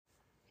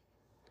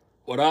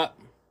What up?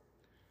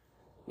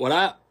 What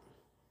up?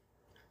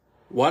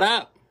 What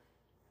up?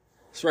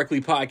 It's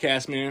Reckley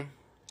Podcast, man.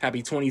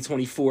 Happy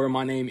 2024.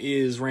 My name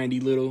is Randy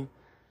Little.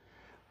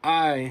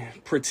 I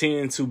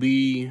pretend to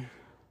be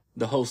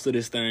the host of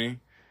this thing.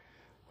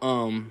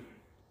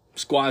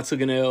 Squad took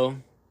an L.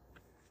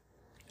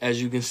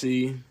 As you can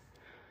see,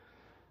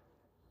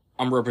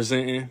 I'm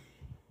representing.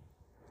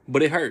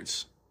 But it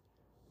hurts.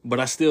 But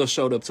I still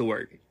showed up to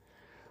work.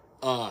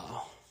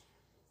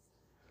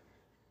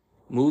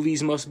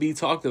 Movies must be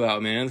talked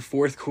about, man. The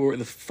first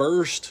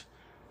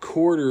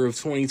quarter of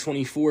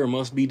 2024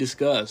 must be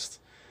discussed.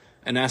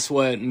 And that's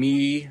what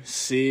me,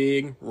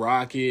 Sig,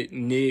 Rocket,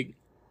 Nick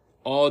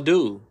all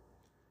do.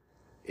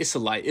 It's a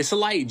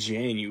light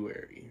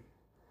January.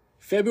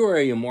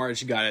 February and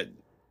March got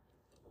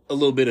a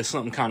little bit of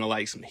something kind of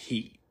like some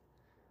heat.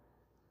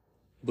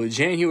 But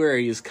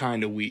January is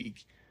kind of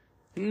weak.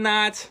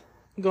 Not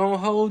gonna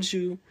hold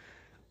you.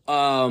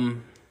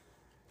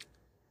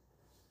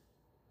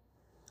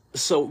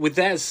 So with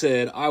that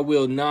said, I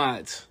will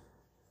not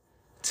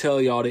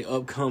tell y'all the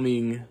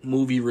upcoming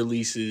movie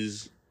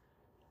releases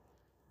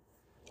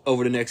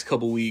over the next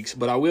couple weeks,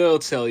 but I will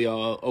tell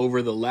y'all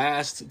over the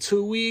last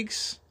 2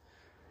 weeks,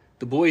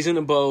 The Boys in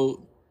the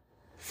Boat,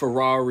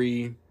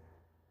 Ferrari,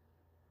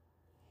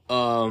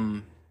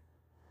 and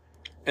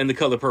The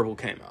Color Purple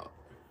came out.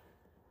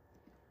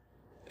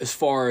 As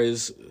far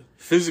as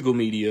physical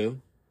media,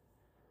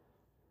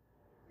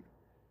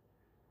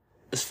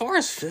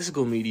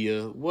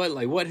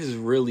 what has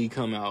really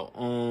come out?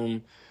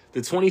 The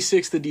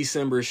 26th of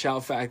December,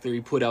 Shout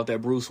Factory put out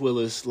that Bruce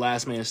Willis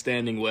Last Man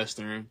Standing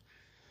Western.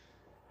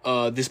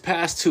 This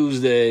past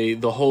Tuesday,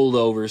 The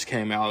Holdovers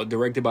came out,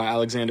 directed by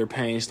Alexander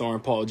Payne,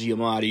 starring Paul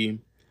Giamatti.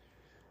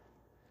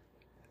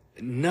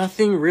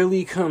 Nothing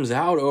really comes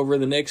out over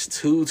the next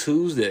 2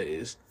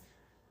 Tuesdays.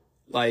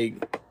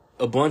 Like,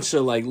 a bunch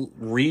of, like,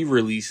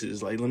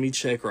 re-releases. Like, let me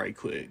check right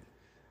quick.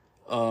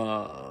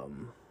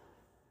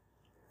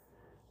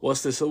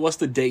 What's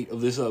the date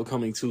of this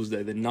upcoming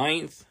Tuesday? The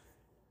 9th?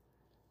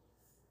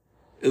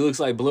 It looks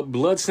like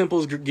Blood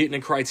Simple's getting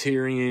a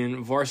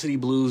Criterion. Varsity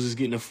Blues is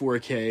getting a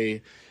 4K.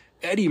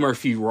 Eddie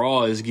Murphy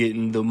Raw is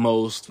getting the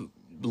most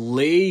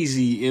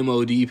lazy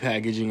MOD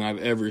packaging I've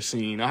ever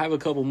seen. I have a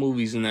couple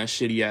movies in that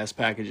shitty ass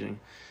packaging.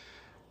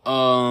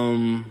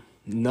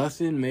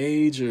 Nothing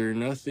major.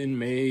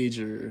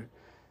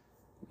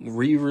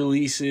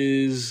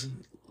 Re-releases,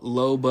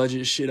 low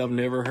budget shit I've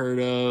never heard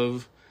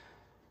of.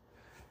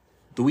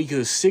 The week of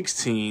the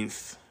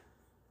 16th,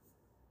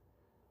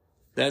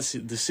 the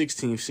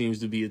 16th seems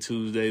to be a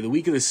Tuesday. The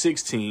week of the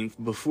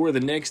 16th, before the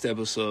next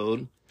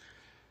episode,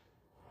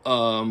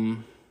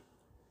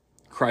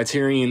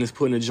 Criterion is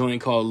putting a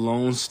joint called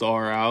Lone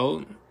Star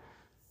out.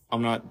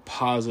 I'm not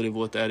positive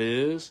what that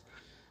is.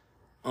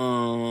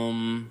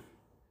 More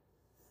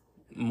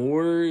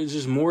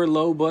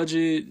low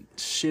budget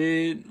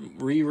shit,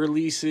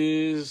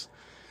 re-releases,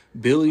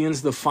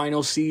 Billions, the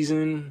final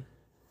season,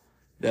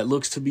 that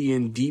looks to be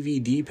in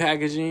DVD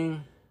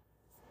packaging.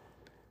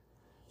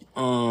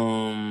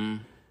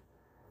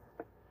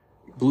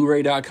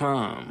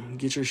 Blu-ray.com.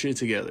 Get your shit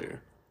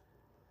together.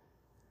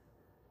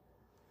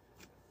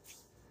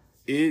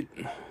 It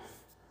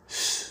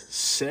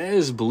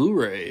says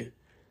Blu-ray.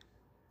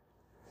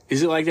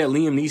 Is it like that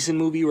Liam Neeson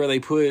movie where they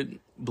put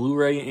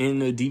Blu-ray in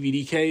the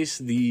DVD case?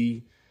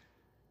 The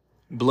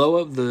blow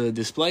up the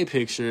display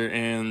picture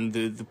and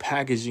the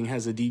packaging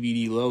has a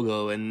DVD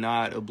logo and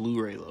not a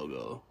Blu-ray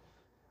logo.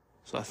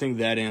 So I think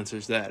that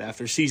answers that.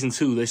 After season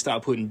 2, they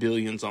stopped putting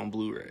Billions on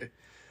Blu-ray.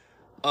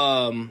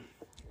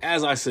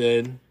 As I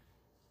said,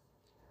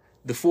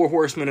 the 4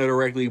 Horsemen of the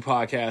Rec League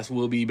podcast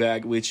will be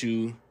back with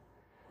you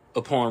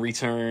upon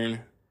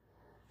return.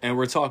 And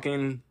we're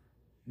talking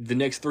the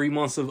next 3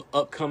 months of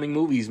upcoming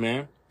movies,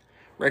 man.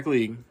 Rec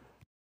League.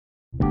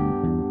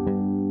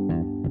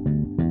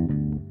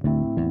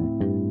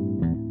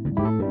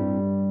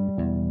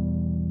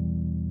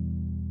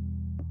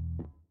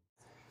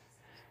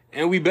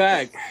 And we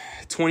back.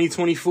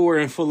 2024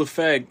 in full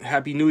effect.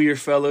 Happy New Year,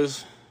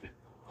 fellas.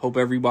 Hope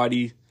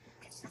everybody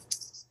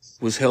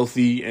was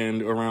healthy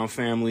and around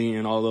family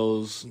and all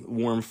those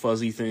warm,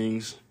 fuzzy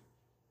things.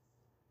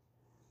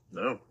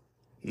 No,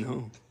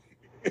 not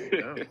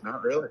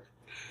really.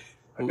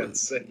 I got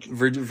sick.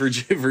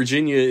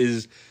 Virginia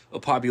is a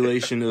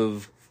population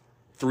of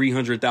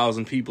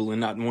 300,000 people and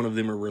not one of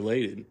them are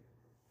related.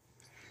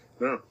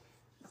 No,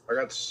 I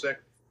got sick.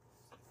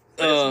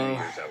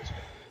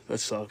 That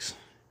sucks.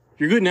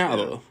 You're good now,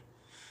 though.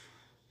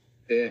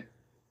 Yeah.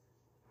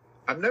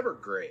 I'm never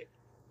great.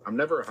 I'm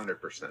never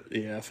 100%.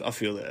 Yeah, I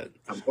feel that.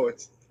 I'm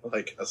always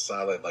like a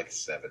solid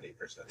 70%.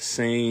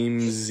 Same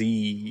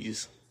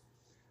Z's.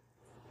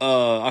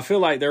 I feel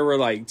like there were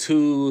like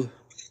two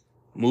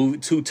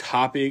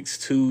topics,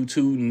 two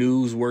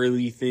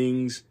newsworthy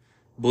things,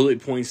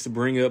 bullet points to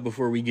bring up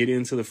before we get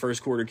into the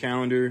first quarter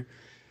calendar.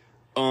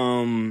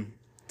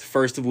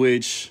 First of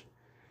which,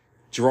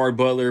 Gerard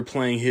Butler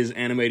playing his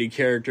animated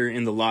character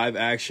in the live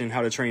action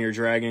How to Train Your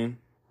Dragon.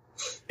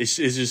 It's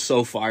just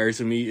so fire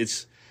to me.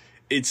 It's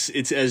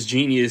it's as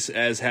genius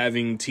as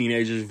having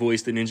teenagers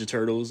voice the Ninja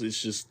Turtles.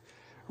 It's just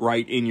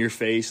right in your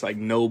face. Like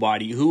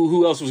nobody.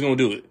 Who else was gonna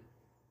do it?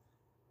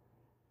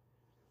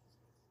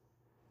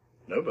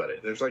 Nobody.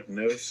 There's like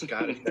no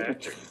Scottish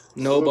actor.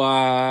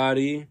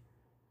 Nobody.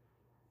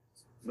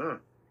 No.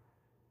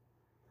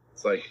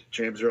 It's like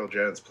James Earl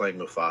Jones playing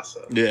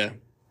Mufasa. Yeah.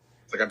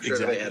 It's like I'm sure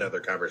Exactly. they had other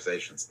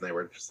conversations and they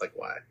were just like,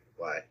 why?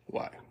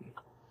 Why?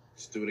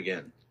 Just do it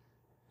again.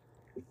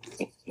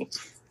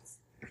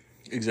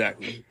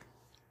 Exactly.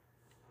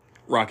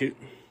 Rocket.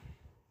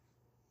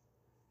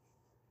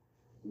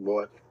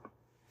 What?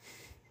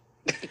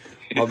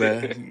 My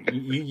bad.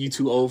 You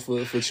too old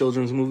for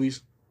children's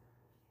movies?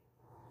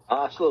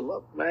 I still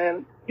love,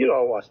 man. You know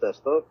I watch that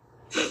stuff.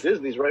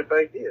 Disney's right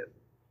back there.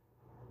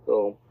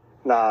 So,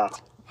 nah.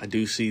 I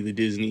do see the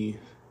Disney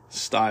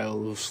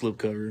style of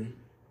slipcover.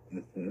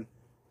 Mm-hmm.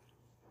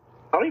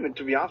 I don't even,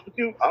 to be honest with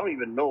you, I don't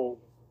even know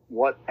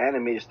what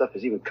animated stuff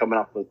is even coming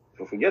out for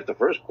forget the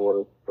first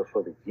quarter, but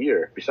for the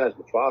year, besides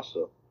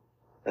Mufasa.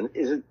 And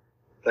isn't,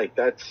 like,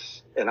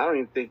 that's, and I don't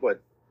even think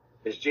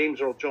is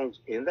James Earl Jones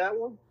in that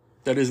one?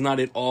 That is not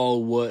at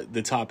all what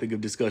the topic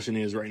of discussion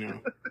is right now.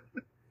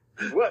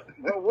 What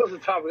was the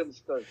topic of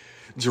discussion?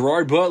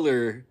 Gerard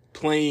Butler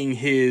playing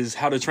his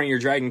How to Train Your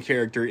Dragon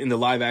character in the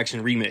live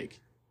action remake.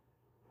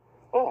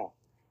 Oh,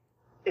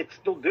 it's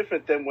still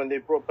different than when they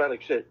brought back,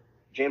 like I said,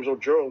 James Earl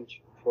Jones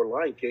for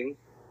Lion King.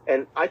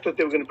 And I thought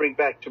they were going to bring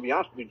back, to be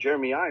honest with you,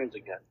 Jeremy Irons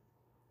again.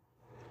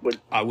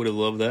 I would have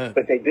loved that.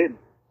 But they did.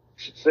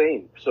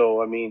 Same.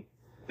 So, I mean,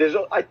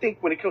 I think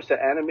when it comes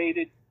to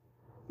animated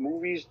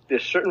movies,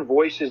 there's certain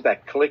voices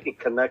that click and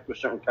connect with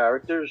certain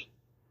characters.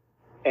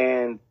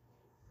 And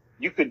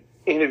you could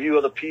interview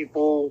other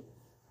people,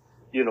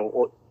 you know,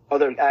 or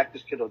other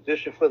actors could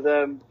audition for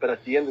them. But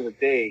at the end of the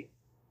day,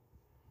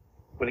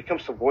 when it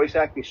comes to voice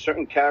acting,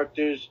 certain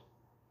characters,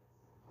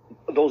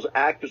 those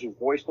actors who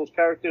voice those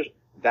characters,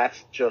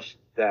 that's just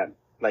them.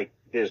 Like,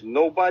 there's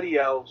nobody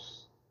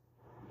else.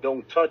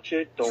 Don't touch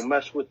it. Don't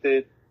mess with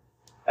it.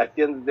 At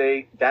the end of the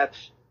day,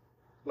 that's,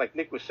 like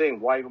Nick was saying,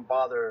 why even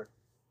bother,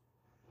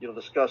 you know,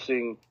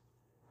 discussing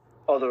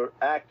other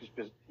actors,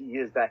 because he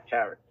is that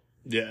character.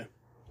 Yeah.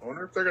 I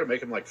wonder if they're going to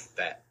make him like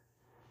fat,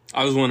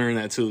 I was wondering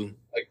that too.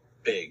 like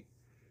big.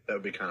 That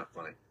would be kind of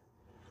funny.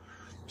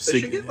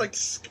 They should get like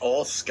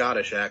all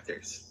Scottish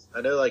actors.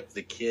 I know like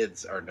the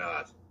kids are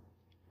not.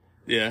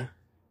 Yeah.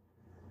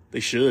 They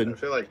I should.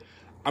 feel like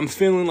I'm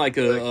feeling like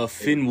a Like,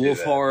 Finn they would do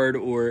that.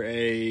 Wolfhard or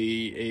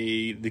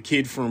the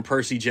kid from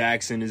Percy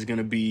Jackson is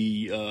gonna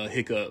be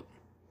Hiccup.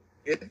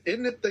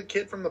 isn't it the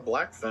kid from the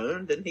Black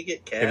Phone? Didn't he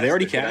get cast? Have they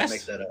already Or did I cast?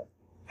 make that up?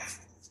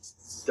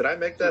 Did I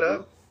make that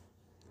up?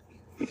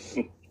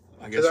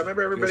 I Because I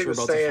remember everybody we're was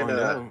about to saying find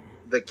out.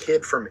 the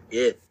kid from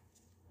It,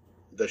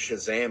 the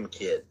Shazam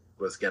kid,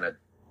 was gonna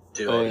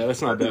do Oh, it. yeah,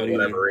 that's not but bad For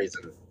whatever either.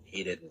 reason,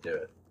 he didn't do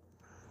it.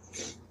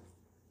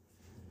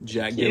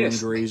 Jack Yes.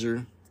 Dylan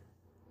Grazer.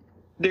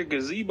 They're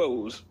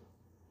gazebos.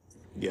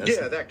 Yes.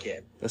 Yeah, that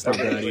kid. That's not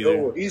Okay, bad like, either.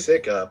 oh, he's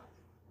Hiccup.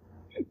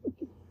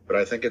 But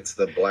I think it's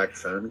the Black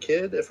Phone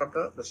kid, if I'm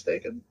not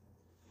mistaken.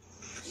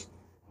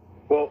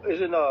 Well,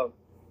 isn't,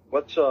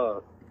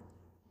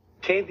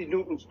 Tandy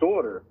Newton's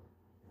daughter,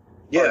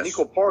 Yes.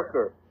 Nico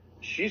Parker,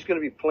 she's going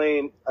to be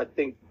playing, I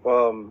think,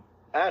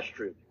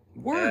 Astrid.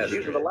 Word. She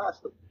was in The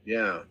Last of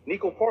Yeah.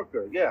 Nico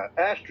Parker, yeah,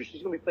 Astrid.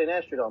 She's going to be playing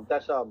Astrid.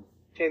 That's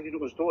Tandy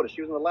Newton's daughter.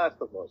 She was in The Last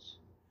of Us.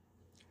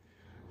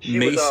 She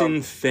was,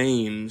 Mason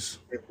Thames.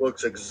 It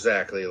looks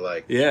exactly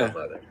like Yeah. her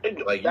mother.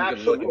 Like, you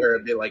can look at her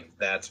and be like,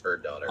 that's her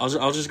daughter.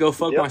 I'll just go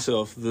fuck Yep.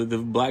 myself. The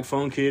Black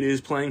Phone kid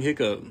is playing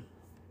Hiccup.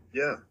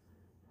 Yeah.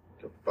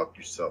 Go fuck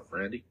yourself,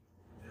 Randy.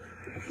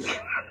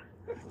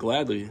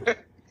 Gladly.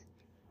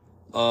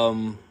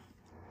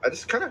 I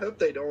just kind of hope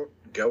they don't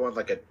go on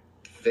like a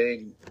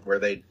thing where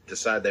they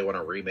decide they want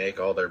to remake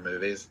all their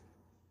movies.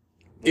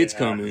 It's Yeah.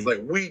 coming. It's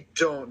like, we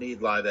don't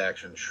need live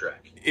action Shrek.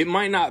 It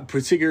might not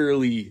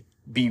particularly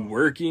be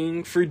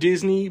working for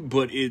Disney,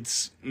 but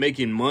it's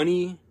making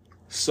money.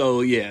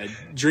 So yeah,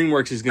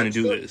 DreamWorks is gonna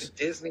do this.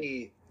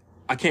 Disney,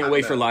 I can't I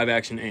wait don't for know. live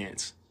action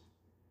Ants.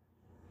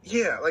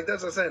 yeah, like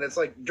that's what I'm saying. It's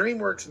like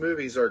DreamWorks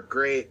movies are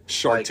great.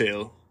 Shark like,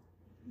 Tale.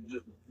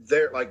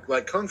 They're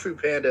like Kung Fu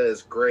Panda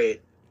is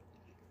great,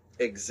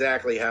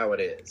 exactly how it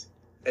is,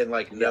 and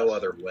like no Yes.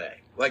 other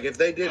way. Like if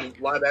they did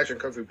live action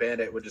Kung Fu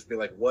Panda, it would just be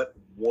like, what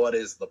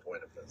is the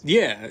point of this?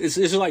 Yeah, it's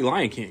just like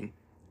Lion King.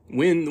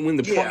 When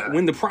Yeah.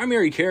 when the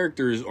primary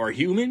characters are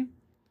human,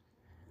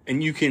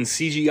 and you can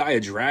CGI a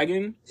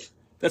dragon,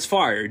 that's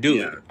fire. Do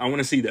Yeah. it. I want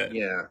to see that.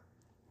 Yeah,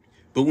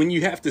 But when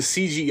you have to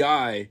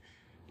CGI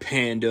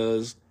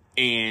pandas,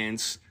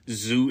 ants,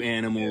 zoo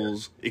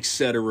animals,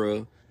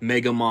 etc.,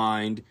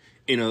 Megamind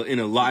in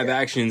a live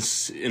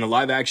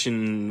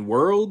action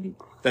world,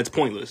 that's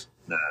pointless.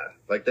 nah.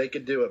 Like they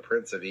could do a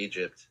Prince of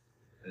Egypt,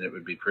 and it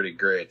would be pretty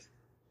great.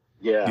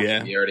 Yeah.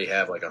 Yeah. You already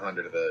have like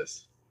 100 of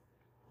those.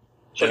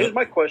 So Yeah. here's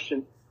my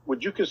question.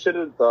 Would you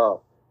consider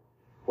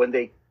when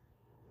they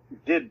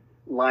did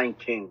Lion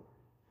King,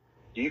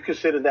 do you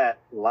consider that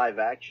live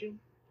action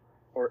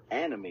or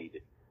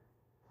animated?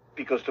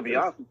 Because to be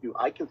honest with you,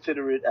 I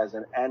consider it as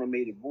an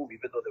animated movie,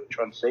 even though they were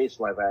trying to say it's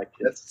live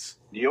action.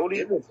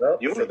 It was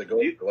up for the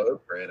Golden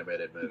Globe for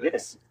animated movies.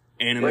 Yes.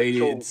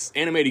 It's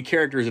animated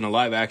characters in a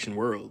live action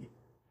world.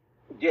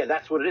 Yeah,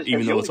 that's what it is.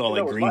 Even And though the it's all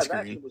only like thing green that was live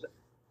screen. action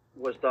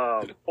was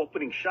the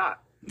opening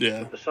shot Yeah.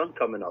 with the sun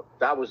coming up.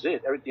 That was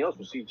it. Everything else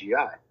was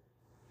CGI.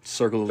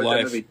 Circle of But Life.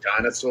 that movie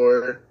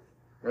Dinosaur,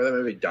 remember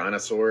that movie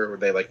Dinosaur, where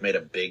they like made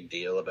a big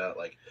deal about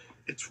like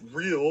it's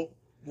real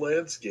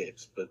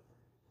landscapes, but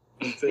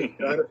fake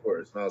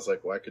dinosaurs. And I was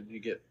like, why couldn't you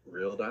get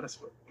real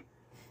dinosaurs?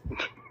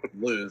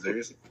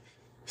 Losers.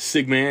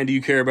 Sigman, do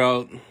you care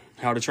about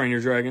How to Train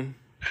Your Dragon?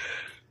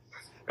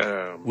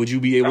 Would you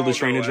be able to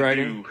train a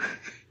dragon?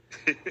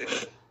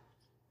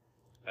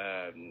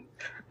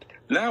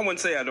 Now I wouldn't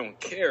say I don't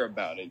care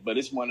about it, but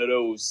it's one of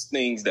those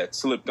things that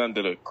slipped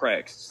through the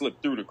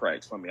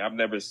cracks for me. I've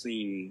never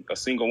seen a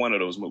single one of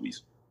those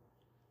movies.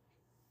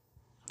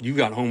 You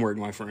got homework,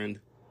 my friend.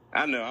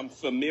 I know, I'm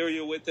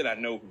familiar with it. I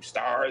know who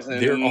stars in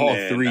They're them. all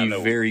and three I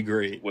know very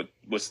great. What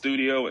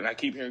studio, and I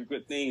keep hearing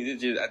good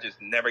things. I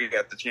just never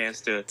got the chance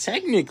to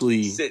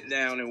Technically, sit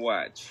down and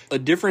watch. a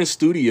different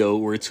studio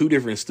or two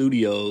different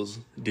studios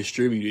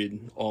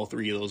distributed all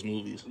three of those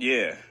movies.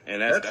 Yeah,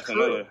 and that's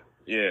another.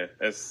 Yeah,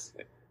 that's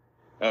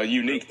a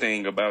unique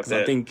thing about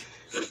that. I think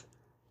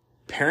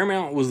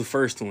Paramount was the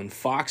first one.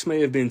 Fox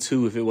may have been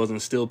 2 if it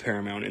wasn't still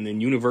Paramount, and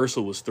then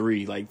Universal was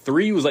 3. Like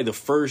 3 was like the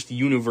first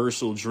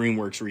Universal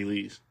DreamWorks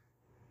release.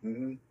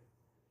 Mm-hmm.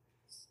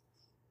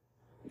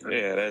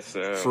 Yeah, that's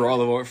For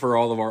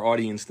all of our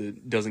audience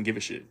that doesn't give a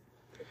shit.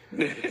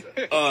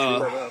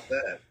 About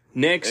that.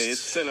 Next,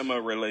 it's cinema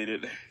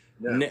related.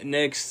 Yeah.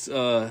 Next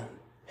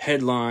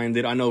headline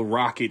that I know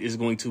Rocket is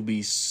going to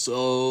be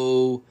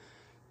so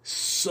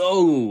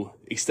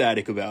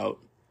ecstatic about.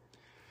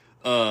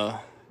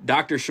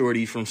 Dr.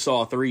 Shorty from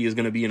Saw 3 is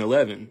going to be in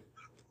 11.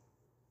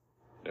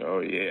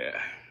 Oh yeah.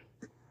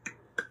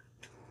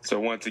 So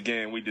once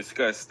again, we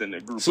discussed in the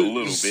group a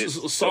little bit.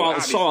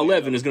 Saw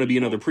 11 is going to be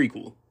another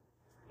prequel.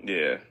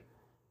 Yeah.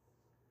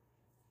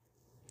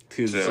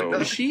 Because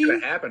What's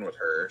going to happen with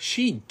her?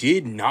 she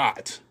did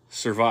not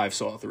survive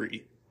Saw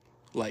 3.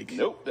 Like,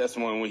 Nope, that's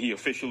the one when he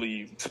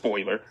officially,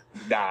 spoiler,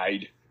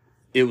 died.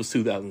 it was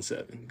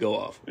 2007. Go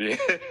off. Yeah.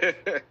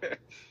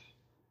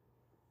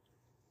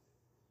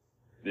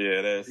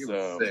 Yeah, that's He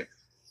was 6.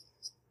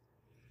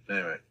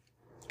 Anyway.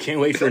 Can't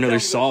wait for another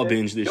Saw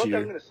binge this The only thing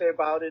I'm year. going to say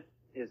about it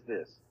is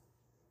this.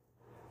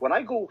 When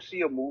I go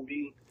see a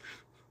movie,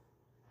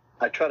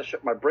 I try to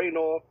shut my brain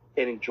off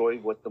and enjoy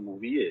what the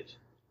movie is.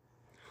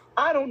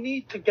 I don't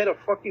need to get a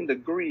fucking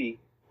degree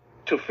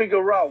to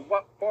figure out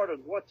what part of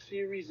what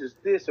series is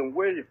this and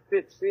where it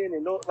fits in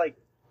and all. Like,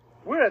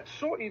 we're at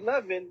Saw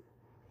 11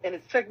 and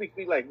it's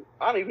technically like,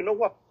 I don't even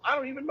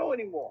know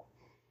anymore.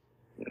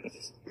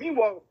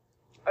 Meanwhile,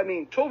 I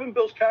mean, Tobin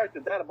Bill's character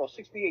died about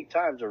 68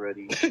 times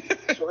already.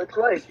 So it's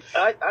like,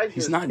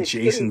 He's not it's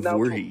Jason getting now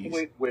to a Voorhees.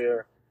 point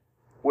where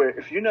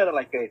if you're not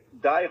like a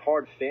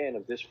diehard fan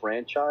of this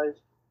franchise,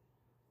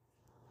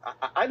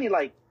 I need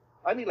like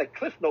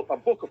Cliff Note, a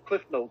book of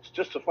Cliff Notes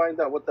just to find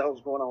out what the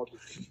hell's going on with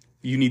this.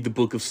 You need the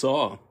Book of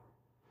Saw.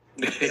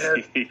 Yeah.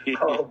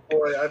 Oh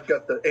boy, I've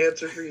got the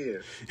answer for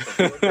you.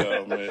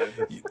 Oh, man.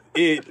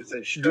 It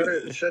said,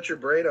 shut your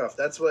brain off.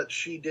 That's what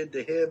she did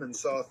to him in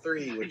Saw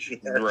 3 when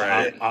she had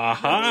Right.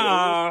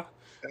 Aha!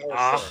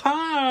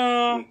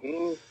 Aha!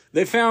 Mhm.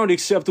 They found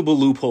acceptable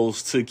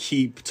loopholes to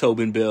keep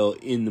Tobin Bell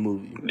in the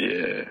movie.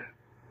 Yeah.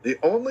 The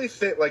only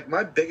thing, like,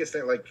 my biggest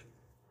thing, like,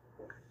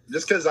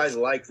 just because I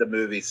like the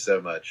movie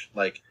so much,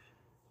 like,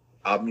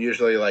 I'm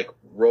usually, like,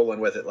 rolling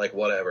with it, like,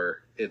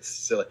 whatever. It's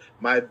silly.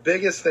 My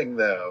biggest thing,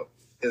 though,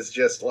 is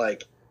just,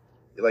 like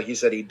you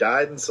said, he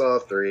died in Saw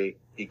 3.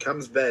 He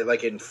comes back,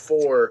 like, in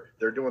 4,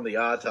 they're doing the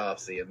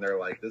autopsy, and they're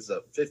like, this is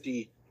a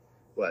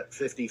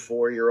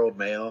 54-year-old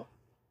male?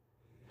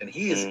 And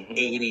he is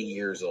 80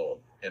 years old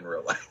in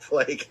real life.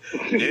 Like,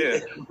 Yeah.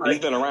 like, He's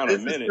been around a this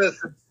is minute.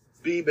 supposed to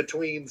be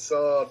between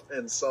Saw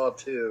and Saw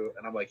 2,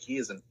 and I'm like, he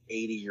is an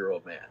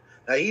 80-year-old man.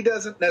 Now, he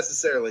doesn't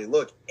necessarily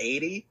look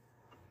 80.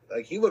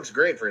 Like, he looks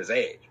great for his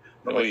age.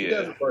 But, like, he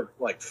doesn't look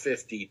like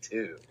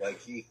 52. Like,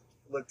 he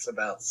looks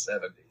about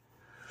 70.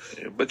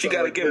 Yeah, but you So, got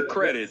to like, give him they're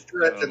credit.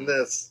 Stretching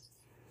this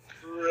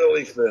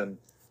really thin.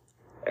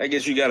 I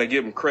guess you got to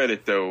give him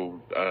credit,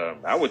 though.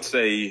 I would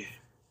say,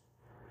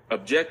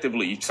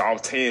 objectively, Saw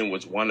 10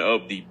 was one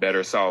of the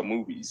better Saw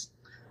movies.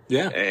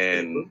 Yeah.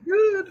 And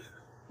Good.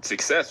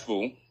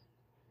 successful.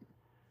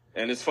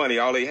 And it's funny,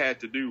 all they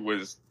had to do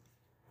was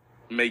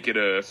make it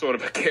a sort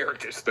of a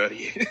character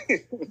study.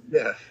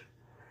 Yeah.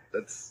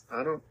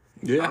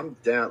 I'm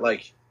down.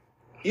 Like,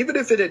 even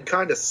if it had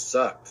kind of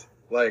sucked,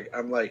 like,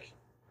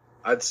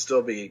 I'd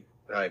still be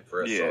hyped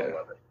for a Saw 11.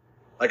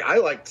 Like, I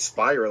liked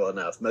Spiral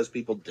enough. Most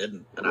people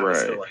didn't. And I was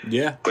still like,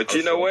 Yeah. But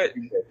you know what?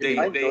 They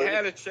I enjoyed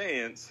had a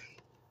chance.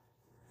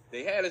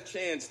 They had a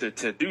chance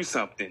to do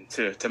something,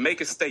 to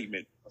make a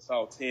statement. I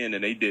saw 10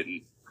 and they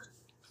didn't.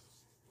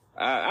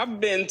 I've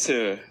been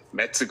to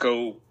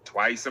Mexico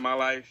twice in my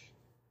life,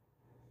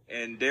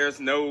 and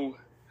there's no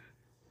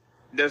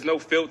there's no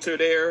filter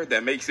there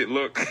that makes it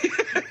look.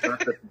 Not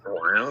the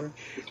brown.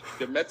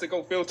 The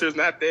Mexico filter is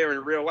not there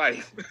in real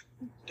life.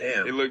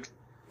 Damn. It looks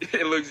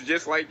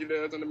just like it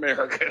does in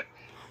America.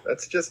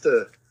 That's just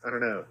I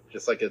don't know.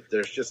 Just like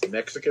there's just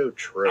Mexico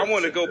tropes. I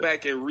want to go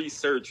back and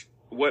research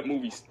what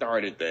movie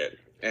started that.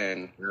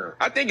 And Yeah.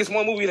 I think it's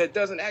one movie that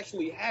doesn't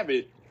actually have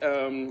it.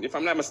 If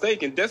I'm not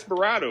mistaken,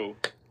 Desperado,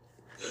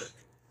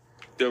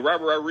 the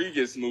Robert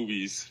Rodriguez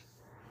movies,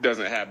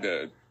 doesn't have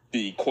the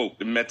quote,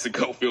 the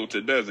Mexico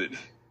filter, does it?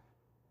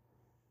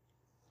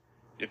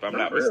 If I'm not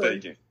Not really.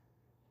 mistaken.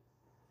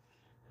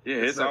 Yeah,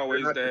 it's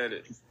always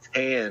that.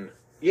 And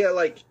yeah,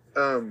 like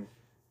El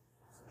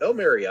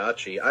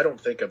Mariachi, I don't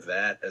think of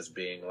that as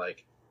being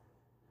like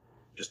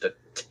just a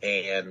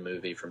tan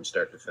movie from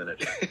start to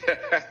finish.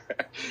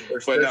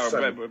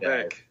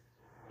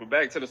 But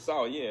back to the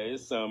Saw. Yeah,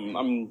 it's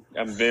I'm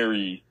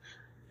very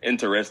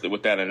interested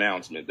with that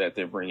announcement that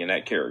they're bringing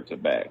that character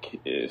back.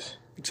 It's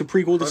a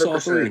prequel to Saw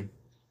 3.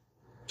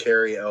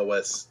 Cary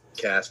Elwes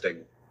casting,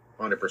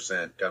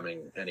 100%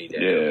 coming any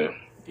day. Yeah,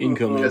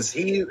 Incoming. Because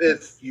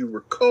if you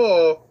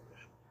recall,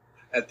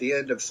 at the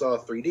end of Saw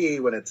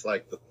 3D, when it's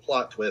like the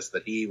plot twist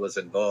that he was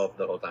involved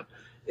the whole time,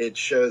 it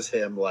shows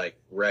him like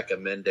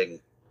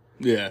recommending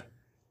Yeah.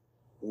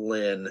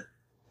 Lynn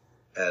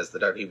as the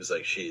doctor. He was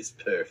like, she's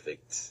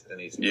perfect. And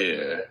he's putting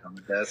it on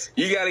the desk.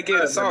 you got to give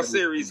the Saw remember-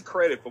 series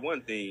credit for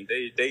one thing.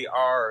 They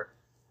are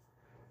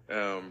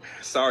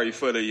sorry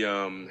for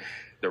the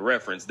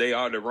reference. They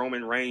are the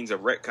Roman Reigns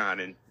of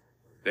retconning.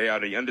 They are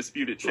the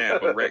undisputed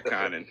champ of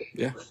retconning.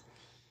 Yeah.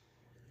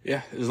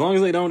 Yeah. As long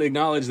as they don't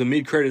acknowledge the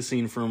mid-credit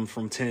scene from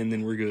 10,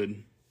 then we're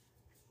good.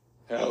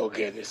 Oh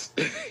goodness.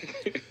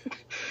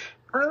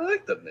 I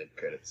like the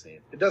mid-credit scene.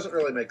 It doesn't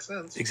really make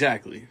sense.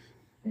 Exactly.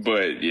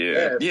 But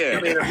yeah.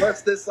 I mean,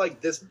 unless this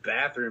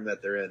bathroom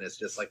that they're in is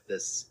just like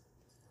this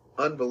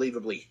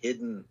unbelievably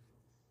hidden.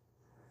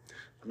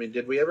 I mean,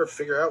 did we ever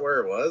figure out where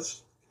it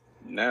was?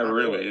 Not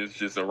really. It's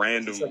just a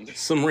random.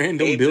 Some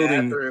random A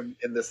building. bathroom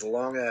in this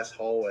long ass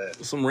hallway.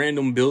 Some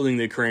random building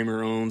that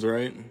Kramer owns,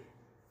 right?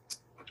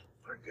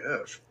 My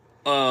gosh,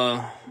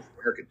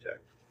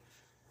 architect.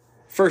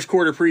 First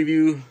quarter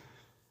preview.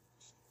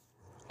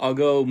 I'll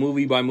go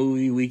movie by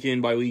movie,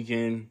 weekend by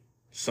weekend,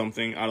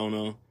 something, I don't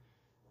know.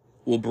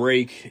 We'll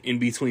break in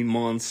between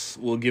months.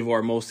 We'll give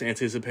our most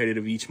anticipated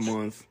of each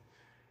month.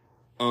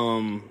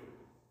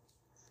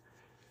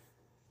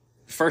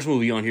 First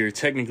movie on here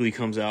technically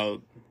comes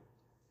out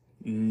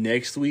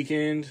next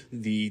weekend,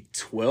 the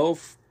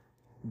 12th,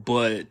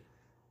 but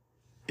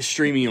it's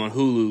streaming on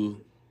Hulu.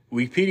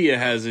 Wikipedia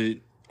has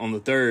it on the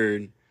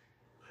 3rd.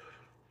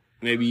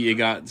 Maybe it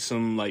got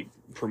some like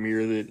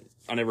premiere that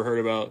I never heard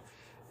about.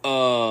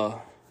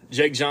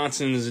 Jake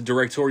Johnson's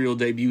directorial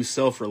debut,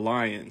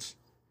 Self-Reliance.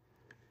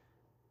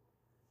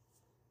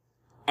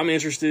 I'm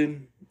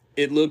interested.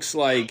 It looks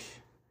like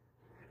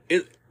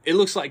it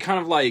looks like kind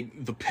of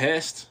like The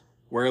Pest,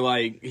 where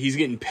like he's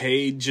getting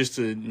paid just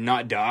to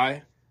not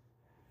die,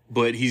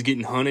 but he's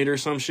getting hunted or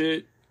some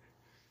shit.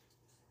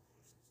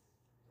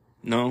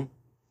 No?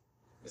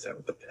 Is that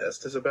what The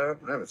Pest is about?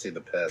 I haven't seen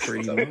The Pest.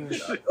 Pretty since I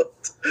was a much.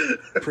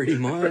 child. Pretty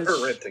much.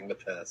 We're renting The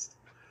Pest.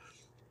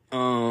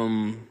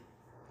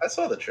 I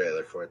saw the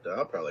trailer for it though.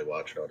 I'll probably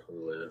watch it on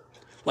Hulu.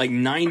 Like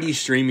 90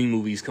 streaming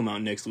movies come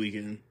out next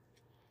weekend.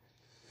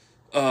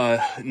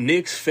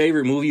 Nick's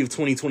favorite movie of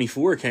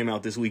 2024 came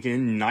out this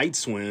weekend, Night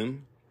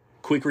Swim.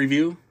 Quick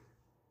review.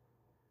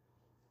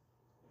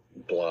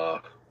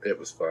 Blah. It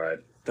was fine.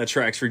 That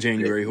tracks for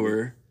January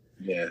horror.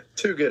 Yeah,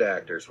 2 good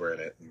actors were in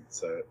it, and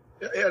so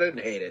yeah, I didn't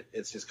hate it.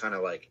 It's just kind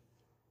of like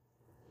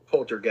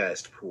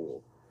Poltergeist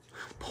Pool.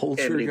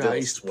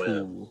 Poltergeist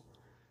Amityville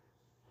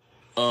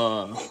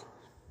Pool.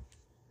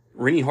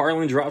 Rennie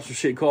Harlan dropped some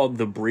shit called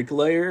The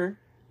Bricklayer.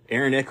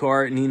 Aaron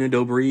Eckhart, Nina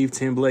Dobrev,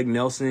 Tim Blake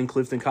Nelson,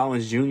 Clifton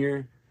Collins Jr.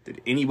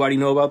 Did anybody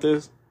know about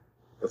this?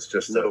 That's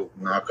just a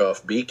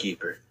knockoff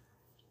Beekeeper.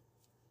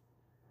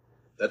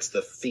 That's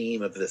the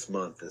theme of this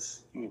month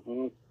is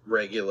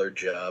regular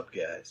job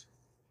guys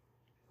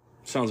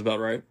Sounds about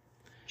right.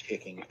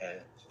 kicking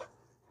ass.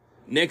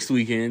 Next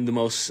weekend, the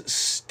most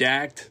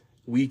stacked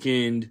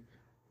weekend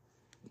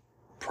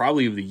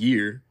probably of the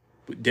year,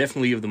 but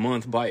definitely of the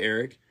month by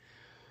Eric.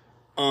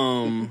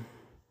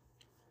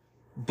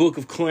 Book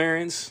of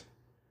Clarence,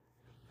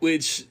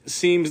 which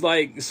seems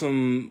like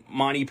some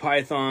Monty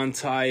Python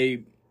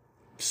type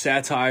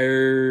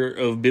satire of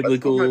That's what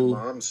biblical.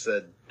 my mom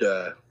said.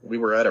 We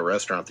were at a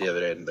restaurant the other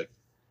day, and the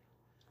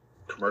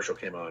commercial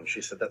came on.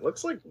 She said, "That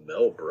looks like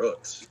Mel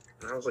Brooks."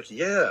 And I was like,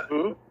 "Yeah."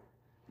 Mhm.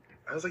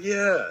 I was like,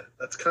 "Yeah,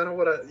 that's kind of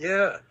what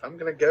I'm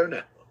gonna go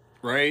now."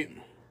 Right?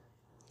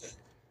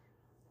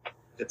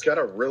 It's got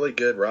a really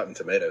good Rotten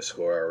Tomato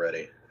score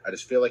already. I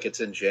just feel like it's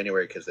in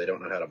January because they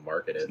don't know how to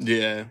market it.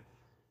 Yeah.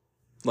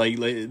 Like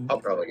I'll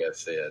probably go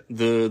see it.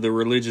 the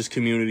religious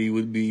community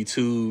would be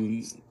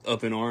too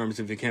up in arms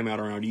if it came out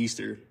around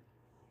Easter.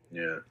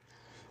 Yeah.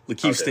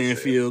 Lakeith Okay,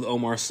 Stanfield,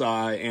 Omar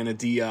Sy, Anna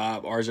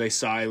Diop, RJ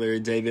Seiler,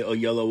 David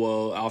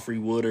Oyelowo,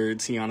 Alfre Woodard,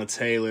 Tiana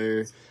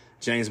Taylor,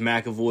 James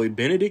McAvoy,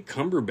 Benedict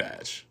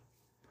Cumberbatch.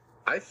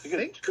 I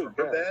think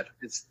Cumberbatch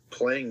is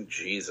playing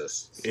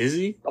Jesus. Is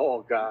he?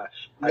 Oh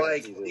gosh!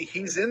 Like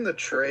he's in the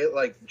trailer.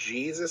 Like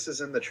Jesus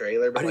is in the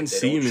trailer, but I didn't they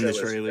see don't him in the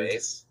show his trailer.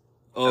 face.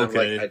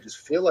 Okay, I just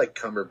feel like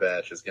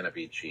Cumberbatch is gonna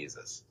be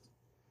Jesus.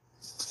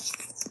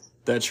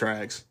 that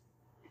tracks.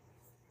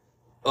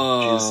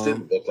 Jesus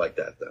didn't look like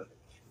that though.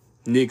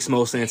 Nick's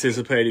most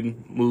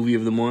anticipated movie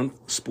of the month.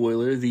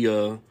 Spoiler: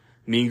 the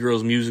Mean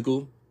Girls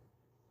musical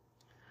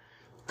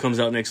comes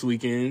out next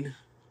weekend.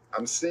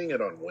 I'm seeing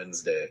it on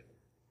Wednesday,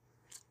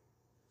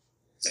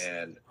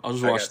 and I'll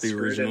just watch the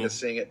original. Into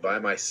seeing it by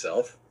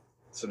myself.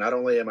 So not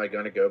only am I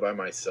going to go by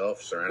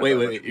myself, surrounded wait, by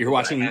wait, you're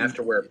watching? I have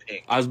to wear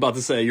pink. I was about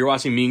to say you're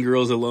watching Mean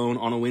Girls alone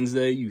on a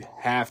Wednesday. You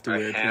have to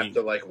wear pink. I have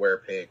to like wear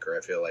pink, or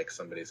I feel like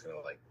somebody's going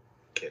to like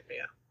kick me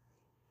out.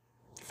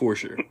 For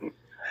sure.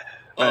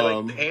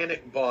 I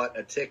panic bought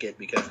a ticket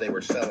because they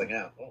were selling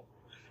out,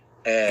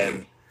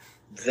 and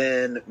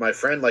then my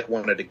friend like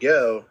wanted to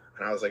go,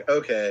 and I was like,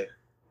 okay,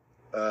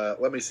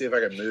 let me see if I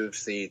can move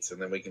seats,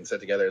 and then we can sit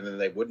together. And then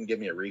they wouldn't give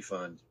me a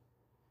refund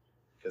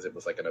because it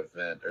was like an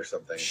event or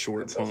something.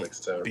 Short so I was like,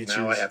 so bitches.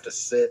 now I have to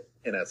sit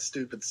in a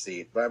stupid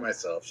seat by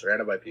myself,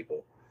 surrounded by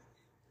people.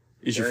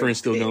 Is your friend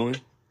still going?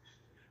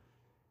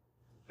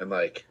 And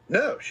like,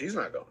 no, she's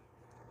not going.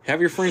 Have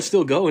your friend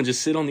still go and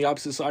just sit on the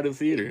opposite side of the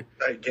theater.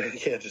 I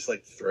can't just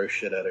like throw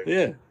shit at her.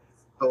 Yeah.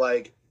 But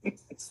like,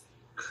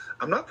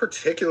 I'm not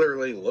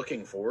particularly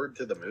looking forward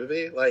to the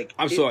movie. Like,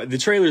 I'm sorry, the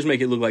trailers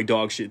make it look like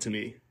dog shit to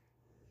me.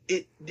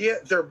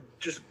 They're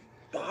just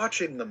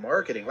botching the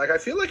marketing. Like, I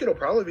feel like it'll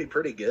probably be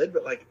pretty good,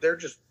 but like, they're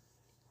just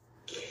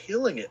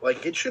killing it.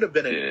 Like, it should have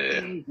been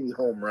an easy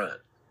home run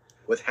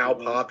with how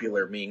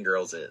popular Mean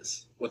Girls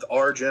is with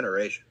our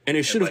generation. And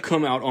it should have like,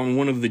 come out on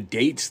one of the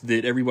dates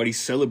that everybody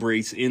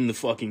celebrates in the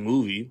fucking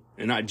movie,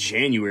 and not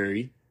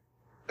January.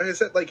 Like I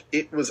said, like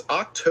it was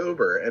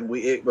October, and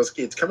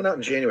it's coming out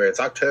in January. It's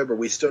October.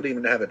 We still didn't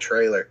even have a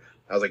trailer.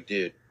 I was like,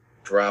 dude,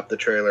 drop the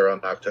trailer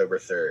on October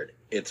 3rd.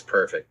 It's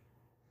perfect.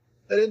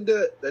 They didn't do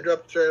it. They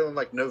dropped the trailer in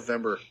like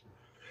November.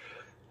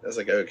 I was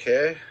like,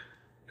 okay,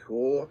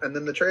 cool. And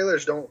then the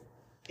trailers don't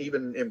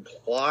even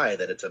imply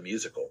that it's a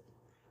musical.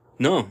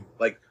 No.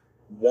 Like,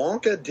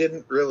 Wonka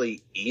didn't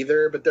really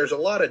either, but there's a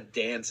lot of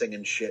dancing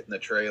and shit in the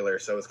trailer,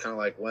 so it's kind of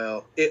like,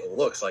 well, it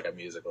looks like a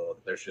musical.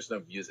 There's just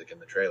no music in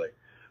the trailer.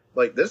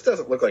 Like, this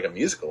doesn't look like a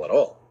musical at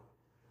all.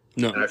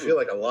 No. And I feel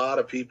like a lot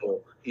of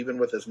people, even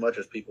with as much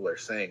as people are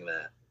saying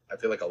that, I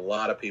feel like a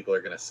lot of people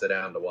are going to sit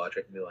down to watch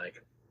it and be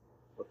like,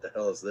 what the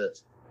hell is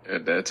this?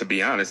 And, to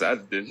be honest, I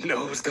didn't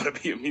know it was going to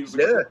be a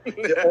musical. Yeah.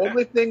 The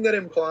only thing that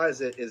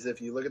implies it is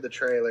if you look at the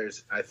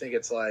trailers, I think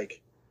it's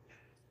like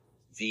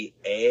the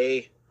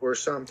A or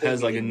something.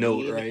 Has like a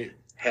note, right?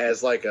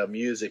 Has like a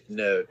music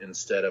note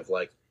instead of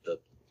like the,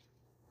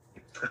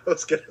 I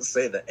was going to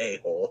say the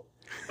A-hole.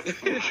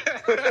 The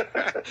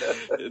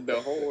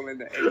hole in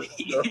the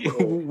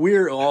A.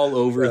 We're all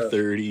over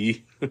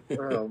 30.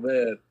 Oh,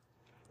 man.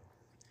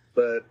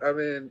 But, I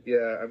mean,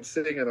 yeah, I'm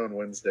sitting it on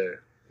Wednesday.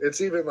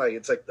 It's even like,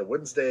 it's like the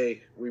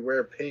Wednesday we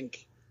wear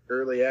pink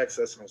early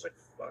access, and I was like,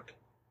 fuck.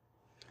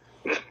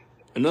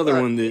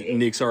 Another one that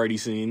Nick's already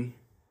seen.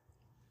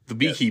 The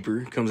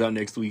Beekeeper comes out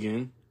next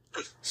weekend.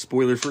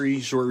 Spoiler free,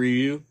 short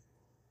review.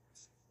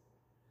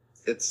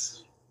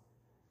 It's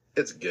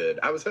good.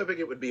 I was hoping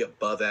it would be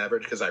above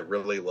average because I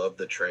really love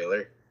the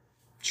trailer.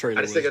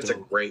 I just think it's dope.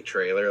 a great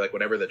trailer. Like,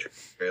 whenever the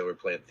trailer would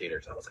play in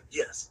theaters, I was like,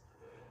 yes.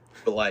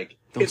 But, like,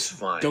 it's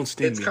fine.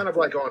 It's kind of,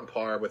 like, on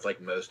par with,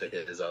 like, most of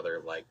his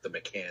other, like, The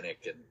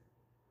Mechanic and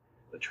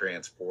The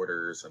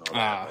Transporters and all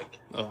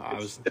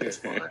that. It's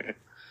fine.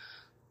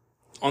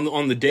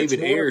 On the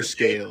David Ayer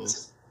scale.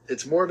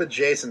 It's more of a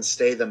Jason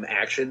Statham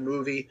action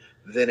movie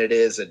than it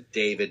is a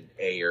David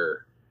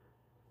Ayer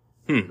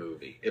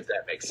movie, if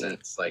that makes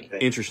sense. Like,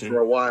 interesting. For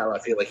a while, I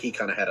feel like he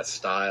kind of had a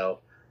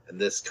style, and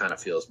this kind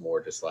of feels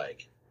more just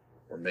like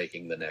we're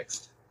making the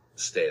next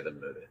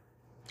Statham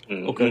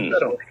movie. Okay. I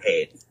don't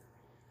hate it.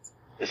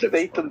 Is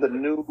Statham the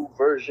new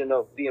version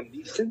of Liam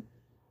Neeson?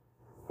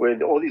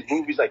 Where all these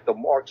movies like The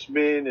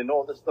Marksman and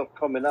all this stuff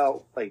coming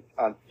out like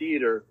on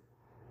theater,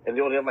 and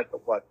they only have like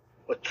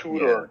a 2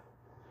 to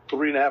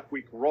 3.5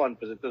 week run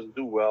because it doesn't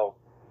do well.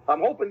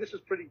 I'm hoping this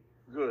is pretty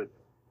good.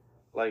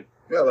 Like,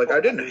 yeah, like I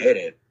didn't hate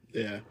it.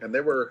 Yeah, and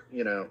there were,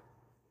 there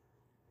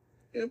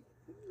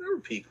were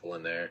people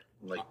in there.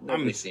 Like,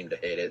 nobody seemed to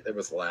hate it. There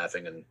was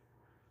laughing and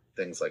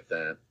things like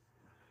that.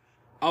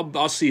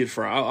 I'll see it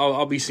Friday.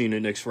 I'll be seeing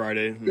it next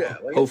Friday. Yeah,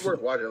 like it's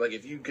worth watching. Like,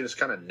 if you just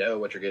kind of know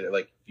what you're getting,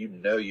 like you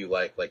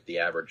like the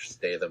average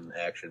Statham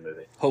action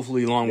movie.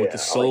 Hopefully, along with the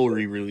Soul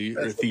re-release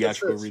or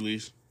theatrical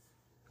release.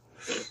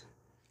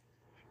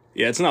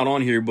 Yeah, it's not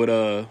on here, but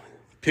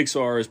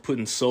Pixar is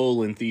putting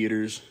Soul in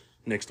theaters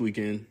next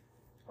weekend.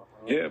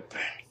 Yep.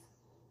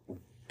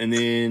 And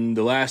then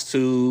the last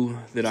two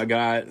that I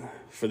got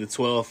for the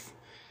 12th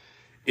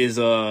is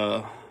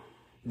the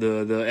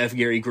F.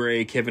 Gary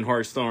Gray, Kevin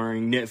Hart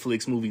starring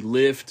Netflix movie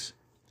Lift.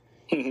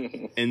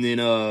 And then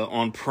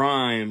on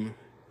Prime,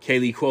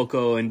 Kaylee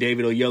Cuoco and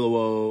David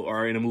Oyelowo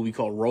are in a movie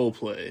called Role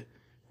Play,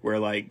 where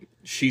like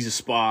she's a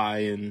spy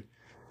and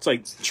It's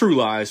like True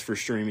Lies for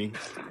streaming.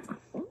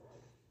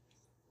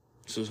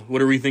 So, what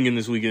are we thinking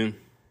this weekend?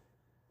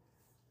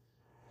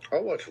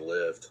 I'll watch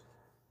Lift.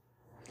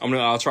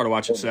 I'll try to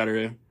watch it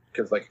Saturday.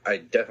 Because, like, I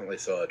definitely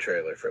saw a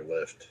trailer for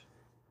Lift.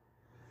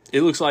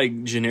 It looks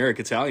like generic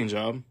Italian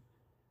Job.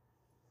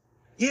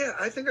 Yeah,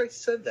 I think I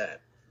said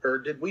that. Or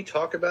did we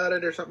talk about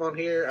it or something on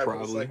here? I was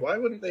Probably. like, why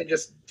wouldn't they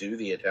just do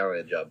the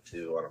Italian Job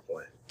too on a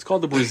plane? It's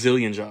called the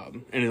Brazilian Job,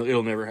 and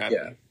it'll never happen.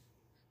 Yeah.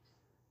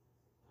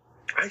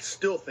 I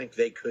still think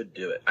they could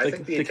do it. I They-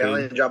 think the they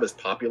Italian could. Job is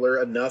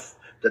popular enough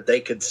that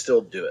they could still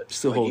do it.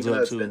 Still like, holds even up,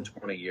 though it's too. been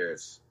 20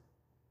 years.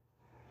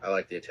 I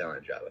like the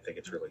Italian Job. I think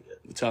it's really good.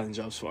 Italian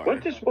Job's fire.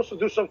 Weren't they supposed to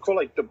do something called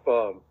like the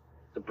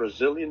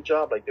Brazilian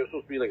Job? Like there was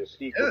supposed to be like a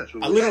sequel Yeah.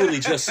 to. I literally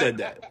just said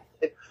that.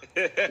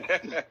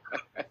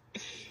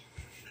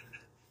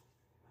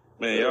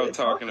 Man, y'all They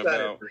talking talked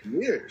about it for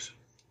years.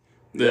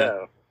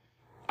 Yeah.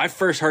 I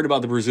first heard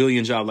about the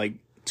Brazilian Job like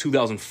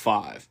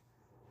 2005.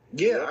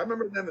 Yeah, I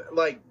remember them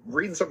like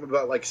reading something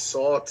about like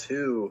Saw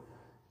 2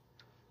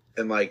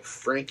 and like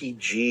Frankie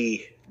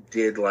G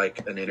did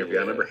like an interview.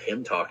 I remember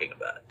him talking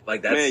about it.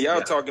 Like that's man, y'all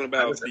yeah, talking I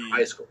about was in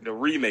high school. the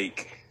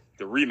remake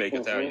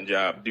Italian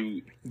Job.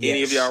 Do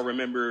any of Yes. y'all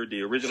remember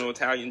the original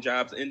Italian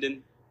Job's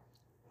ending?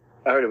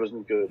 I heard it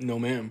wasn't good. No,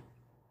 ma'am.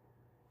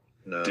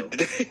 No.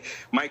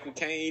 Michael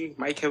Caine.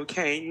 Michael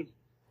Caine.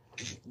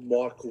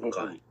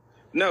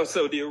 No,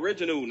 so the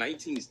original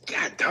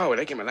God dog,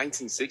 that came in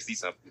 1960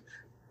 something.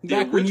 The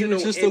Back when you were original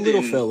just a little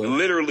ending fella.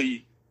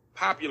 literally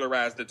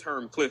popularized the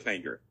term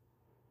cliffhanger.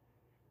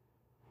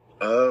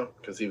 Oh,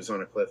 because he was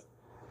on a cliff.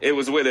 It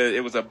was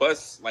a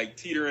bus like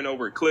teetering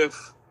over a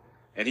cliff,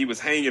 and he was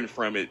hanging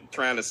from it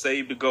trying to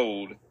save the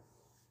gold.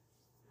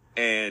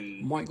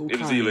 And Michael it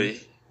was Caine. either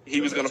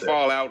he was going That's to it.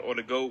 fall out or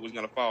the gold was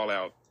going to fall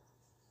out.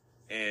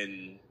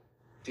 And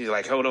he's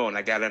like, "Hold on,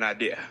 I got an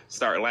idea."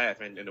 Start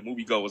laughing, and the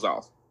movie goes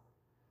off.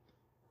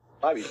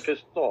 I'd be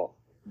pissed off.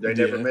 They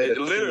never Yeah. made it.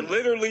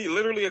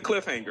 Literally a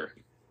cliffhanger.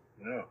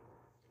 No.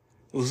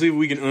 We'll see if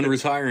we can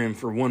unretire him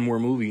for one more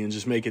movie and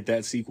just make it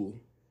that sequel.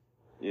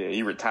 Yeah,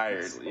 he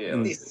retired. Yeah,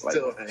 He's like-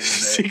 still hanging there.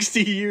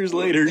 60 years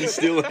later, he's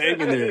still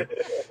hanging there.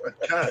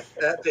 God,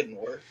 that didn't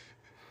work.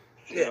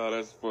 Yeah. Oh,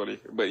 that's funny.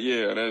 But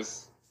yeah,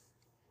 that's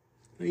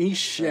He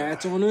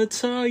shat on a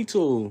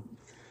title.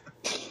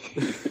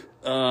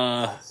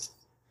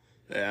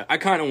 Yeah, I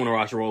kind of want to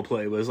watch a role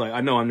play, but it's like,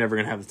 I know I'm never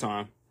going to have the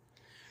time.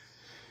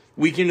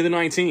 Weekend of the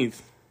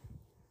 19th.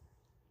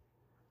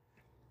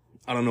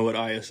 I don't know what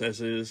ISS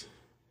is.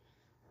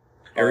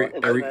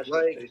 International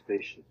like- Space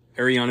Station.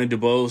 Ariana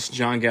DeBose,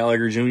 John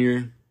Gallagher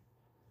Jr.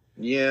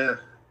 Yeah.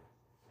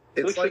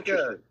 It's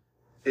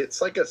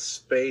Looks like a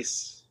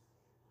space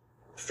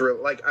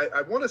thrill. Like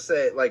I want to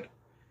say like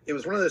it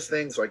was one of those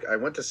things like I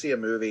went to see a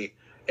movie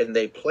and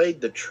they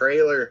played the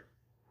trailer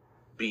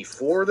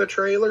before the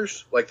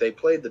trailers. Like they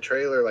played the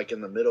trailer like in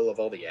the middle of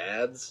all the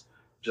ads.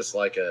 Just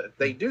like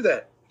they do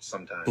that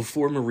sometimes.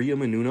 Before Maria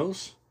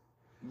Menounos.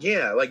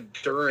 Yeah,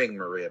 like during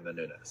Maria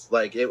Menounos.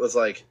 Like it was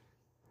like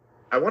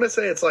I want to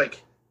say it's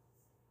like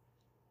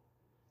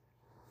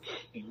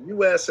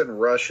U.S.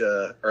 and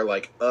Russia are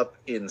like up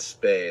in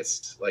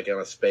space, like on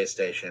a space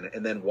station,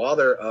 and then while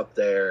they're up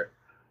there,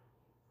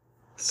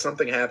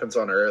 something happens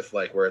on Earth,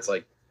 like where it's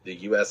like the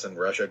U.S. and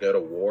Russia go to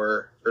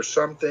war or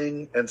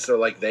something, and so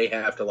like they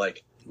have to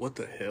like What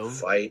the hell?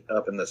 fight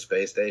up in the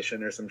space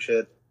station or some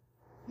shit.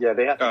 Yeah,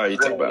 they have. oh, you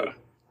talk about.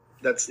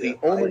 That's the Yeah,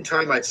 only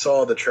time I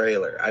saw the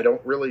trailer. I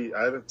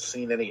haven't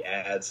seen any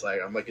ads. Like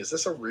I'm like, is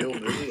this a real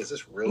movie? Is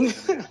this really?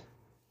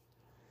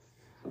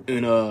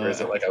 And Or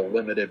is it like a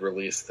limited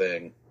release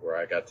thing where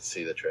I got to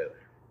see the trailer?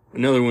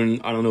 another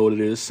one, I don't know what it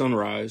is.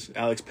 Sunrise,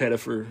 Alex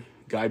Pettyfer,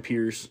 Guy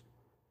Pearce.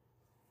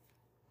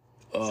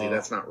 See,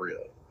 that's not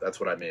real. That's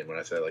what I mean when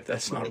I say like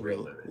That's not a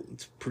real real. movie.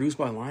 It's produced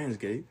by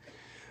Lionsgate.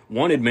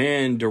 Wanted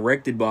Man,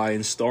 directed by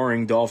and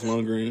starring Dolph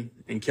Lundgren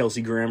and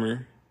Kelsey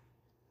Grammer.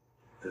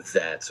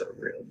 That's a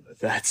real movie.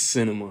 That's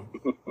cinema.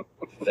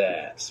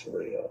 That's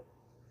real.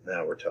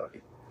 Now we're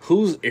talking.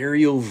 Who's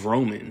Ariel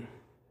Vroman?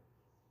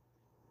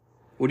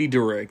 What'd he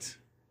direct?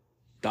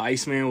 The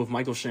Iceman with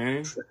Michael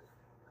Shannon?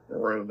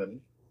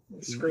 Roman.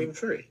 Scream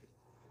 3.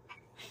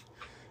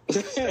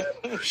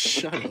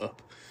 Shut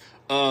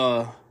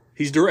up.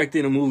 He's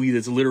directing a movie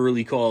that's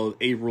literally called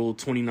April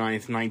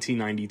 29th,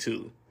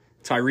 1992.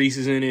 Tyrese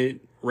is in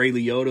it. Ray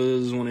Liotta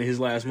is one of his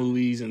last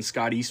movies, and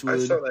Scott I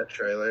Eastwood. saw that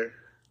trailer.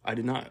 I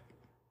did not.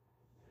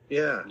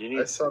 Yeah, You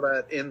need- I saw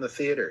that in the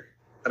theater.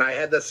 And I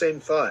had the same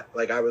thought.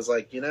 Like, I was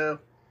like,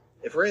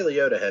 if Ray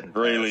Liotta hadn't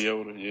Ray passed,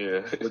 Liotta,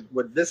 yeah.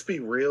 would this be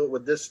real?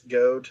 Would this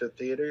go to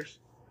theaters?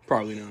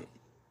 Probably not.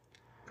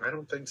 I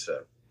don't think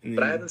so. And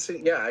But I then haven't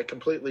seen. Yeah, I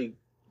completely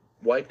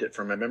wiped it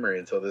from my memory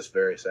until this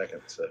very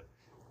second. So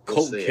we'll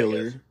Cult see, I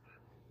Killer guess.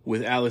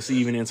 with Alice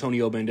Eve and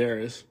Antonio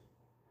Banderas.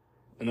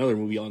 Another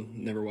movie I'll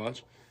never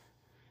watch.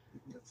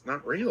 It's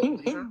not real.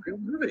 These aren't real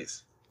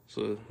movies.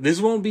 So this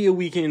won't be a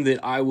weekend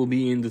that I will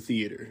be in the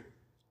theater.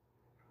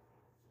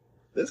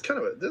 This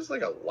is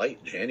like a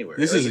light January.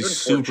 This Like, is a even for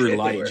super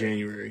light January.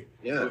 January.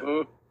 Yeah,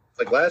 Mhm.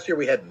 like last year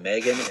we had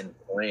Megan and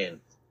Plane.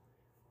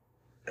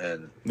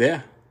 and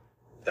Yeah.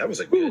 that was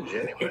a good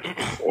January.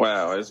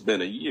 Wow, it's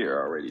been a year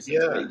already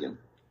since Yeah. Megan.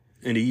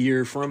 And a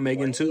year from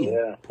Megan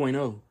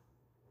 2.0.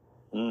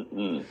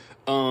 Yeah.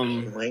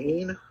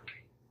 Lane?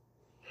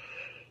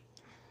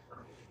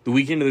 The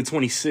weekend of the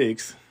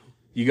 26th,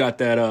 you got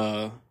that,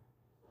 I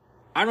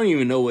don't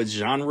even know what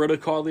genre to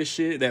call this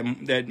shit,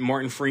 that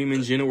Martin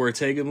Freeman, Jenna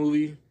Ortega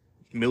movie,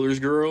 Miller's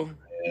Girl.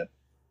 Yeah.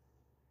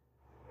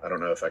 I don't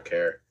know if I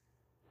care.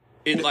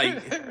 It,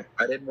 like,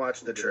 I didn't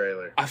watch the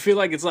trailer. I feel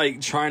like it's,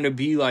 like, trying to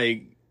be,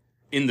 like,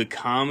 in the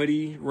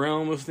comedy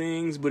realm of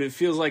things, but it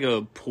feels like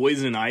a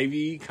Poison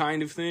Ivy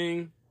kind of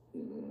thing.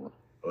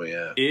 Oh,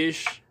 yeah.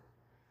 Ish.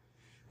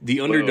 The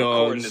Well, according to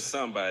Underdogs.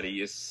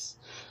 somebody, it's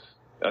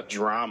a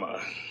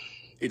drama.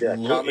 It, Yeah,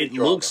 comedy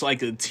drama. looks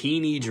like a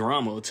teeny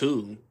drama,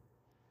 too.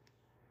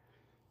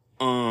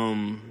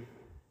 On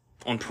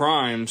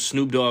Prime,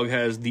 Snoop Dogg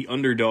has The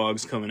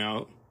Underdogs coming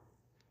out.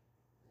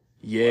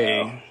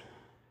 Yay.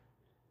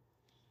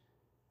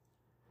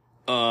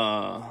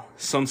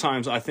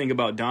 Sometimes I Think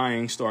About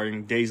Dying,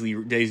 starring Daisy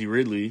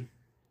Ridley.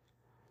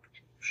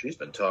 She's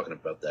been talking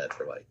about that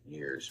for like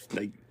years.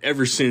 Like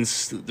ever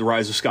since The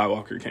Rise of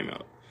Skywalker came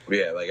out.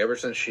 Yeah, like ever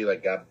since she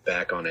like got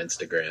back on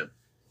Instagram,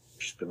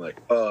 she's been like,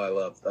 "Oh,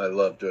 I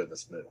love doing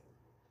this movie.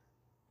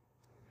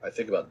 I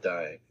think about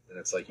dying," and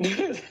it's like you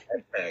can just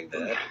tag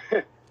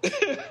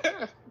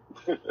that.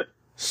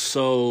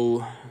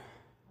 So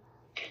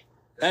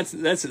that's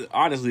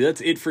honestly that's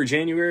it for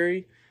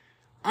January.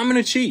 I'm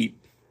gonna cheat.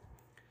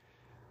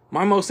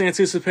 My most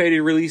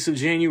anticipated release of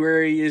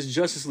January is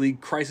Justice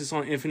League Crisis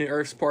on Infinite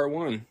Earths Part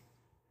 1.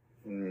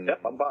 Yep,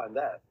 I'm buying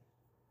that.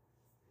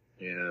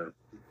 Yeah,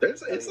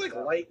 it's like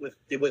light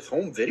with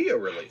home video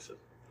releases.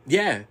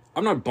 Yeah,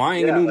 I'm not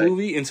buying a new like-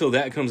 movie until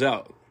that comes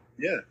out.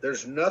 Yeah,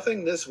 there's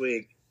nothing this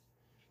week.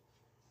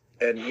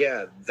 And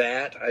yeah,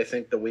 that I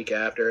think the week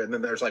after, and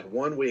then there's like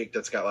 1 week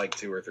that's got like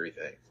 2 or 3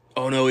 things.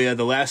 Oh no, yeah,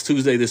 the last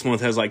Tuesday this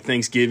month has like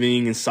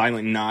Thanksgiving and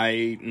Silent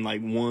Night and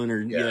like one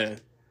or yeah.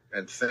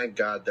 And thank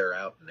God they're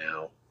out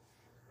now,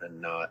 and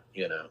not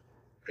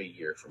a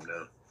year from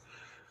now.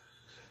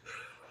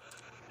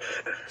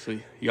 So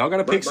y'all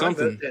gotta pick My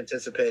something. most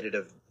anticipated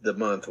of the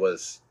month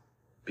was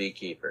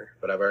Beekeeper,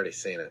 but I've already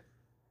seen it.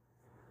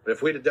 But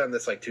if we'd have done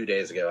this like 2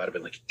 days ago, I'd have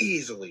been like,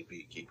 easily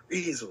Beekeeper,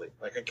 easily.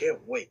 Like I can't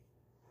wait.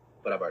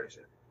 But I've already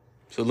seen it.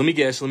 So let me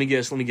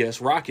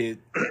guess. Rocket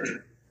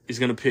is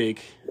gonna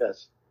pick.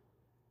 Yes.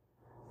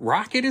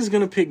 Rocket is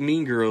gonna pick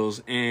Mean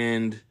Girls,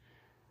 and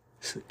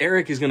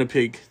Eric is gonna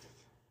pick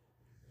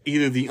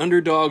either The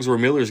Underdogs or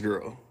Miller's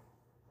Girl.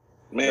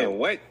 Man,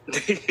 what?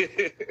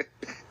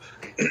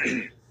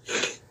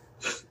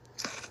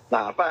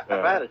 Nah, if I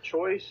had a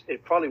choice,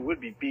 it probably would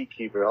be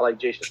Beekeeper. I like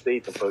Jason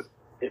Statham, but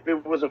if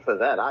it wasn't for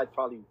that, I'd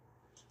probably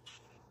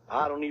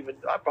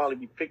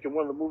be picking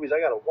one of the movies I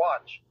gotta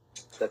watch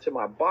that's in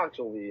my box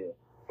over here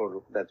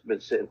that's been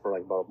sitting for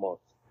like about a month.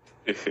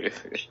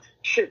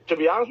 Shit, to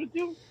be honest with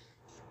you,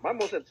 my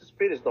most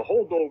anticipated is The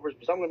Holdovers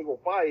because I'm gonna go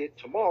buy it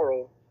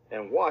tomorrow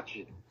and watch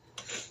it.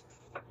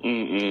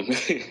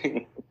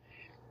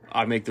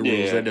 I make the rules.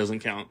 Yeah. That doesn't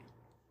count.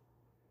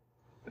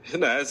 No,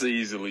 that's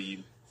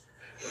easily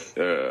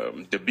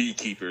the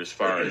Beekeeper as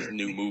far as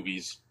new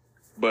movies.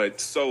 But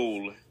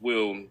Soul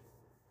will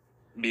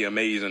be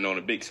amazing on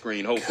a big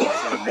screen. Hopefully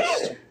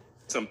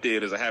some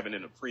theaters are having it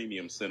in a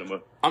premium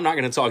cinema. I'm not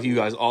gonna talk to you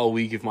guys all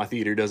week if my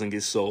theater doesn't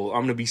get sold.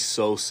 I'm gonna be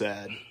so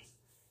sad.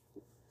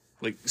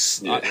 Like,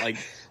 like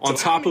on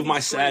So top how of many my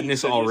screens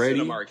sadness does your already.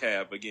 Cinemark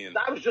have again?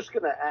 I was just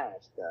gonna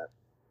ask that.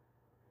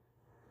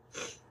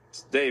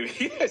 Dave,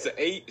 he has an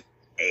 8.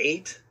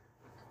 8?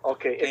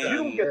 Okay, if you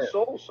don't get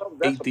sold something,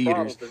 that's 8 a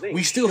problem. theaters. 'cause ain't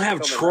We still shit have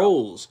coming out.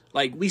 Trolls.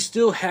 Like, we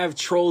still have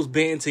Trolls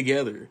band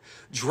together.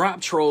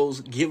 Drop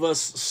Trolls, give us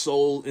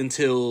Soul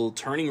until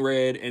Turning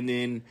Red, and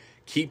then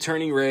keep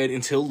Turning Red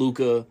until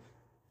Luca.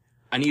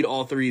 I need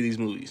all 3 of these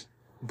movies.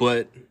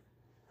 But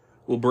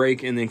we'll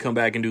break and then come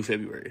back and do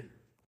February.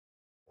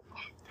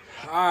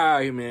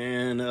 Hi,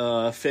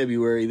 man.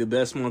 February, the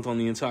best month on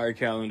the entire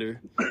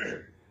calendar.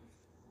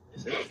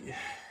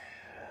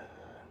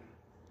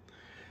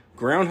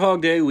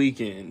 Groundhog Day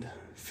weekend,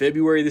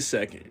 February the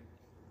 2nd.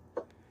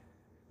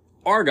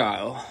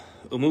 Argyle,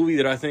 a movie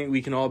that I think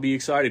we can all be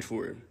excited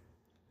for.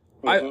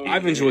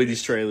 I've enjoyed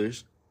these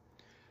trailers.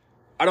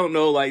 I don't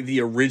know, like,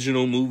 the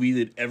original movie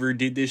that ever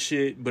did this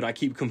shit, but I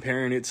keep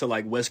comparing it to,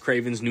 like, Wes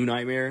Craven's New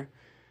Nightmare.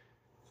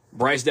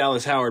 Bryce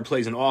Dallas Howard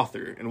plays an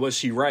author, and what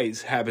she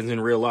writes happens in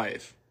real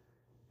life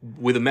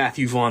with a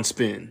Matthew Vaughn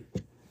spin.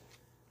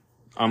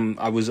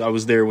 I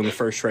was there when the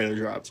first trailer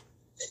dropped.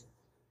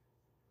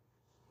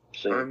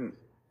 See? I'm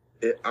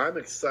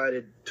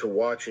excited to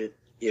watch it,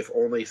 if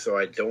only so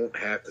I don't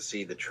have to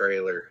see the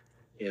trailer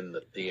in the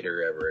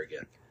theater ever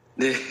again.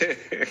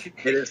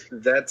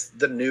 That's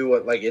the new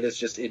one. Like, it is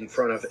just in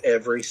front of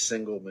every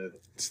single movie.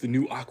 It's the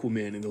new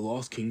Aquaman in the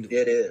Lost Kingdom.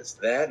 It is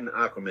that and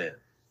Aquaman.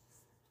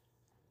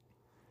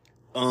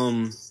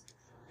 Kind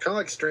of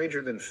like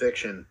Stranger Than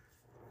Fiction,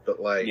 but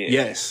like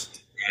Yes.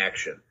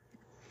 action.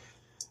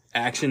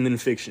 Action than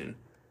fiction.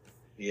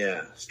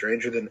 Yeah,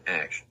 Stranger Than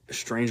Action.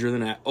 Stranger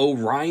Than that.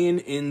 Orion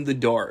in the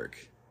Dark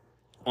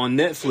on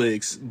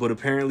Netflix, but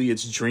apparently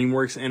it's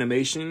DreamWorks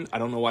Animation. I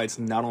don't know why it's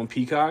not on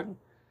Peacock.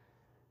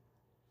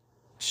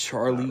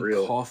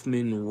 Charlie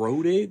Kaufman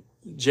wrote it.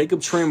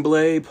 Jacob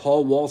Tremblay,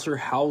 Paul Walter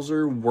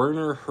Hauser,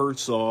 Werner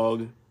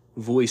Herzog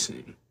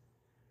voicing.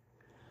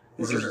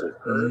 This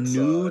is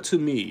new to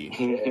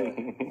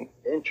me.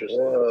 Interesting.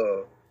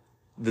 Whoa.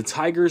 The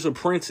Tiger's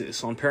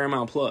Apprentice on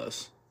Paramount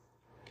Plus.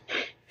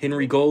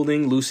 Henry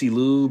Golding, Lucy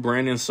Liu,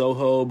 Brandon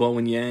Soho,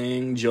 Bowen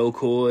Yang, Joe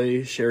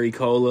Coy, Sherry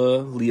Cola,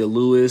 Leah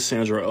Lewis,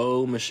 Sandra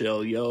Oh, Michelle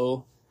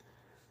Yeoh.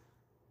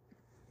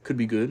 Could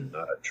be good.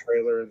 Not a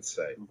trailer in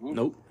sight.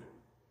 Nope.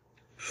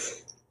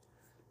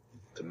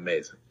 It's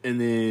amazing.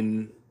 And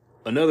then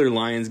another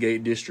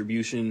Lionsgate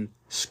distribution,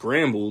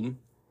 Scrambled.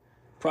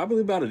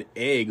 Probably about an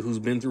egg who's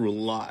been through a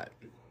lot.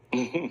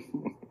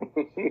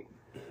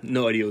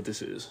 No idea what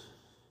this is.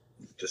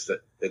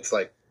 It's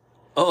like,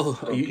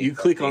 Oh, you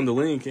click on the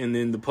link, and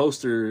then the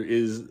poster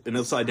is an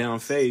upside-down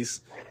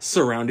face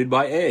surrounded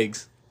by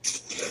eggs.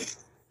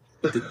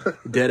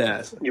 Dead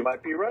ass. You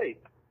might be right.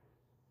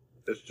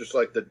 it's just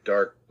like the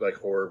dark, like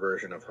horror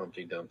version of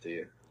Humpty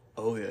Dumpty.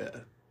 Oh yeah.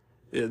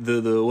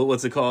 The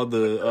what's it called?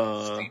 The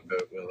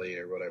Steamboat Willie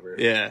or whatever.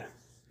 yeah.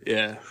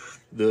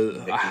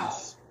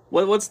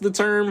 What's the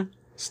term?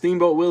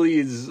 Steamboat Willie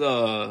is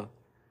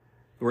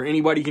where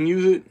anybody can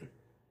use it.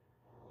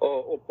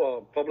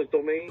 Public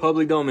domain.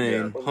 Public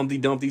domain. Yeah. Humpty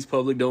Dumpty's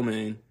public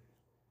domain.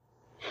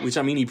 Which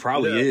I mean, he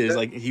probably is.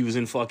 Like he was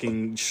in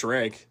fucking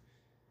Shrek.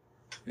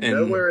 And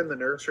nowhere in the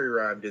nursery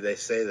rhyme do they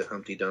say that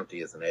Humpty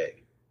Dumpty is an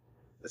egg.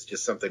 It's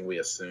just something we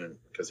assume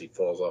because he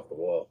falls off the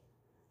wall.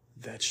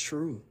 that's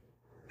true.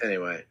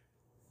 Anyway,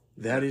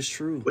 That is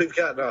true. we've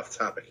gotten off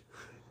topic.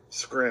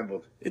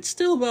 Scrambled. It's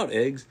still about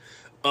eggs.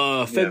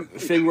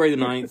 February the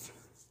 9th.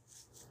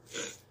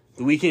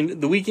 The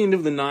weekend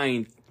of the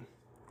 9th,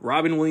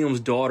 Robin Williams'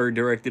 daughter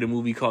directed a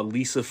movie called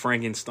Lisa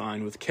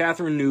Frankenstein with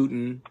Catherine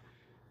Newton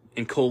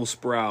and Cole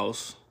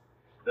Sprouse.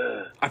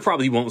 I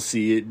probably won't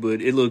see it, but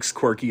it looks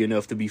quirky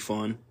enough to be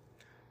fun.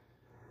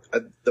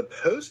 The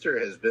poster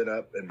has been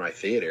up in my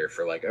theater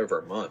for like over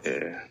a month.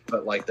 Yeah.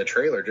 But like the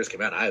trailer just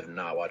came out. I have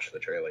not watched the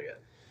trailer yet.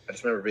 I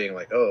just remember being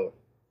like, oh,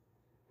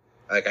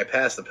 like I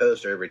pass the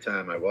poster every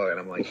time I walk and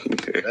I'm like,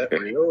 is that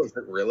real? Is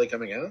it really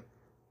coming out?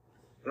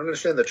 I don't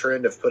understand the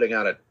trend of putting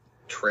out a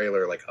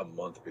trailer like a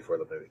month before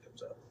the movie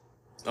comes out.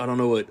 I don't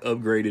know what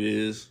upgrade it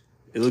is.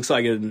 It looks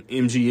like an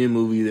MGM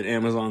movie that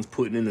Amazon's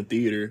putting in the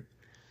theater.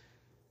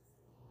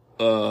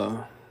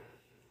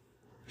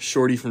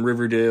 Shorty from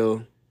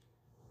Riverdale,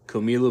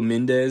 Camila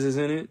Mendez is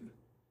in it.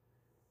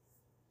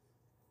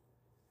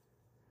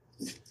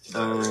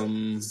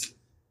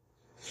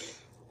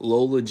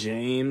 Lola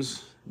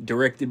James,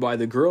 directed by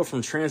the girl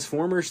from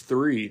Transformers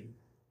 3.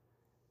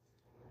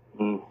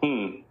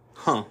 Mm-hmm.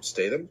 Huh.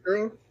 Statham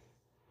girl?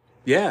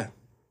 Yeah.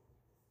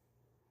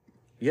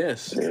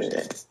 Yes.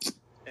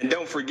 And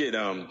don't forget,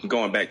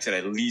 going back to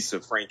that Lisa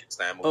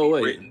Frankenstein movie Oh,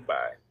 wait. written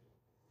by.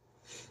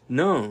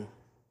 No.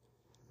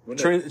 When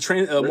Mark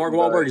by-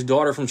 Wahlberg's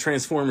daughter from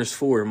Transformers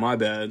 4. My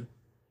bad.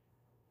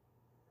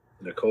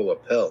 Nicola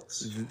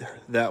Peltz.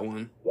 That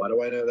one. Why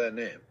do I know that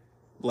name?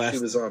 She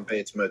Last was on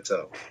Bates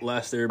Motel.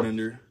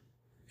 Airbender.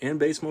 And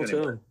Bates Motel.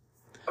 Anyway.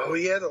 Oh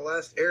yeah, The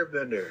Last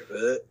Airbender.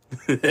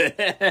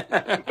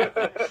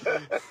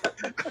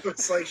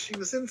 It's like she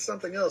was in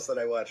something else that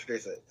I watched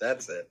recently.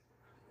 That's it.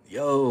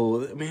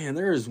 Yo, man,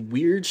 there's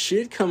weird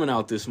shit coming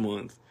out this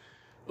month.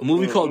 A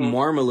movie called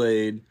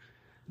Marmalade,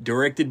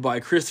 directed by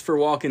Christopher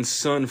Walken's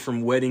son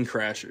from Wedding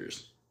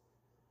Crashers.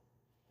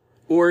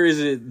 Or is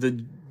it the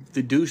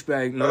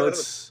douchebag? No,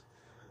 it's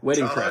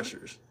Wedding Todd.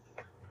 Crashers.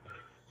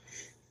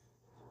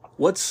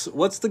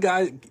 What's the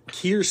guy?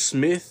 Keir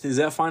Smith? Is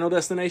that Final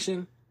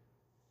Destination?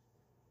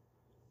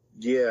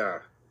 Yeah.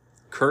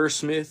 Kerr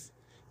Smith?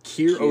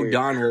 Keir Keir,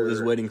 O'Donnell is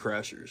Kerr. Wedding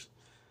Crashers.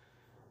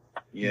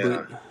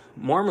 Yeah. But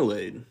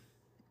Marmalade.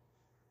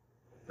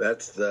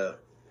 That's the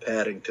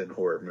Paddington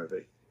horror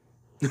movie.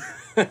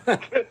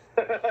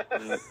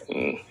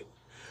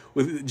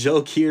 With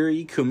Joe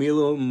Keery,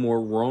 Camila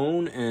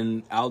Morrone,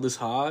 and Aldous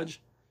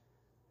Hodge.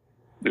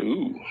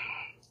 Ooh.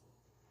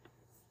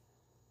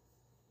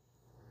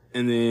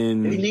 And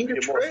You then need a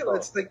Get more trailer. stuff.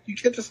 It's like you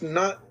can't just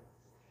not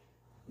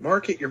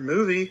market your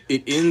movie.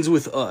 It Ends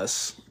With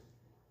Us.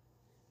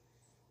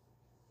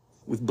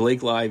 With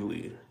Blake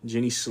Lively,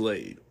 Jenny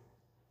Slade.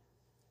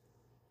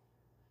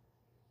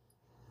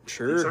 These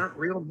Sure. aren't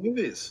real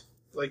movies.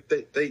 Like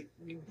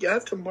you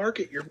have to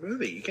market your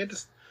movie. You can't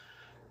just.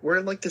 We're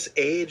in like this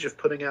age of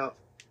putting out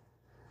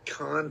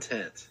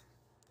content.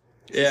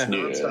 Yeah.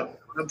 Nonstop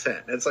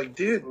content. And it's like,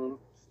 dude,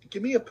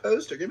 give me a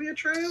poster, give me a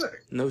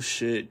trailer. No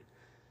shit.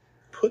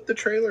 Put the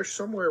trailer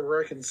somewhere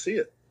where I can see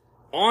it.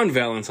 On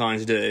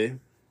Valentine's Day,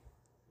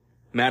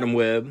 Madam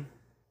Web,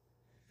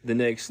 the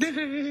next.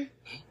 The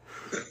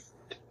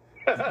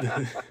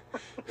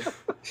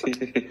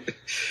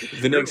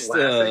next.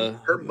 Laughing.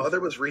 Her mother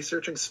was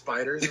researching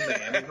spiders in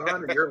the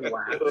Amazon, and you're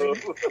laughing.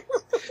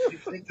 You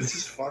think this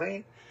is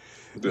funny?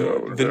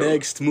 the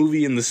next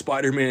movie in the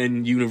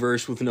Spider-Man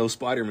universe with no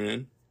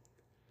Spider-Man.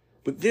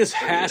 But this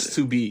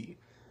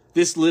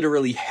this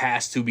literally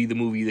has to be the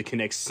movie that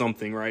connects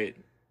something, right?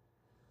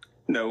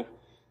 No.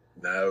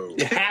 No.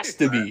 It has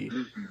to be.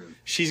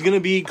 She's going to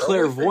be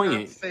clairvoyant. The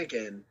only thing I'm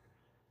thinking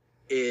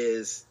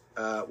is,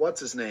 what's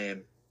his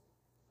name?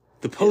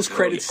 The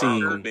post-credit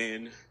Uncle scene.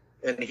 Ben.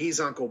 And he's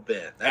Uncle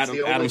Ben. That's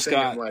the only Adam thing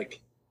Scott. I'm like,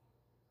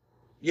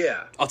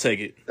 yeah, I'll take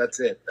it. that's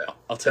it.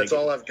 I'll take That's it.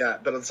 all I've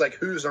got. But it's like,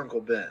 who's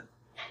Uncle Ben?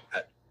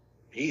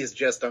 He is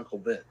just Uncle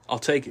Ben. I'll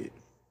take it.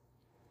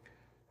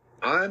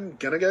 I'm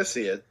going to go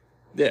see it.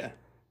 Yeah.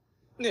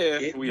 Yeah,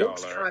 It we all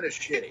looks are. kind of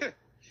shitty.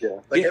 Yeah.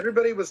 Like Yeah.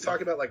 everybody was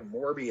talking about like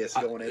Morbius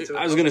going into it.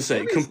 I was gonna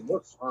say, Morbius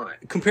looks fine.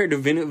 Compared to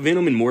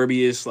Venom and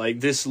Morbius,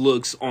 like, this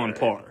looks on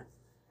par.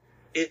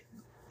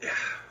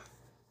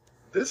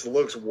 This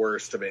looks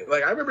worse to me.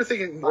 Like I remember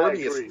thinking I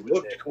agree Morbius with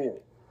looked Nick. cool.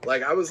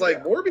 Like I was like,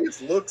 Yeah.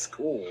 Morbius looks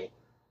cool,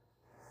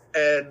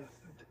 and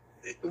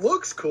it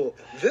looks cool.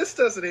 This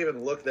doesn't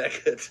even look that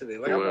good to me.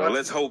 Like I'm Well, watching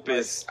let's hope like,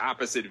 it's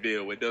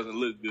Oppositville. It doesn't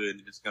look good,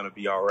 and it's gonna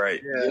be all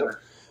right. Yeah,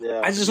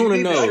 Yeah. I just You want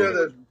to need show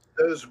know,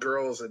 those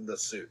girls in the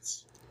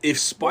suits. if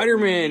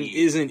Spider-Man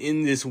isn't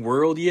in this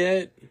world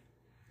yet,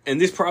 and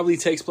this probably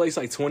takes place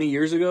like 20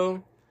 years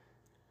ago,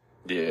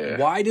 Yeah.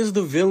 why does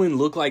the villain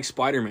look like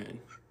Spider-Man?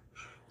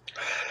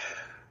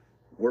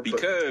 We're putting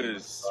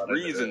Because thought into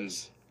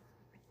reasons.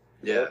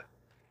 this. Yeah,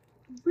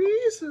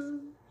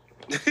 reason.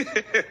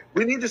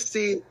 We need to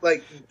see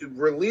like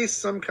release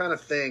some kind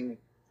of thing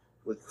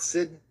with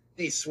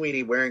Sydney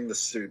Sweeney wearing the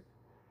suit.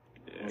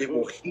 It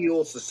will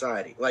heal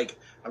society. Like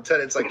I'm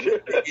telling you, it's like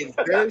it's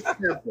very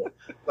simple.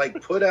 Like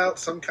put out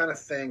some kind of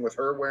thing with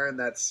her wearing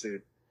that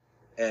suit,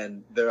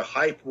 and the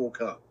hype will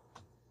come.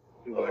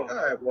 People are like, all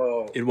right,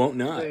 well, It won't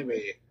not.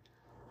 maybe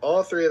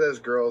all three of those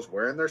girls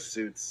wearing their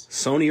suits.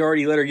 Sony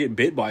already let her get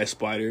bit by a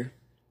spider.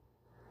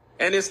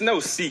 And it's no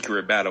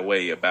secret, by the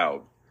way,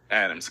 about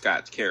Adam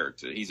Scott's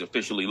character. He's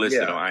officially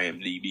listed Yeah. on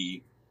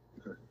IMDb.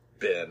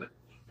 Ben,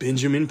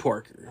 Benjamin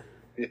Parker.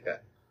 yeah,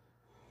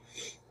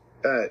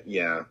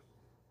 yeah.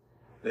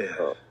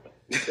 Oh.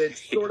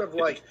 It's sort of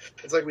like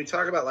it's like we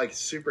talk about like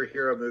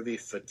superhero movie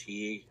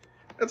fatigue.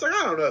 It's like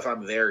I don't know if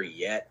I'm there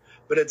yet,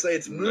 but it's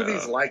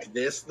movies No. like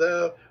this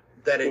though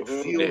that it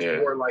Mhm. feels Yeah.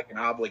 more like an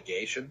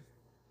obligation.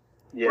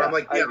 Yeah. Where I'm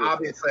like, I yeah, agree.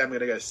 obviously I'm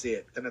gonna go see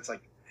it. But then it's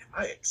like, am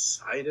I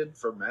excited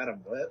for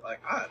Madam Wet? Like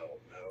I don't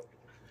know.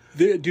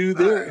 I don't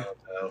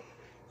know.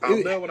 I'll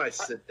It- know when I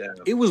sit down.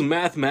 It was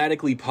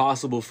mathematically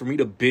possible for me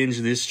to binge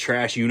this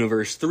trash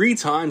universe 3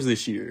 times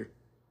this year.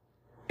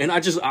 And I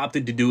just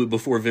opted to do it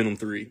before Venom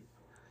 3.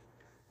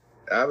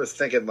 I was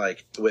thinking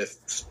like with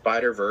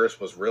Spider-Verse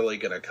was really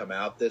gonna come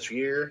out this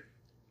year.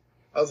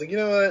 I was like, you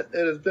know what?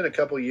 It has been a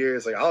couple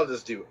years. Like I'll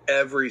just do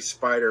every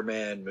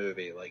Spider-Man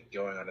movie like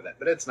going on to that,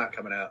 but it's not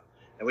coming out.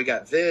 And we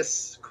got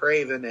this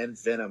Craven and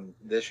Venom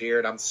this year,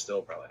 and I'm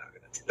still probably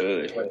not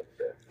gonna do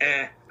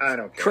it. I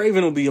don't care.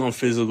 Craven will be on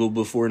physical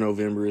before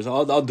November.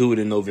 I'll do it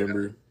in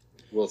November.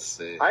 We'll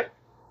see. I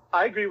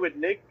agree with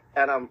Nick,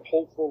 and I'm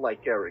hopeful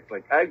like Eric.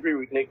 Like I agree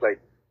with Nick. Like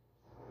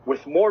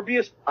with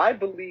Morbius, I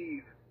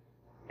believe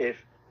if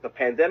the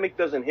pandemic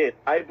doesn't hit,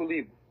 I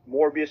believe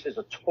Morbius is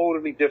a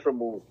totally different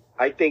movie.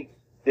 I think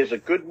there's a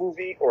good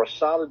movie or a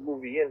solid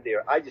movie in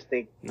there. I just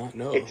think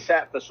No. it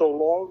sat for so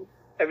long,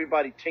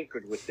 everybody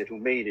tinkered with it who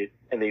made it,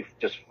 and they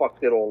just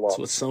fucked it all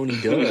That's up. what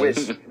Sony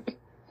does.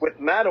 With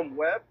Madam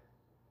Web,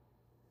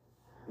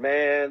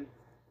 man,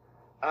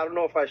 I don't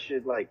know if I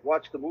should like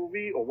watch the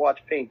movie or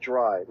watch paint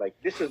dry. Like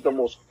this is the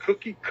most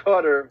cookie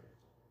cutter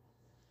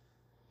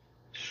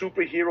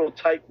superhero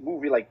type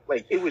movie. Like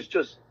it was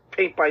just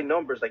paint by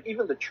numbers. Like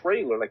even the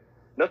trailer, like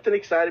nothing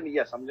excited me.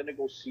 Yes, I'm gonna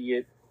go see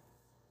it,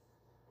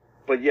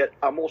 but yet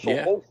I'm also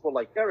Yeah. hopeful.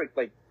 Like Eric,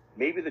 like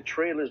maybe the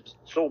trailer's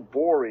so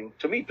boring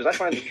to me because I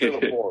find the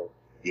trailer boring.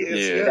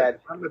 Yeah.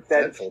 I'm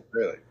resentful,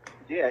 really.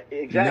 Yeah,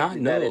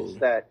 exactly. Not That no. it's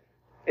that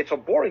it's a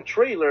boring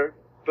trailer,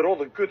 but all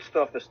the good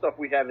stuff, the stuff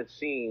we haven't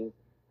seen,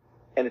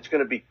 and it's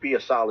going to be a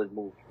solid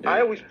movie. Yeah.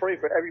 I always pray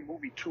for every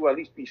movie to at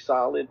least be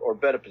solid or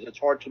better because it's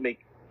hard to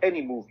make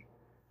any movie.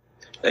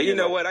 Hey, you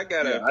know what? I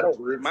got Yeah, I don't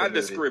root my for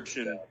movies.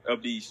 description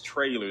of these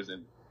trailers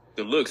and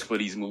the looks for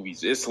these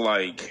movies. It's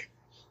like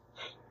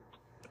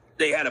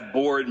they had a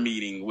board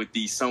meeting with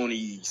these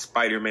Sony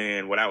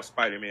Spider-Man without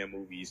Spider-Man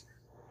movies.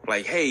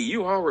 Like, hey,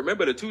 you all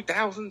remember the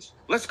 2000s?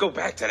 Let's go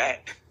back to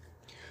that.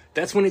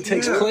 That's when it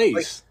takes Yeah,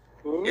 place.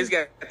 It's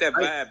got that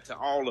vibe to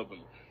all of them.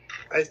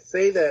 I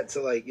say that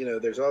to like, you know,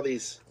 there's all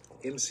these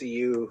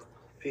MCU.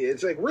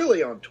 It's like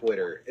really on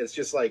Twitter. It's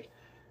just like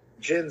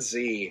Gen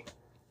Z,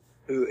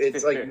 who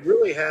it's like you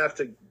really have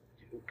to,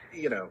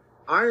 you know,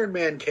 Iron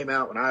Man came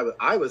out when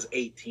I was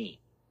 18.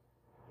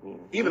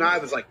 Even I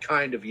was like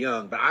kind of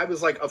young, but I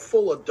was like a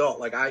full adult.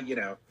 Like I, you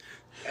know,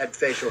 had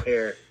facial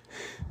hair.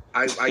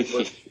 I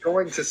was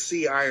going to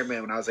see Iron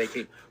Man when I was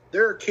 18.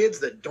 There are kids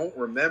that don't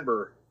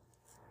remember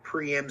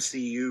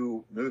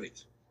pre-MCU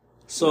movies.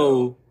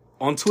 So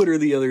on Twitter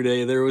the other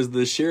day, there was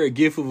the share a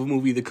GIF of a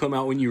movie that come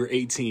out when you were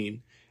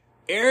 18.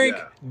 Eric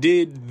Yeah.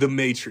 did The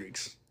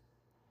Matrix.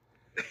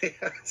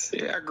 Yes.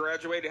 Yeah, I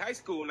graduated high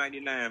school in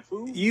 '99.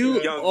 Fool.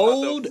 You Young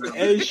old motherfucker.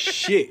 as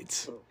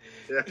shit.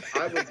 Yeah,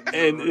 I was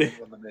And-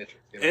 brutal on the Matrix,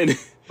 And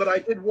but I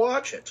did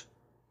watch it.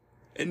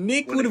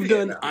 Nick when would it have came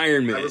done out.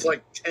 Iron Man. I was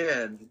like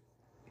 10,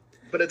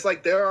 but it's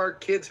like there are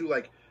kids who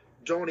like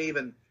don't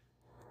even.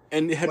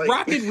 and had like-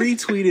 Rocket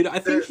retweeted, I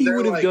think he they're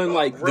would have done "Oh,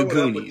 like The growing up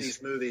with Goonies.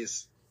 these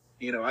movies,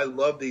 you know, I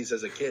love these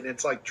as a kid. And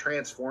it's like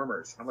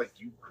Transformers. I'm like,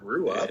 you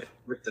grew up Yeah.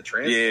 with the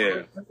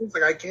Transformers movies?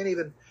 Like I can't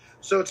even.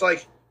 So it's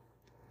like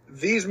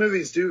these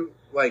movies do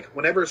like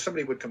whenever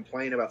somebody would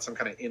complain about some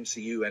kind of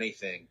MCU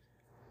anything,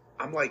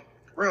 I'm like,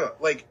 bro,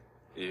 like.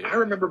 Yeah. I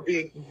remember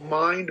being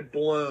mind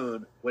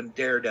blown when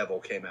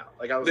Daredevil came out.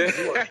 Like I was like,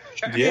 you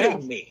are Yeah.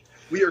 kidding me.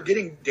 We are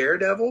getting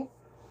Daredevil?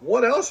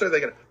 What else are they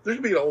gonna there's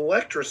gonna be an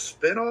Elektra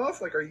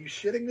spinoff? Like, are you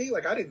shitting me?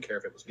 Like I didn't care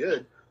if it was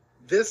good.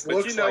 This But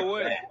looks you know like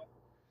what?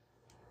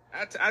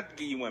 that. I'd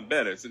give you one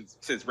better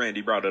since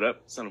Randy brought it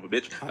up, son of a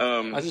bitch.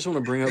 I just want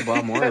to bring up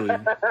Bob Marley.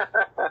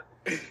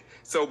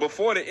 So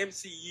before the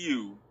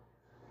MCU,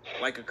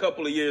 like a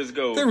couple of years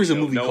ago, There was a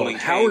movie Nolan called came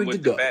Howard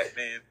with the the Duck.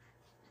 Batman.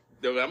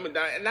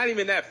 I'm not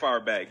even that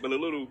far back, but a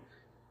little.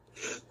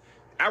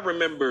 I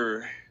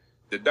remember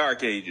the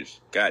Dark Ages.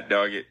 God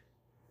dog it.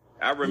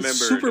 I remember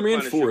Superman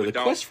the Punisher 4, with The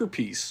Dolph- Quest for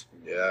Peace.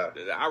 Yeah.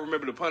 I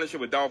remember the Punisher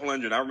with Dolph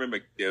Lundgren. I remember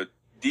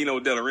Dino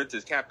De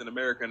Laurentiis, Captain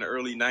America in the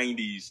early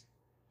 '90s,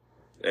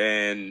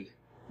 and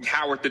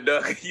Howard the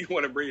Duck. You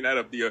want to bring that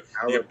up? The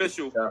Howard the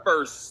official Duck.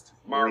 first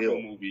Marvel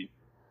Real. movie.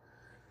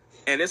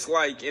 And it's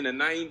like in the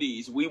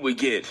 '90s, we would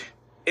get.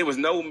 It was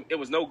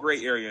no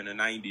gray area in the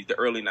 '90s, the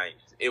early '90s.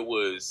 It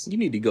was You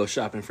need to go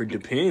shopping for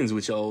Depends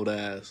with your old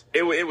ass.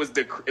 it was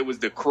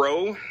the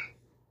Crow,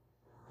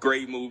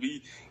 great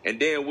movie, and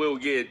then we'll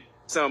get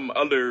some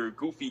other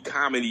goofy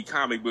comedy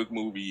comic book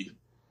movie,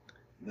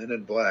 Men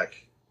in Black.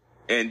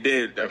 and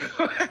then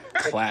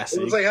Classic.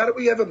 It was like, how do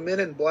we have a Men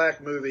in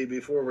Black movie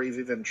before we've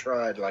even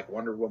tried like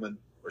Wonder Woman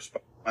or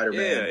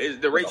Spider-Man? yeah,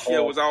 the ratio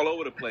Hulk. was all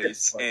over the place,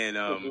 It's like-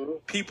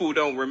 and people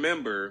don't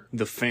remember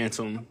The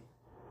Phantom.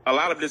 a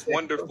lot of this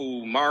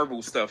wonderful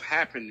Marvel stuff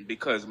happened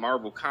because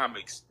Marvel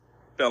Comics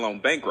fell on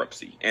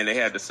bankruptcy, and they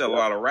had to sell a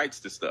lot of rights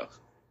to stuff.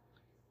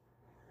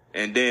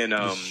 And then,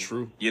 This is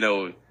true. you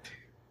know,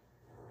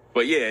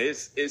 but yeah,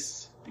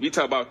 it's we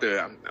talk about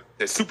the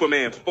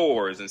Superman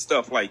 4s and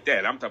stuff like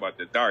that. I'm talking about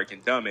the dark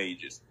and dumb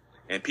ages,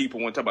 and people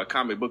want to talk about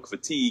comic book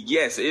fatigue.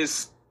 Yes,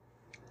 it's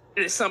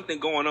something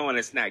going on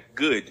that's not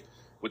good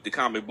with the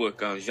comic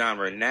book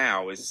genre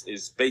now.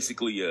 It's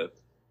basically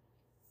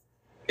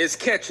it's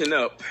catching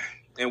up,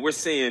 and we're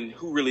seeing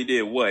who really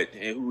did what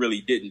and who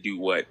really didn't do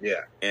what.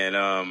 Yeah.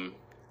 And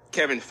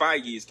Kevin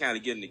Feige is kind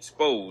of getting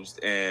exposed,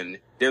 and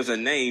there's a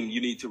name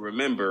you need to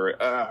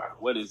remember.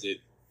 What is it?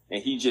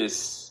 And he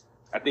just,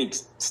 I think,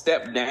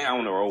 stepped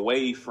down or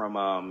away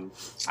from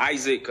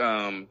Isaac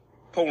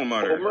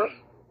Perlmutter.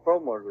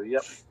 Perlmutter,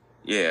 yep.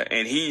 Yeah,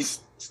 and he's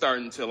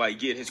starting to like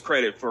get his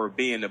credit for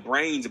being the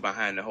brains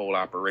behind the whole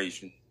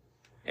operation.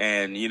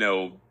 And you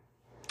know,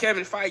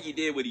 Kevin Feige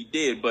did what he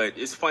did, but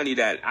it's funny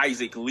that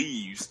Isaac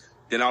leaves,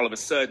 then all of a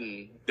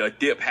sudden the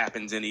dip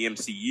happens in the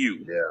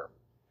MCU. Yeah.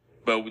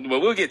 But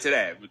we'll get to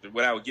that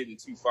without getting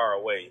too far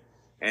away.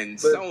 And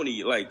But-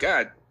 Sony, like,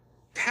 God,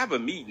 have a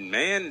meeting,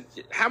 man.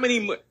 How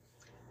many?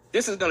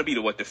 This is going to be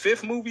the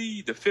fifth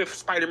movie, the fifth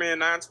Spider-Man,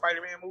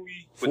 non-Spider-Man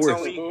movie with Fourth.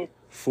 Sony.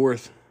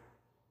 Fourth.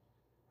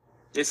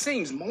 It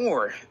seems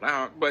more,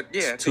 but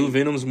yeah, I Two think-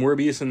 Venoms,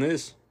 Morbius, and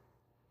this.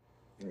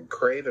 And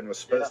Craven was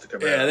supposed to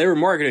come Yeah, out. they were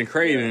marketing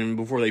Craven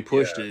before they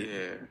pushed it.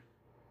 yeah.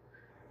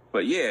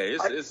 But yeah,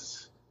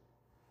 it's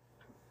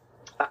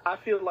I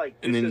feel like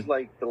And this then is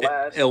like the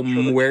last. El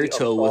trilogy of Muerto was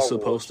Star Wars.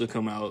 supposed to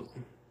come out.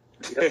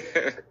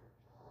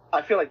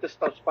 I feel like this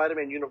stuff,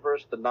 Spider-Man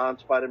universe, the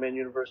non-Spider-Man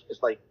universe, is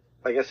like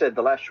I said,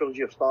 the last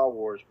trilogy of Star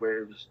Wars,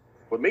 where it was,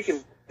 we're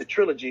making the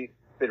trilogy.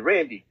 But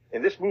Randy,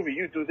 in this movie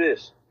you do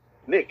this.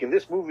 Nick, in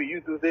this movie you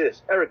do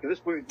this. Eric, in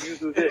this movie you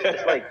do this.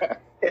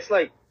 It's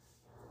like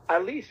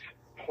at least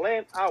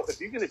plan out if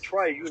you're gonna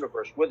try a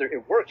universe, whether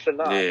it works or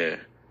not. yeah.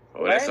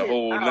 Oh, that's a Plan it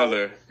whole out.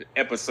 nother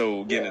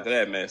episode getting Yeah. into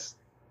that mess.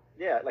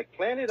 Yeah, like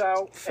plan it out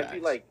and be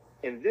Facts. like,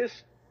 in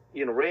this,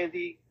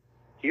 Randy,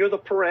 here are the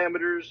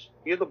parameters,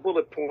 here are the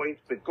bullet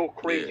points, but go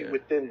crazy Yeah.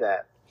 within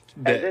that.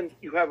 Bet. And then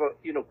you have a,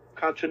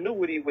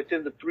 continuity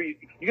within the three.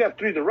 You have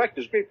three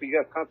directors, great, but you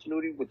have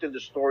continuity within the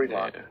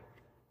storyline. Yeah.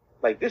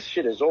 Like this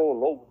shit is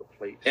all over the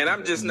place. And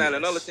I'm just not Yes.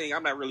 another thing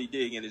I'm not really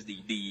digging is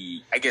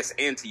the I guess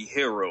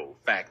anti-hero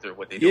factor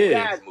what they do in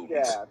Yeah. these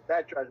movies.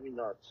 that drives me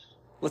nuts.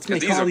 Let's 'Cause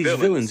make these all are these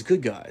villains. villains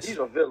good guys. These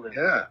are villains.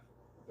 Yeah.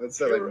 That's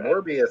like You're right.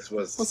 Morbius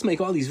was. Let's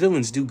make all these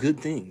villains do good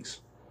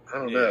things. I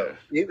don't know.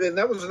 And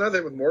that was another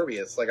thing with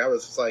Morbius. Like I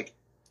was just like,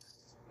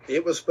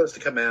 it was supposed to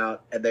come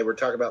out, and they were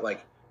talking about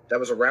like that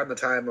was around the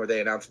time where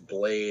they announced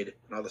Blade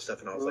and all this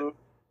stuff, and I was like,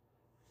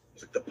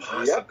 the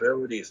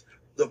possibilities,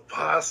 the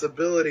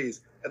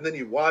possibilities. And then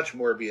you watch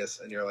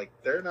Morbius, and you're like,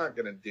 they're not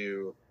going to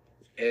do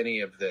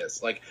any of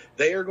this. Like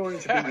they are going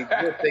to be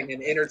existing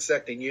in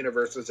intersecting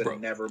universes and Bro.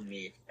 never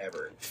meet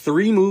ever.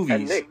 3 And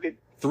movies. Nick,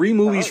 3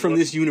 movies Uh-huh. from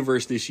this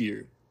universe this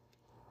year.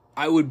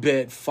 I would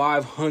bet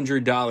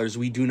 $500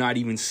 we do not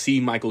even see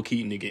Michael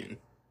Keaton again.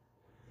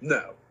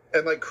 No.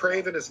 And like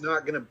Craven is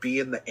not going to be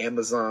in the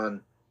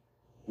Amazon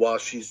while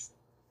she's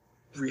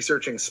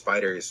researching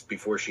spiders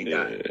before she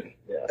died.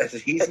 Yeah.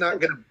 He's not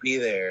going to be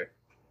there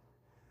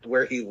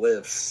where he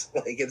lives.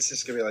 Like, it's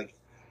just going to be like,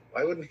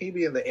 why wouldn't he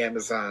be in the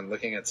Amazon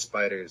looking at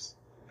spiders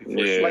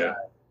before she died?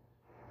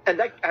 And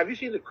that, have you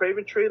seen the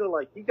Craven trailer?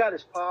 Like, he got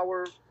his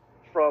power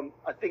from,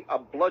 I think, a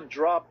blood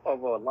drop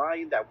of a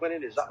lion that went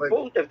in his eye.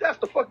 Like, if that's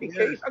the fucking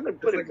case, I'm going to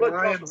put in like blood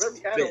drops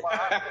of every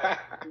lion's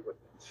animal.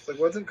 Like,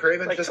 wasn't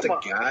Craven Like, just a come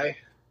on. guy?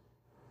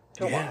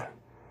 Come Yeah.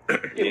 on.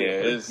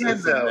 It's a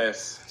though.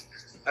 mess.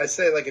 I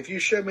say, like, if you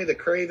showed me the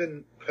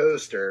Craven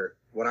poster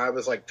when I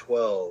was like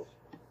 12,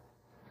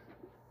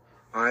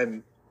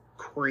 I'm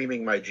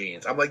creaming my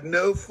jeans. I'm like,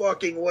 no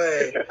fucking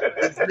way.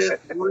 Is this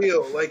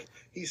real? Like,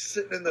 he's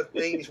sitting in the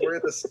thing, he's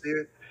wearing the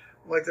suit.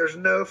 I'm like, there's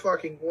no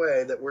fucking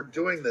way that we're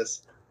doing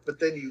this. But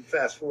then you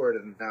fast forward,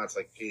 and now it's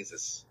like,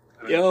 Jesus.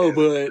 Yo,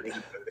 but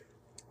And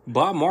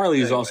Bob Marley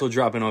is Anyway. also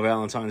dropping on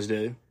Valentine's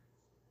Day.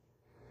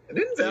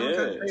 didn't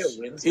Valentine's Day Yes.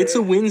 a Wednesday? It's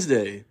a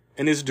Wednesday,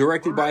 and it's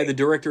directed by Why? the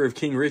director of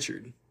King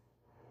Richard.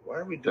 Why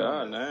are we doing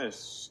Oh, that?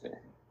 nice.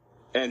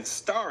 And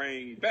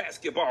starring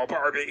Basketball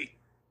Barbie.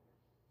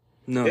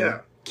 No,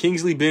 Yeah.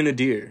 Kingsley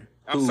Ben-Adir.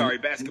 I'm who- sorry,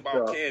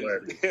 Basketball Oh, Ken.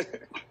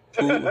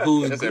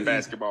 who's I said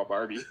Basketball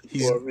Barbie.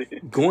 he's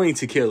going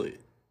to kill it.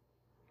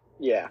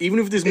 Yeah. Even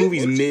if this It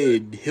movie's looks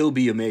mid, he'll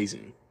be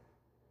amazing.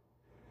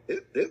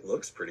 It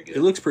looks pretty good.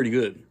 It looks pretty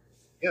good.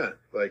 Yeah,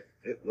 like,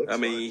 it looks I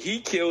mean, he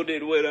killed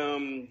it with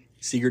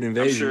Secret I'm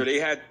Invasion. sure they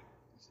had.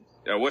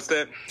 What's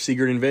that?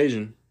 Secret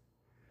Invasion.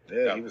 fine.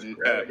 Yeah, he was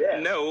great. Yeah.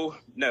 No,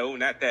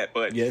 not that.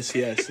 But Yes,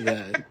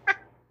 that.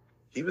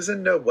 He was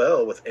in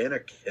Noel with Anna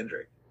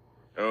Kendrick.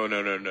 oh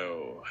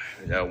no.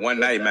 One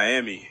Night in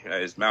Miami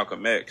is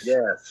Malcolm X.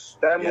 Yes.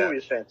 That Yeah. movie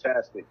is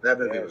fantastic. That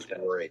movie Yeah, was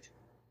fantastic. great.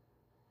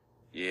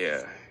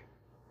 Yeah.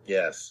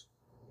 Yes.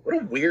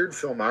 What a weird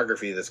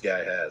filmography this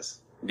guy has.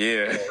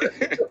 Yeah.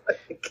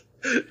 Like,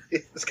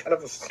 it's kind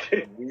of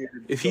a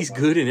weird. If he's filmography.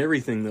 good in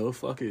everything, though,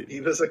 fuck it.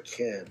 He was a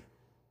Ken.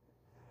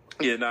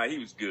 Yeah, nah, he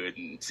was good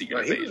in Secret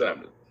No,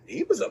 Invasion.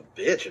 he was a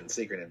bitch in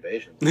Secret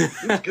Invasion. He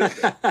was good.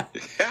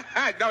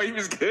 At No, he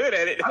was good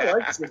at it. I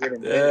like Secret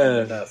Invasion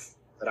Yeah. enough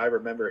that I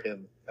remember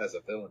him as a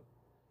villain.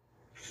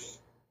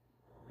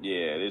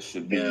 Yeah, this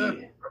should be. Yeah.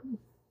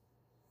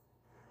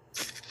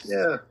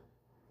 Yeah,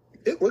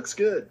 it looks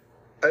good.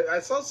 I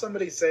saw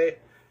somebody say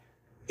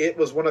it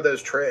was one of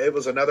those it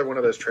was another one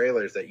of those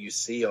trailers that you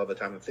see all the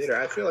time in theater.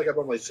 I feel like I've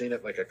only seen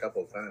it like a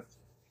couple of times.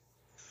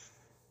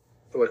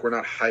 I feel like we're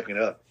not hyping it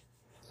up.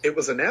 It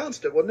was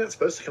announced. Wasn't it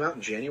supposed to come out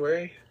in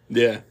January?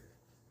 Yeah.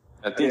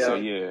 I think so.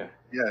 Yeah.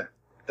 Yeah,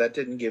 that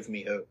didn't give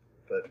me hope,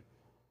 but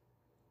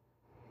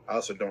I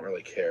also don't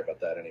really care about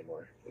that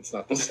anymore. It's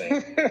not the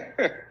same.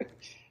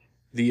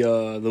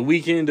 The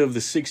weekend of the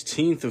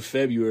 16th of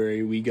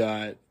February, we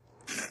got,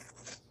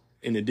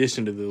 in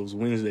addition to those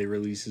Wednesday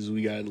releases,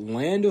 we got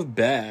Land of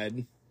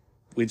Bad,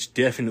 which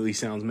definitely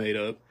sounds made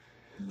up.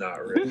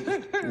 Not really.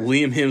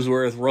 Liam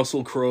Hemsworth,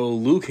 Russell Crowe,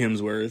 Luke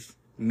Hemsworth,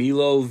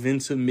 Milo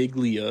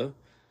Ventimiglia.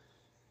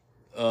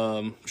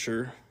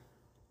 Sure.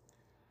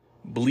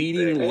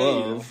 Bleeding Hey,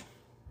 Love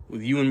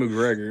with Ewan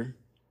McGregor.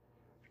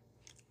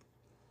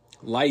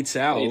 Lights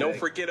Out. Hey, don't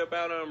forget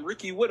about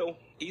Ricky Whittle.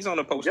 He's on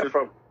the poster. Yeah,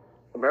 from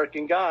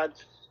American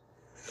Gods.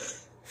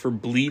 For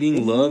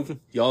Bleeding Love.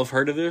 Y'all have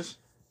heard of this?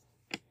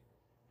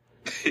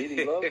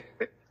 Bleeding Love.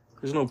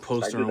 There's no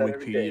poster I on do that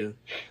every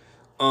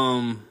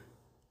Wikipedia.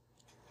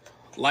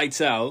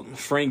 Lights Out.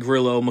 Frank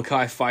Grillo,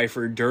 Mekhi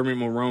Phifer, Dermot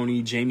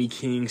Mulroney, Jamie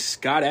King,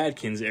 Scott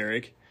Adkins,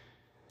 Eric.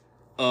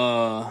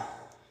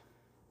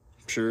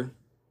 Sure.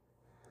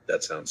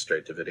 That sounds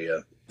straight to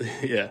video.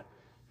 Yeah.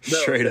 No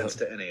Straight up. offense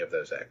to any of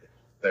those actors.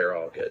 They're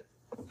all good.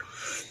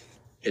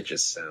 It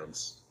just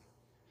sounds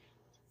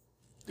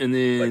And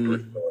like then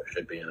Bruce Willis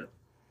should be in it.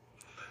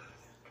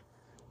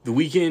 the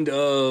weekend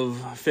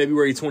of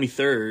February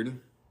 23rd,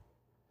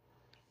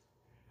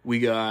 we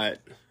got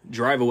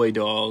Drive Away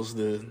Dolls,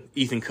 the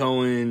Ethan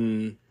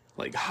Cohen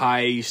like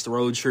heist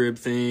road trip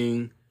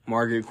thing.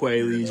 Margaret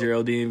Qualley,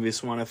 Geraldine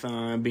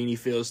Viswanathan, Beanie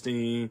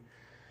Feldstein.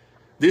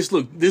 This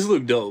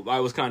looked dope. I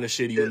was kind of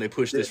shitty when they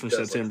pushed this from does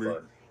look September.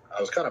 fun. I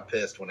was kind of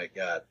pissed when it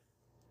got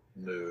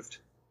moved.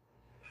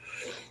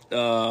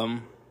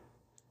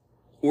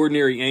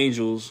 Ordinary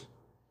Angels,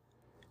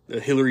 the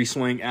Hillary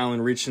Swank,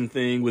 Alan Ritchson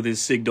thing with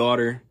his sick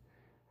daughter.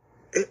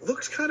 It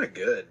looks kind of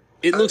good.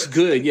 It looks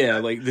good, yeah.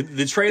 Like the It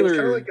was trailer,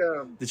 kind of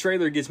like the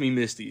trailer gets me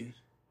misty.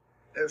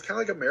 it was kind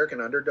of like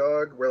American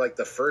Underdog, where like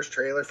the first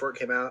trailer for it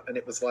came out, and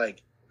it was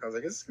like I was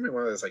like, this is gonna be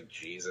one of those like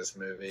Jesus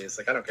movies.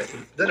 Like I don't care.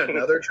 Then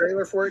another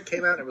trailer for it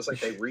came out, and it was like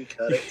they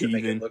recut it to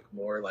make Heathen. it look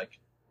more like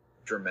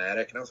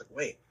dramatic, and I was like,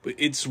 wait, But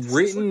it's look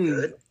written.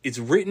 good. It's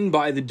written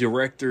by the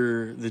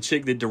director, the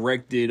chick that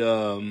directed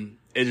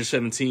Edge of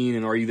 17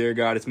 and Are You There,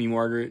 God? It's Me,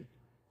 Margaret.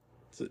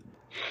 So,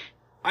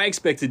 I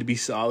expect it to be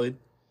solid.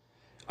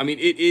 I mean,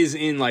 it is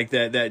in like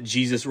that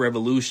Jesus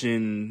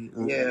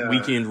Revolution Yeah.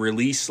 weekend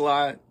release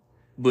slot,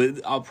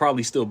 but I'll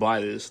probably still buy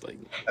this. Like,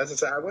 As I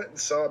said, I went and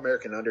saw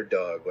American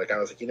Underdog. Like, I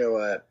was like, you know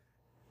what?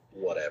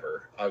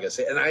 Whatever. I'll go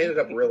see it. And I ended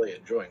up really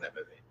enjoying that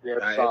movie. Yeah,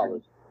 it's I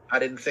solid. I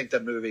didn't think the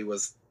movie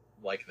was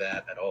like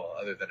that at all,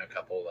 other than a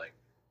couple, like,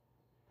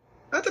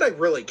 not that I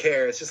really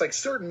care. It's just like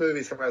certain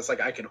movies come out, it's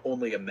like I can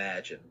only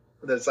imagine.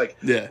 That's like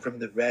yeah, from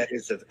the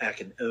writers of I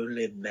Can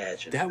Only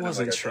Imagine. that And I'm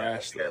wasn't like, okay, I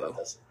trash don't care about though.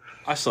 this.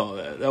 I saw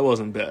that. That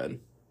wasn't bad.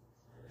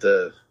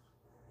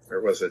 Or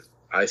was it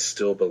I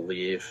Still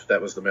Believe?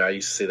 That was the movie. I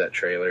used to see that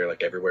trailer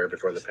like everywhere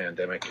before the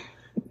pandemic.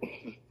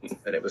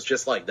 And it was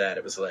just like that.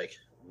 It was like,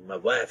 my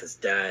wife is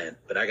dying,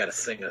 but I gotta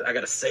sing it. I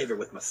gotta save her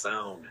with my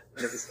song.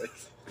 And it was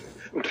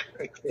like,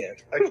 I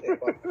can't.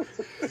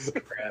 This is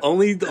crap.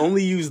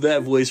 Only use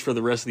that voice for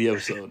the rest of the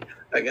episode.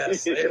 I gotta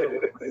save her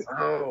with my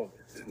song.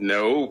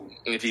 No,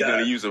 if you're God.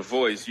 gonna use a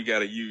voice, you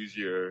gotta use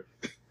your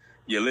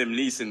Liam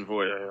Neeson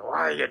voice. Why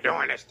are you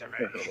doing this to me?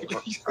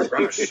 I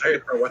gotta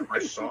save her with my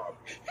song.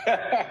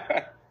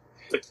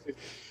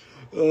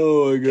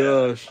 Oh my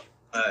gosh.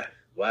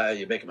 Why are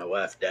you making my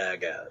wife die,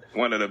 God?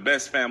 One of the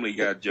best Family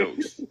Guy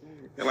jokes.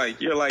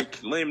 You're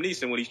like Liam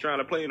Neeson when he's trying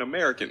to play an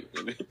American.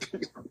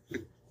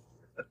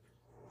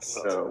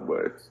 So,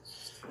 but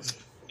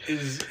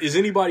Is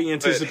anybody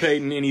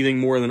anticipating anything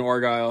more than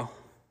Argyle?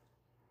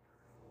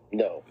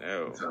 No.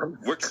 no, I'm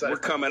we're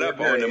excited coming for up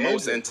the on the very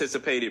most end.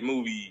 anticipated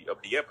movie of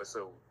the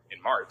episode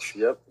in March.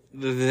 Yep.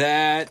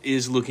 That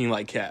is looking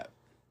like Cap.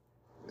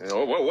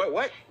 Oh,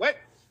 what?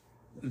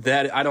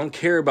 That I don't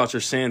care about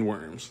your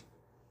sandworms.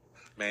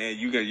 Man,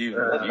 you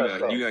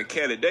gonna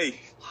care today.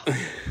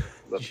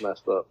 That's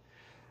messed up.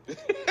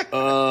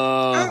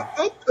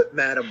 I'll put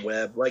Madam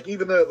Web. Like,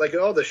 even though, like,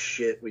 all the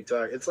shit we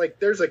talk, it's like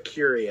there's a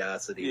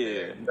curiosity Yeah.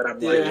 there. But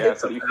I'm Yeah. like,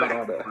 it's about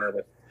on par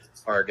with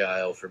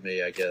Argyle for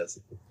me, I guess.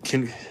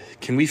 Can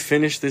we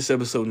finish this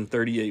episode in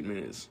 38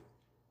 minutes?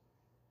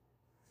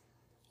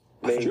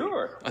 Maybe.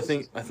 Sure. I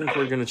think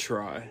we're gonna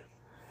try.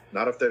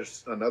 Not if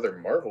there's another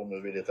Marvel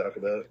movie to talk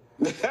about.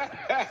 No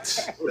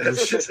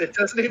It's just, it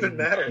doesn't even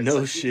matter. It's No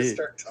like, you shit. just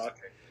start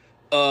talking.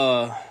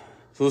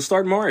 So let's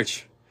start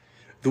March.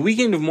 The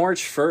weekend of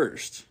March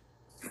 1st.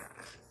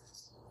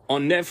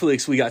 On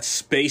Netflix, we got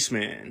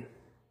Spaceman.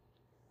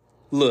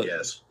 Look,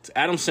 Yes. it's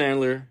Adam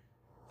Sandler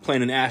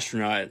playing an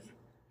astronaut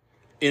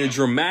in a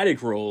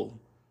dramatic role.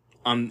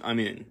 I'm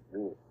in.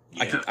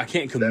 Yeah. I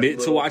can't commit to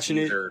little watching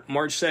it teaser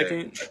March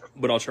 2nd, thing.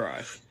 but I'll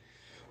try.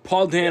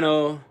 Paul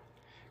Dano,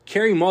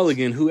 Carrie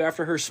Mulligan, who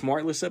after her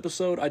Smartless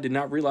episode, I did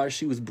not realize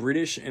she was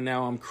British, and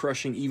now I'm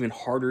crushing even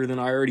harder than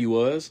I already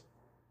was.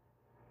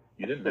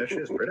 You didn't know she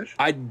was British?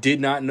 I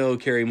did not know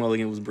Carrie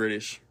Mulligan was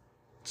British.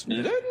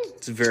 You didn't?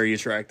 It's very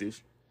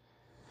attractive.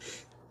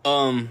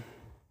 On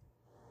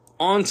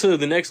to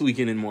the next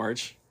weekend in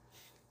March.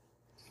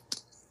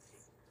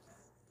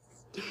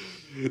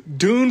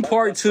 Dune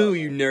Part 2,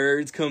 you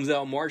nerds, comes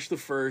out March the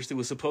 1st. It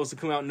was supposed to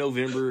come out in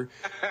November.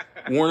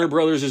 Warner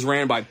Brothers is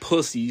ran by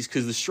pussies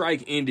because the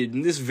strike ended,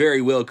 and this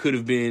very well could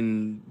have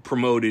been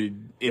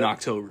promoted in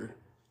October.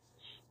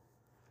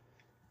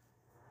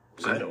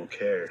 I don't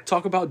care.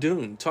 Talk about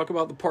Dune. Talk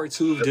about the Part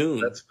 2 of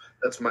Dune.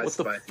 That's my What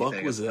the spicy fuck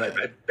thing. was that?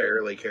 I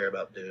barely care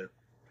about Dune.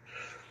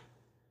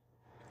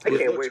 I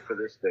can't wait for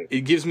this thing.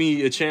 It gives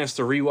me a chance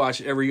to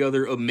rewatch every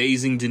other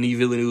amazing Denis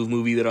Villeneuve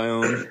movie that I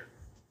own.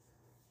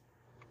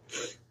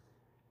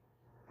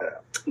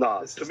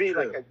 No, This to is me,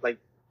 true. like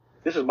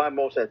this is my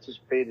most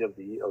anticipated of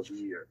the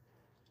year.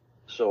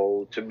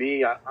 So to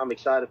me, I'm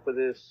excited for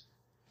this.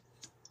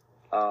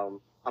 I'm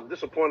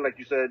disappointed, like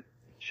you said,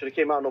 should have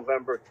came out in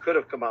November, could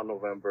have come out in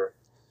November.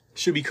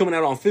 Should be coming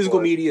out on physical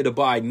What? media to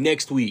buy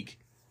next week.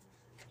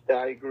 Yeah,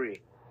 I agree,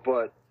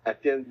 but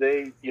at the end of the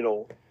day,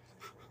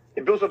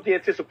 it builds up the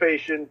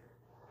anticipation.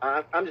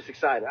 I'm just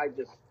excited.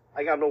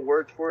 I got no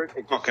words for it.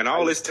 Fucking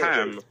all this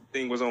time,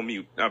 thing was on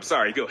mute. I'm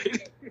sorry. Go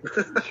ahead. I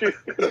was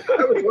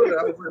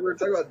wondering. We were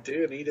talking about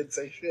Dune. He didn't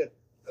say shit.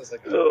 I was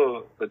like,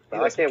 oh. But He I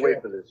doesn't can't care.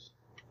 wait for this.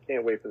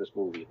 Can't wait for this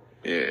movie.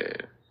 Yeah.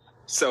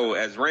 So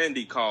as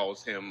Randy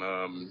calls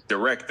him,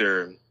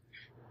 director,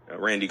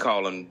 Randy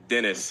called him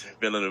Dennis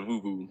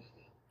Villeneuve.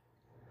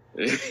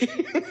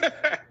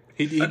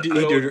 He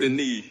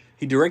Denis.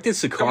 directed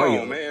Come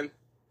Sicario. on, man.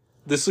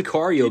 The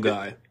Sicario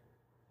guy.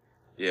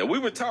 Yeah, we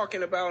were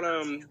talking about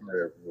on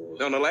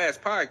the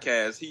last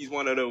podcast. He's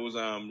one of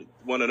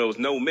those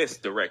no miss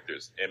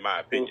directors, in my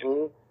opinion.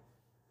 Mhm.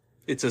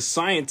 It's a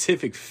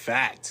scientific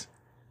fact.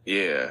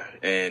 Yeah,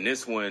 and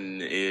this one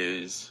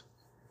is,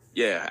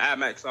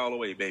 IMAX all the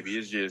way, baby.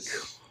 It's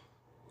just,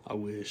 I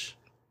wish.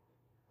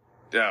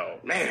 oh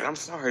man, I'm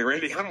sorry,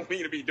 Randy. I don't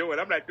mean to be doing.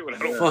 I'm not doing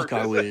it. on Fuck, I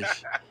purpose.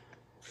 wish.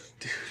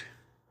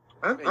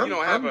 I'm, Man, you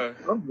don't have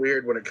I'm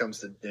weird when it comes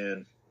to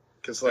Dune.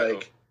 Because, Uh-oh.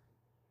 like,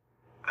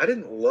 I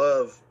didn't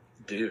love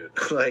Dune.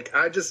 Like,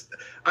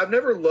 I've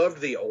never loved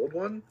the old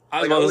one.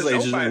 I was Like, about to was say,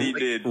 just Nobody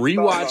did.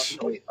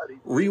 rewatch,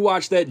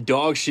 rewatch that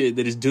dog shit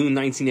that is Dune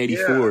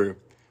 1984.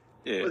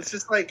 Yeah. It's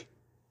just like,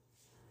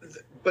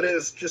 but it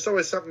was just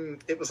always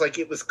something. It was like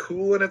it was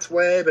cool in its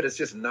way, but it's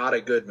just not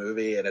a good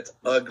movie, and it's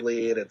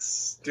ugly and it's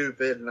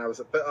stupid. And I was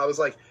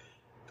like,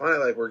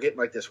 finally, like we're getting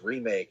like this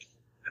remake.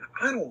 And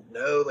I don't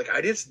know, like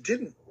I just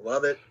didn't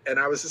love it, and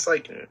I was just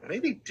like,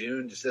 maybe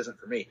Dune just isn't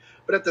for me.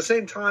 But at the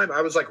same time,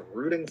 I was like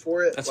rooting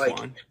for it. That's like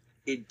fine.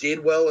 it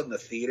did well in the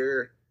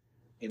theater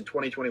in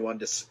 2021,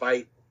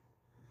 despite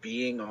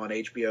being on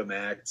HBO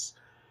Max,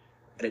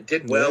 and it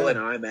did well in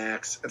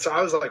IMAX. And so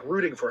I was like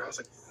rooting for it. I was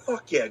like,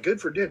 fuck yeah,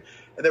 good for Dune.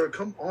 And they would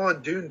come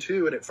on Dune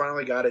 2, and it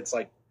finally got its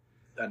like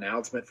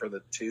announcement for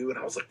the 2, and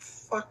I was like,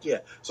 fuck yeah.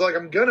 So like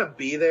I'm gonna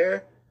be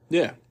there.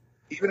 Yeah.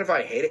 Even if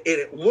I hate it,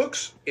 it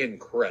looks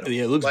incredible.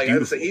 Yeah, it looks like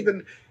beautiful. I would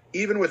say,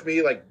 even with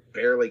me like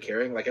barely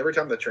caring, like every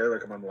time the trailer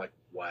comes on, I'm like,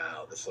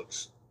 wow, this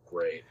looks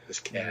great. This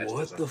cast.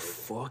 What is the unbelievable.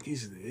 fuck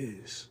is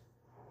this?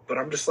 But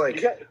I'm just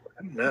like, I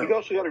don't know. You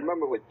also got to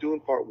remember with Dune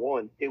Part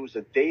 1, it was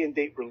a day and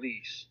date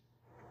release,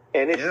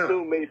 and it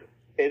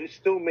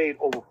still made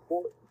over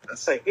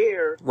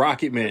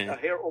Rocket Man. a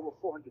hair over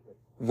 400.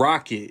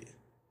 Rocket.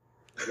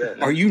 Yeah.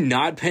 Are you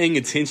not paying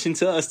attention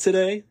to us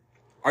today?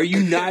 Are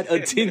you not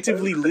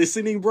attentively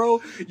listening,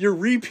 bro? You're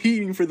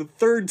repeating for the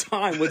third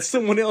time what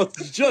someone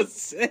else just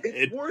said.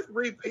 It's worth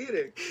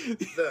repeating,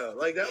 though.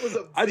 Like that was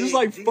a. I just big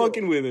like deal.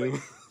 fucking with him.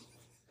 Like,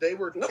 they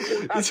were.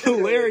 It's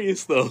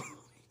hilarious, though.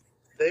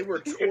 They were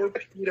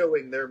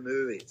torpedoing their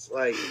movies.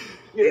 Like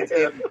it's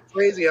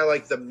crazy how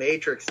like The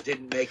Matrix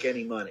didn't make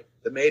any money.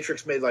 The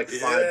Matrix made like $5.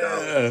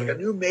 It's like a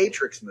new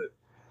Matrix movie,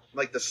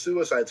 like the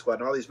Suicide Squad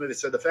and all these movies.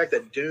 So the fact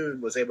that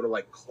Dune was able to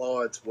like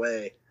claw its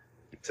way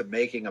to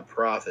making a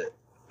profit,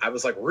 I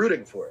was like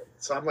rooting for it.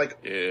 So I'm like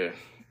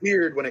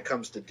weird when it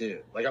comes to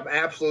Dune. Like I'm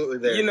absolutely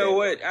there. You know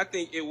what? I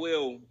think it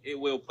will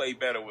play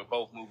better with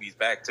both movies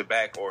back to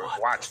back or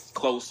watch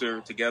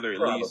closer together at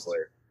least.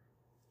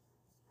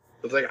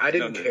 It was like I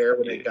didn't care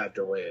when it got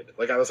delayed.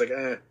 Like I was like,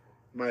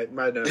 my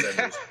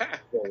November's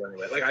full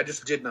anyway. Like I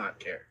just did not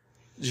care.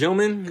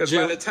 Gentlemen, because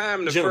by the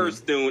time the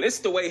first Dune, it's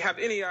the way. Have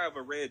any of y'all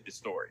ever read the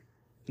story?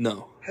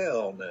 No.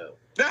 Hell no.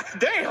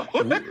 Damn.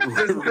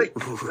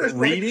 There's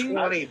Reading?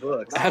 like 20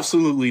 books.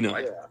 Absolutely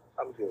not.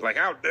 Like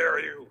how dare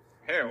you?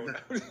 Hell no.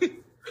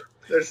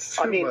 There's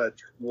too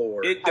much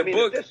lore.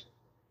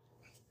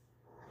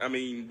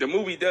 The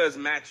movie does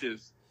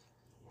matches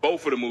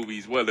both of the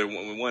movies, whether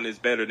one is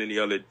better than the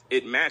other.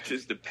 It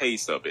matches the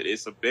pace of it.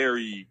 It's a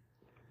very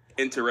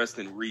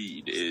interesting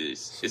read.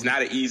 It's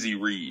not an easy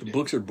read. The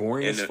books are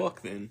boring as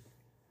fuck then.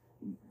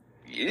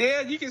 Yeah,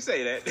 you can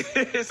say that.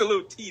 It's a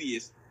little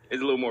tedious.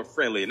 It's a little more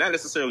friendly. Not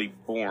necessarily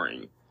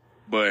boring,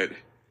 but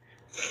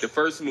the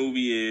first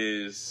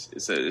movie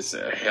it's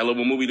a hell of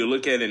a movie to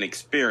look at and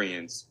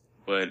experience.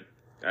 But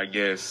I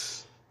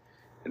guess,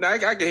 and I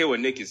can hear what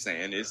Nick is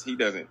saying. He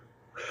doesn't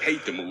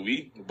hate the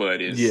movie,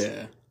 but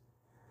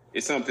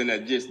it's something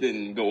that just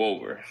didn't go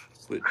over.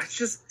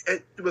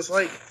 It was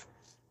like,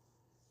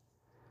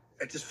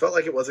 I just felt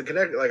like it wasn't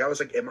connected. Like I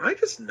was like, am I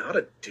just not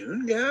a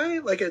Dune guy?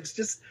 Like it's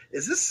just,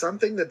 is this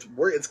something that's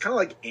it's kind of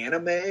like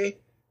anime?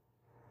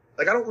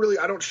 Like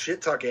I don't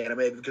shit talk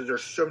anime because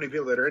there's so many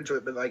people that are into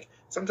it, but like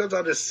sometimes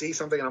I'll just see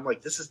something and I'm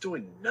like, this is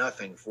doing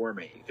nothing for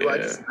me. Do I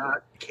just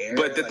not care?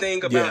 But the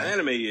thing about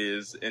anime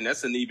is, and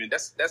that's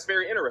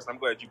very interesting. I'm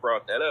glad you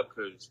brought that up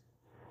because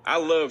I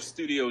love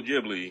Studio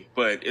Ghibli,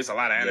 but it's a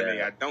lot of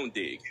anime I don't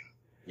dig.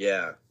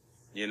 Yeah.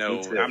 You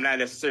know, I'm not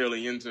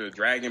necessarily into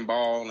Dragon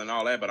Ball and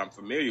all that, but I'm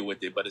familiar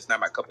with it, but it's not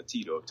my cup of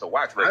tea to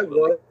watch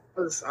regularly.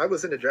 I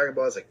was into Dragon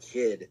Ball as a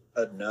kid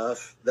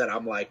enough that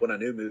I'm like, when a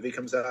new movie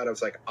comes out, I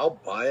was like, I'll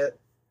buy it.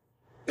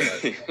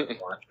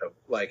 Watch them.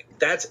 Like,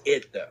 that's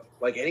it, though.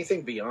 Like,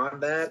 anything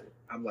beyond that,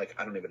 I'm like,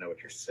 I don't even know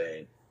what you're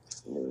saying.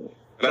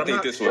 But I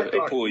think this will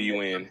pull you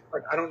in.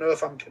 Like, I don't know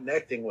if I'm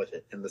connecting with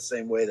it in the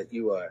same way that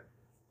you are.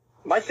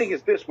 My thing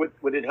is this: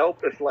 would it help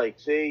if, like,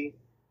 say,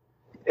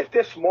 if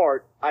they're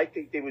smart, I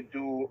think they would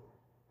do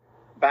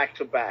back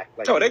to back.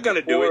 Like, they're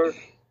gonna do it.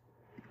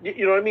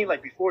 You know what I mean?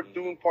 Like before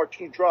Dune Part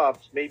 2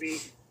 drops,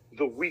 maybe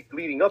the week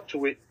leading up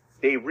to it,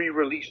 they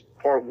re-released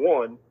Part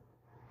 1,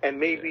 and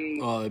maybe,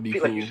 that'd be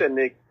like cool. you said,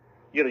 Nick,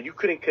 you know, you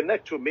couldn't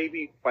connect to it.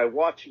 Maybe by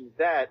watching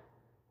that,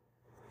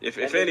 if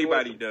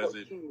anybody does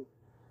it,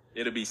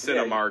 it'll be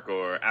Cinemark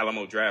or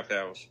Alamo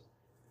Drafthouse.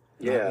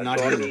 Yeah, not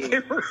so I mean,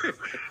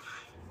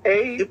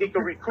 it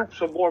can recoup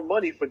some more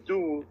money for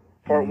Dune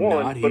Part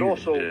 1, but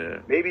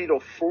also maybe it'll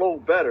flow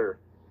better.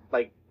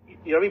 Like,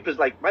 you know what I mean? Because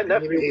like my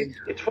nephew,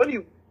 it's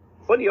funny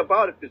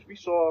about it because we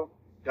saw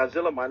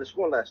Godzilla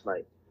 -1 last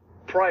night.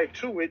 Prior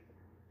to it,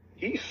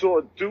 he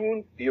saw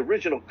Dune, the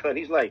original cut.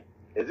 He's like,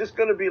 is this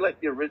going to be like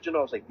the original?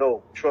 I was like,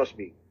 no, trust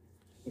me.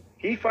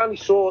 He finally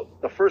saw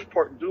the first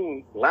part of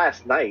Dune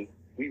last night.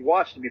 We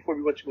watched it before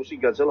we went to go see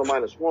Godzilla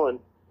 -1.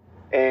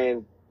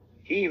 And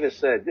he even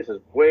said, this is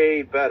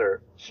way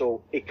better.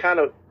 So it kind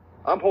of,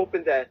 I'm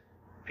hoping that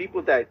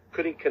people that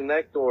couldn't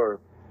connect or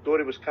thought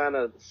it was kind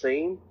of the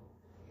same,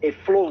 it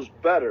flows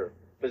better.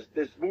 Because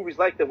there's movies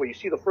like that where you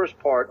see the first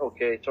part,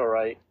 okay, it's all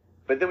right.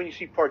 But then when you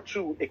see part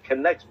 2, it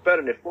connects better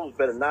and it flows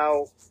better.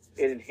 Now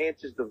it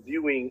enhances the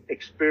viewing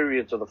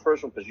experience of the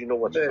first one because you know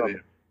what's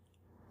coming.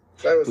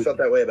 I always felt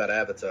that way about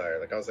Avatar.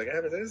 Like I was like,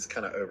 Avatar is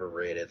kind of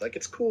overrated. Like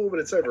it's cool, but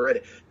it's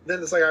overrated. And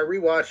then it's like I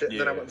rewatched it, and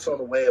then I went and saw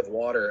The Way of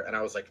Water, and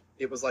I was like,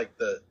 it was like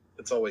the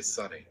It's Always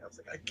Sunny. I was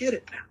like, I get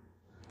it now.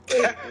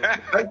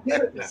 I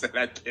get it now.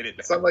 I get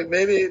it. So I'm like,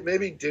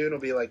 maybe Dune will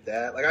be like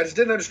that. Like, I just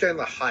didn't understand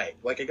the hype.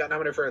 Like, it got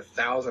nominated for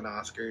 1,000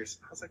 Oscars.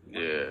 I was like,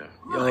 Yeah.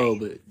 Yo,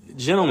 but what am I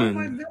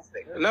gentlemen,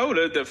 missing? No,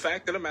 the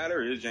fact of the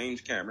matter is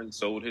James Cameron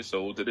sold his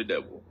soul to the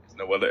devil. There's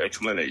no other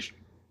explanation.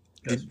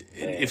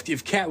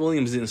 if Cat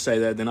Williams didn't say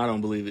that, then I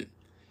don't believe it.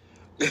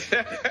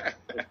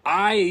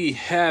 I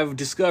have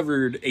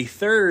discovered a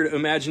third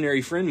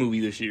Imaginary Friend movie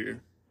this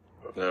year,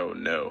 Oh,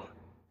 no.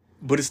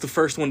 but it's the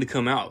first one to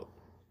come out.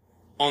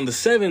 On the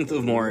 7th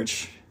of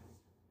March,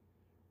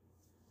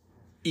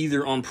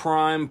 either on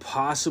Prime,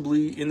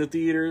 possibly in the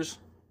theaters,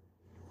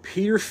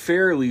 Peter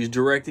Farrelly's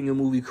directing a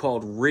movie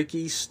called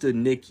Ricky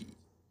Stenicki,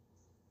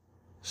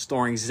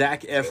 starring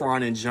Zac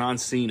Efron and John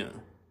Cena.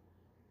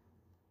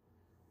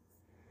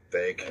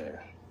 Fake.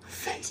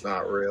 It's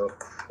not real.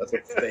 That's a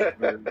fake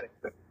movie.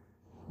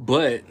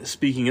 But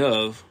speaking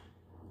of,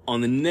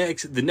 on the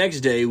next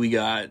day we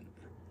got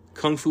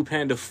Kung Fu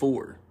Panda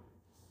 4.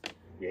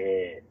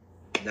 Yeah.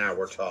 Now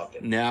we're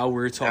talking. Now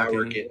we're talking. Now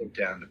we're getting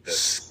down to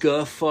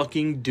business.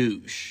 Fucking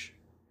douche.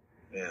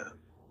 Yeah.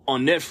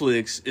 On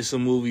Netflix, it's a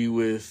movie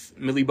with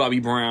Millie Bobby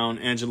Brown,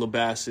 Angela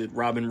Bassett,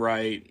 Robin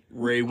Wright,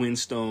 Ray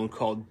Winstone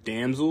called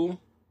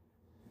Damsel.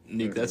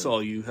 Nick, that's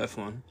all you. Have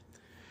fun.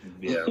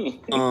 Yeah.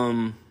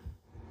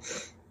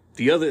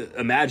 The other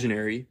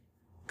Imaginary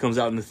comes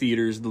out in the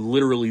theaters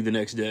literally the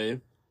next day.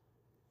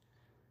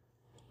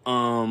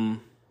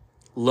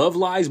 Love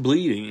Lies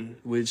Bleeding,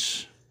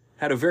 which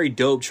had a very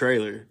dope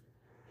trailer,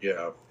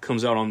 Yeah.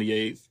 comes out on the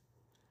 8th.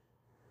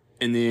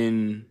 And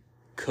then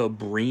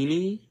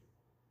Cabrini,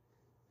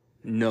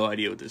 no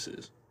idea what this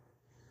is.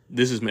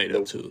 This is made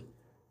up too.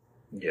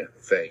 Yeah.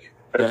 Fake.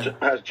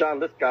 Has John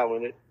Lithgow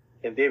in it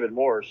and David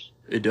Morris.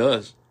 It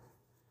does.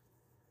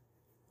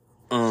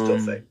 Still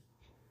fake.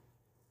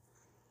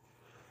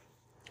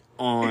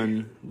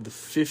 On the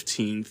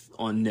 15th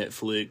on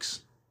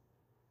Netflix,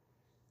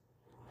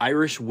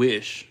 Irish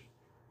Wish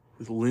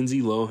with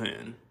Lindsay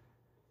Lohan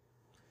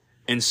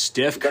and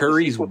Steph that the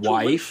Curry's sequel to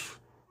wife.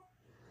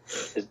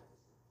 Is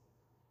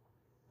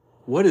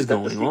What is that the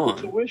going sequel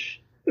to on?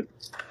 Wish?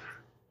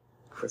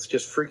 It's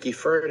just Freaky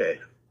Friday.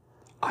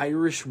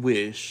 Irish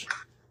Wish,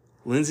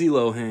 Lindsay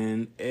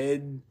Lohan,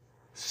 Ed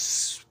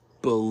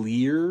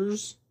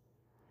Spaliers,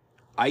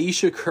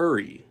 Aisha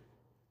Curry,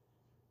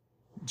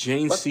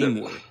 Jane What the-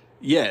 Seymour.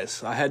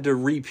 Yes, I had to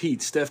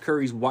repeat. Steph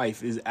Curry's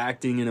wife is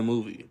acting in a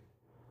movie.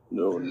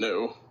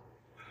 No.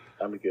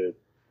 I'm good.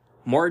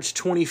 March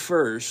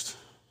 21st,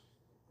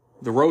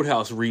 the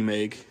Roadhouse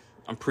remake,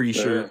 I'm pretty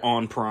sure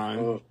on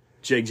Prime.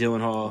 Jake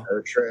Gyllenhaal,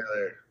 No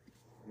trailer.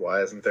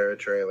 Why isn't there a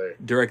trailer?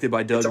 directed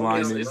by Doug It's only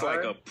on Liman. It's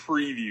like a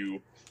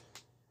preview.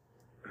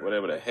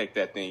 Whatever the heck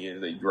that thing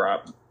is they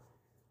dropped.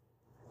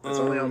 It's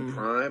only on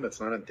Prime. It's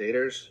not in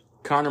theaters.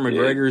 Conor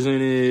McGregor's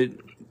in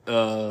it.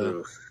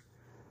 Oof.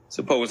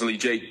 Supposedly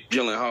Jake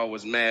Gyllenhaal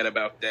was mad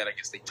about that. I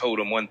guess they told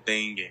him one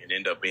thing and it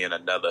ended up being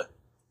another.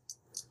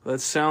 That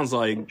sounds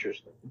like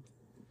Interesting.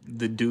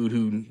 the dude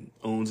who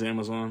owns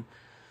Amazon.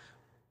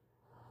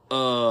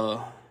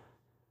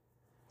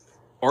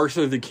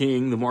 Arthur the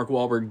King, the Mark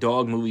Wahlberg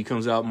dog movie,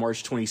 comes out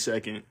March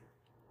 22nd.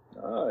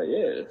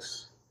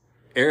 Yes.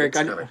 Eric,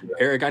 That's kinda good.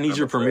 Eric, I need I'm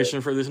your afraid.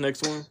 permission for this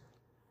next one.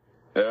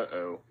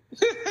 Uh-oh.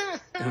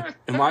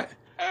 Am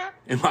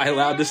I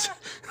allowed to?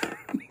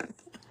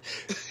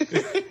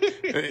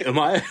 Am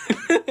I?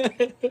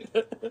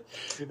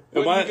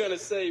 What are you going to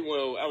say?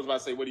 Well, I was about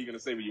to say, what are you going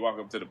to say when you walk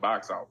up to the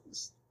box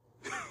office?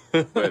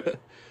 But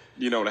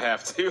you don't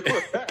have to.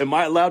 Am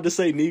I allowed to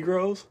say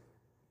Negroes?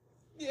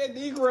 Yeah,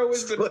 Negro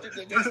is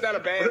that's not a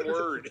bad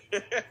word.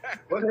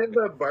 What in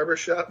the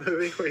barbershop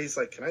movie where he's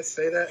like, "Can I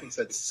say that?" And he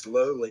said,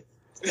 "Slowly."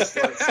 Just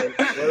like, say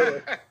it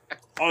slowly.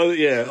 Oh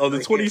yeah, on the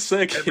Like, every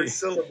 22nd.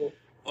 syllable.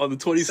 On the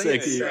Say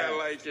 22nd, it.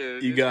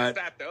 Like, You got-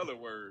 not the other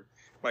word.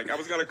 Like I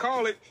was gonna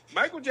call it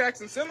Michael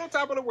Jackson still on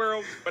top of the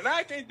world, but now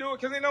I can't do it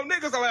because ain't no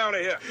niggas allowed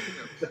in here.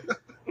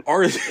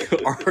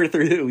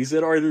 Arthur. We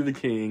said Arthur the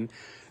King.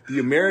 The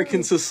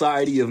American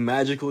Society of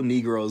Magical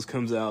Negroes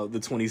comes out the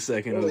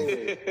 22nd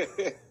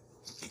of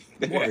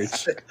March.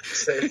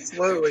 Say it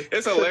slowly.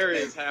 It's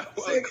hilarious how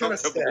Say it kind of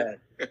uncomfortable.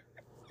 sad.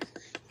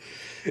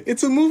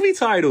 It's a movie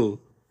title.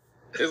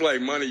 It's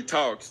like money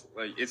talks.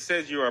 Like it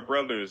says you are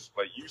brothers,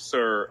 but you,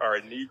 sir, are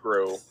a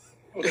Negro,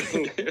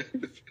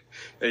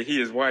 and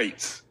he is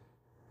white.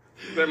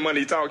 That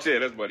money talks. Yeah,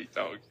 that's money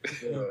talks.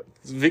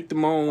 It's Vic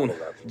Damone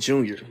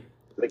Jr.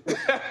 Like,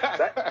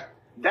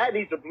 that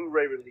needs a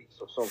Blu-ray release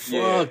or something.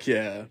 Yeah. Fuck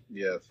yeah.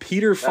 Yes.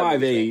 Peter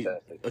That'd be 5'8",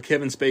 fantastic. a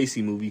Kevin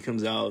Spacey movie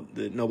comes out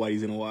that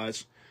nobody's gonna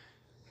watch.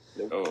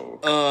 Oh,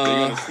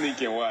 they're gonna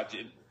sneak and watch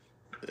it,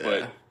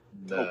 but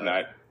No. hope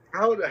not.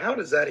 How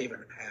does that even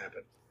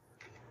happen?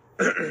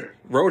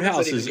 Roadhouse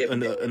Doesn't is even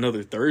get made.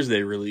 another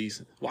Thursday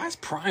release. Why is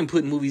Prime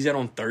putting movies out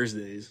on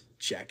Thursdays?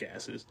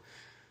 Jackasses.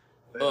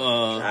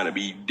 Trying to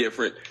be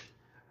different.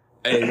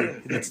 Hey,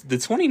 the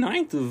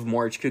 29th of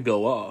March could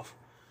go off.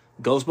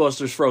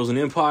 Ghostbusters Frozen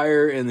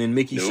Empire, and then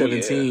Mickey Oh,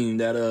 17,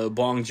 that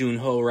Bong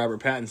Joon-ho, Robert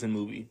Pattinson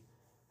movie.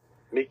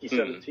 Mickey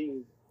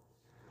 17.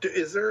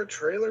 Is there a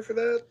trailer for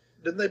that?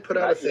 Didn't they put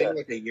out a Not thing yet.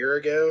 like a year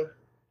ago?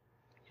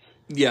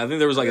 Yeah, I think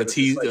there was like It a was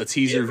just like,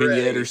 teaser "Get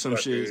ready, vignette or some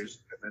shit. fuckers,"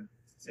 and then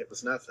it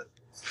was nothing.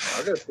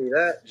 I'll go see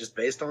that just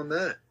based on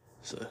that.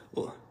 So,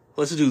 well,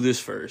 let's do this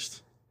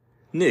first.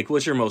 Nick,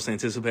 what's your most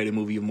anticipated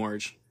movie of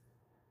March?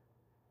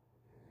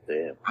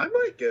 Damn. I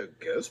might go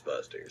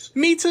Ghostbusters.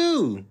 Me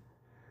too.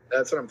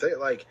 That's what I'm thinking.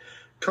 Like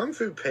Kung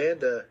Fu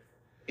Panda,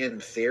 in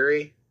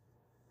theory,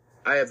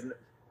 I have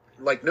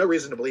like no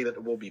reason to believe that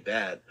it will be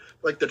bad.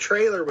 Like the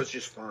trailer was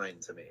just fine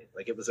to me.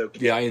 Like it was okay.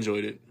 Yeah, I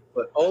enjoyed it.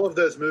 But all of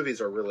those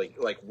movies are really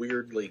like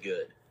weirdly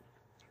good.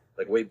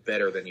 Like way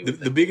better than you would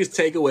The think. biggest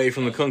takeaway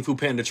from the Kung Fu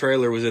Panda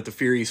trailer was that the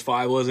Furious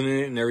 5 wasn't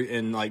in it,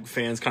 and like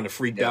fans kind of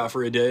freaked Yeah. out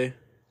for a day.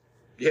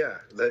 Yeah,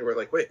 they were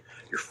like, "Wait,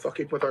 you're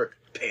fucking with our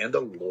panda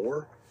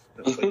lore?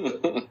 And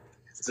it's like,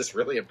 is this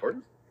really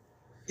important?"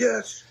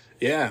 Yes,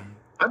 Yeah,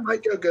 I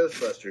might go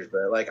Ghostbusters,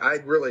 but like I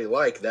really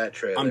like that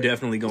trailer. I'm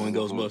definitely going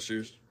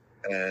Ghostbusters.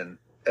 And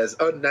as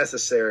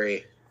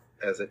unnecessary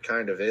as it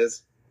kind of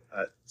is,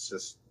 it's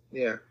just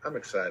I'm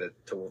excited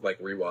to like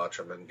rewatch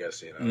them and go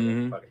see it.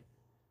 Mhm.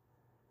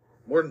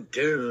 More than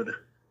Dune.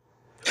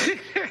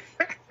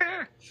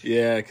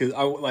 Yeah, because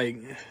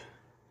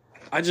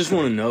I just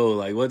want to know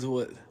like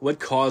what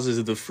causes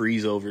it to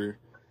freeze over.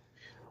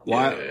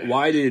 Yeah.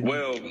 Why did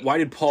Well-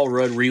 Paul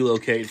Rudd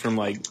relocate from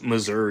like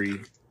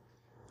Missouri?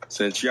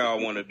 Since y'all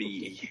want to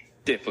be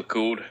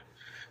difficult,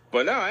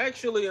 but no,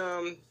 actually,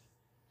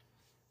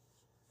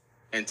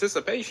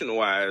 anticipation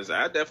wise,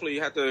 I definitely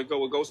have to go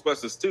with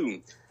Ghostbusters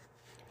too.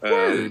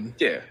 Word.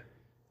 Yeah,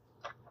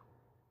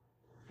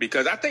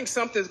 because I think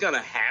something's gonna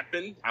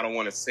happen. I don't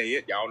want to say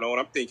it. Y'all know what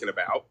I'm thinking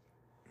about.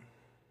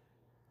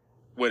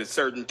 With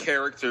certain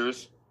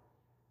characters,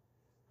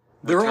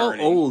 They're all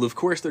returning. old. Of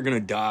course, they're gonna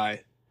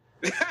die.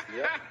 Come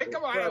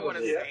on, I don't want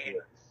to Probably, say it.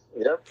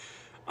 Yep.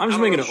 I'm just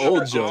I don't making an know,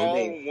 old should all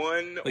joke.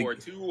 one Like- or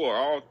two or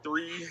all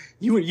three.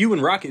 You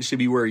and Rocket should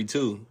be worried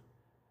too.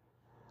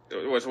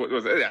 Was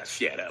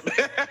shut up.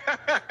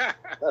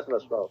 That's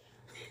messed up.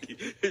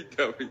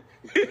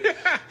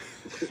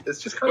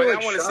 It's just kind But of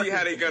like I want to see shocking.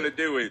 how they're gonna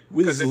do it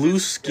With 'Cause his if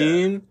loose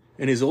skin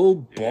and his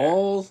old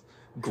balls.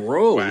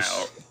 Gross.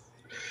 Wow.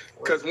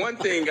 Because one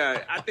thing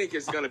I think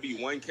it's going to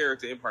be one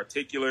character in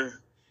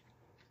particular.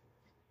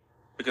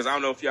 Because I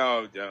don't know if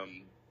y'all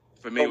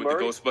familiar with the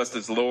Murray?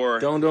 Ghostbusters lore.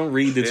 Don't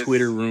read the It's-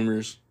 Twitter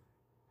rumors.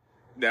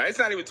 No, it's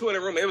not even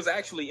Twitter room. It was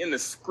actually in the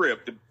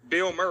script.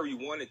 Bill Murray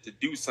wanted to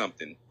do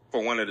something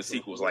for one of the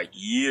sequels like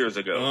years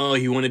ago. Oh,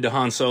 he wanted to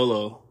Han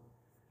Solo.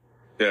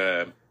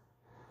 Not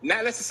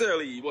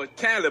necessarily, well,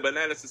 kind of, but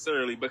not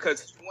necessarily,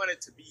 because he wanted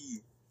to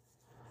be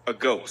a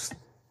ghost.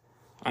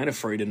 I ain't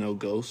afraid of no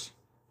ghosts.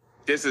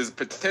 This is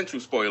potential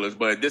spoilers,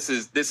 but this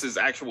is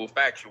actual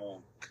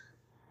factual.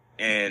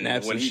 And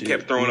Naps when and he shit.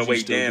 kept throwing Niggas away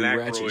used to Dan do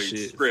ratchet Aykroyd's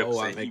shit. scripts, Oh,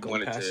 I and he make them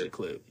wanted pass the to.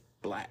 clip.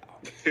 Blow.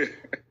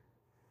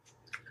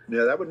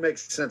 Yeah, that would make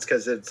sense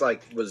because it's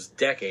like was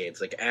decades.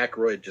 Like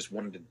Aykroyd just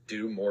wanted to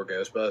do more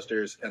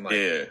Ghostbusters, and like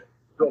Yeah.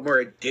 Bill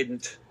Murray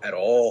didn't at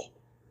all.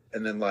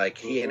 And then like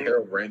he and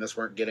Harold Ramis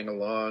weren't getting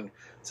along,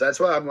 so that's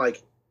why I'm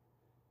like,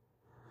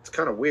 it's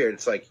kind of weird.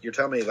 It's like you're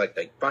telling me like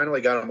they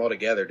finally got them all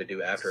together to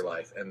do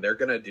Afterlife, and they're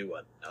gonna do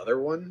another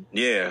one.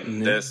 Yeah,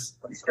 Mhm. that's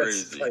That's,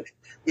 crazy. like,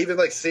 even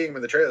like seeing them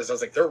in the trailers, I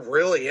was like, they're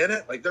really in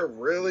it. Like they're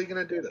really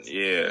gonna do this.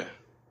 Yeah.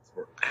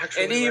 We're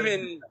actually And ready.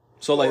 even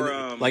So like,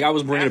 Or, like I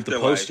was bringing up the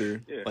Afterlife.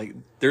 poster. Yeah. Like,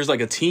 there's like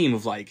a team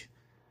of like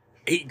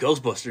 8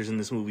 Ghostbusters in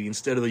this movie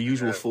instead of the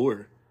usual Yeah.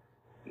 4.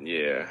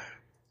 yeah.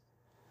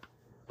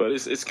 But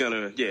it's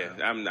gonna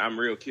I'm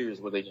real curious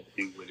what they can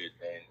do with it,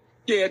 and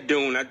yeah,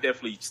 Dune. I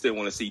definitely still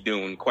want to see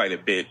Dune quite a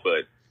bit,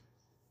 but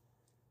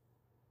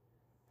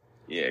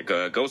yeah,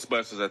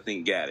 Ghostbusters I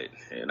think got it,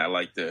 and I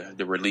like the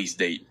release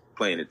date,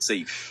 playing it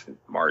safe,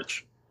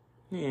 March.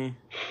 Yeah.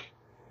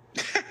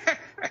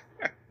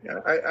 Yeah,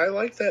 I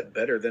like that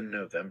better than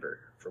November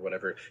for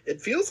whatever.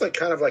 It feels like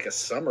kind of like a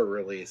summer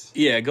release.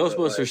 Yeah,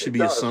 Ghostbusters like, should It be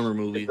does. a summer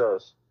movie. It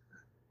does.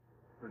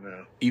 I don't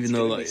know. Even It's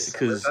though gonna be like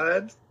because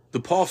summertime. the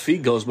Paul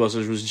Feig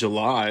Ghostbusters was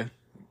July,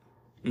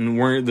 and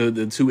weren't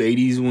the two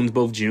 '80s ones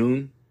both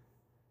June?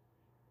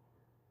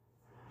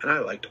 And I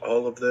liked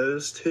all of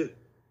those too.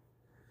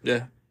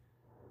 Yeah.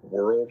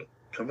 World,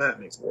 come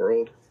at me,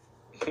 World.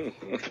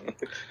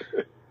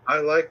 I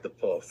like the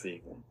Paul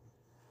Feig one.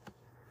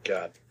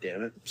 God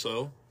damn it.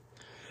 So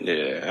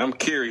Yeah, I'm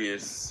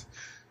curious.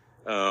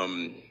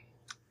 The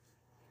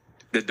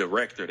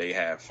director they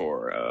have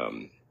for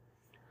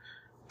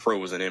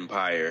Frozen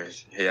Empire,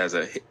 he has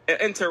an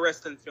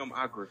interesting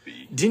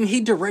filmography. didn't he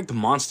direct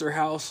Monster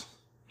House?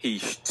 He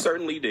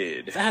certainly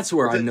did. That's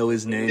where I know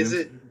his name. Is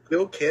it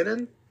Bill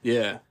Cannon?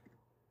 Yeah.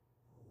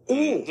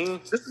 Ooh,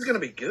 Mhm. this is gonna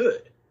be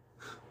good.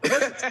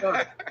 Unless it's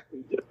not.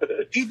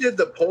 He did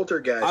the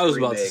Poltergeist. I was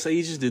about to remake, say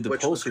he just did the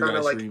which was Poltergeist kind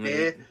of like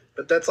remake.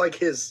 but that's like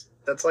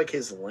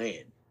his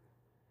lane.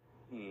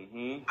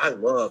 Mhm. I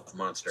love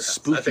Monster House.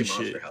 Spooky I think shit.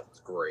 Monster House is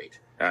great.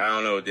 I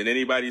don't know. Did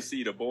anybody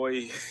see the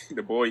boy?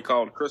 The boy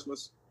called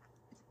Christmas.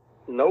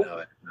 Nope.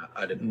 No,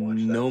 I didn't watch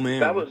that. No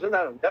man. That was in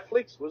that on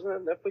Netflix, wasn't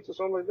it Netflix or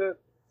something like that?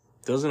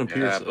 Doesn't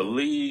appear I so.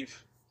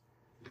 believe.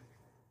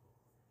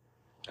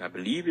 I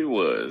believe it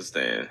was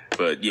then,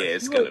 but yeah,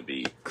 it's gonna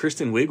be.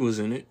 Kristen Wiig was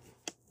in it.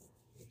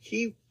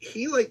 He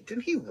like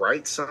didn't he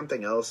write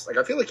something else? Like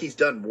I feel like he's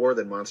done more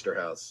than Monster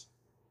House.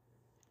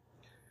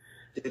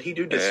 Did he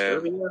do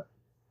Disturbia?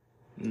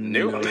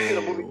 Nope.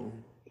 No.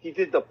 He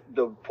did the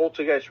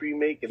Poltergeist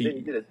remake, and then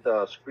he did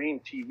a Scream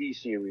TV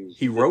series.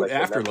 He wrote like an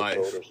Afterlife.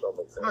 episode or something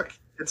like that. Fuck.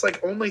 It's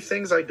like only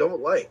things I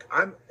don't like.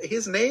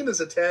 His name is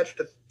attached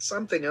to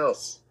something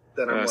else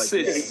that I'm like.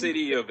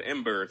 City of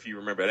Ember, if you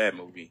remember that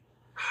movie.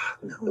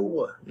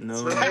 No.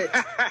 No. It's not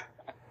it.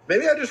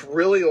 Maybe I just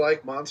really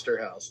like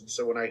Monster House, and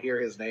so when I hear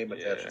his name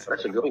attached to something,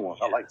 That's a good one.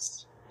 I like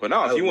it. But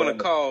no, if I you want love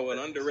to call an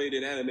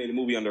underrated animated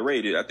movie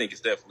underrated, I think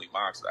it's definitely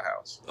Monster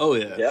House. Oh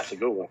yeah. Yeah, that's a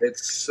good one.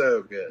 It's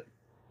so good.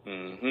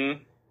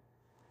 Mm-hmm.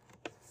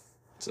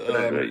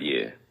 So,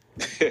 Yeah.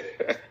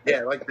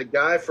 Yeah, like the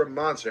guy from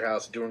Monster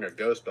House doing a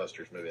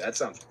Ghostbusters movie. That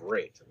sounds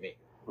great to me.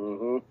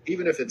 Mm-hmm.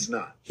 Even if it's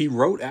not. he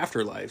wrote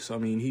Afterlife, so I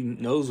mean, he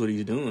knows what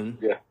he's doing.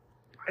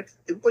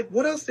 Like,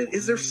 what else?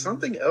 Is there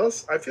something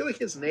else? I feel like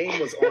his name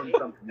was on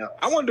something else.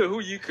 I wonder who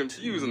you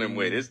confusing him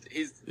with.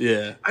 It's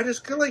Yeah. I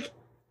just feel like,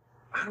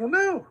 I don't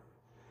know.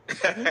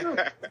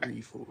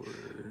 3, 4.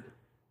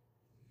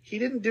 He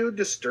didn't do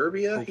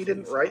Disturbia. He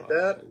didn't write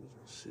that.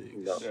 6.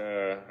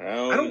 No.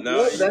 I don't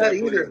love that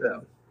either,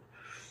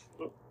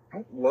 though. I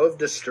don't love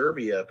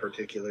Disturbia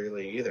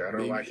particularly either. I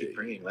don't know why I keep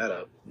bringing that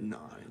up. 9.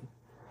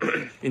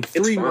 In It's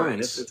 3 fine.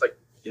 months. It's like,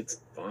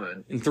 it's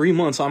fun. In 3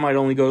 months, I might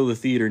only go to the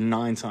theater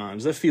 9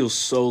 times. That feels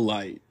so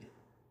light.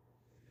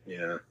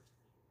 Yeah.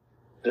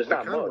 There's I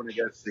not kind of want much.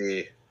 to go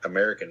see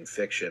American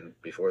Fiction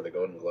before the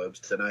Golden Globes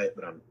tonight,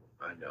 but I know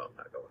I'm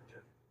not going to.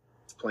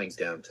 It's playing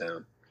downtown.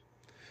 I'm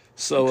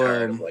So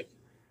tired of like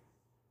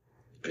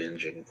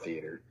binging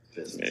theater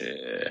business.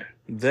 Yeah.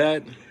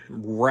 that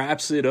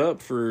wraps it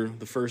up for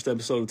the first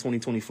episode of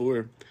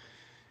 2024.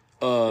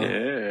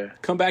 Yeah.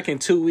 Come back in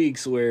 2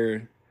 weeks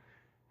where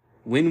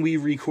when we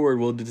record,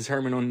 we'll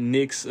determine on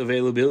Nick's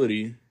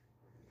availability.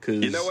 Cause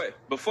You know what?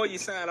 Before you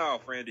sign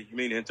off, Randy, you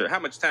mean to enter. How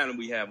much time do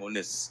we have on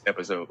this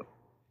episode?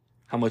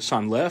 How much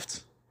time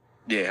left?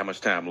 Yeah, how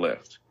much time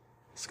left?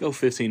 Let's go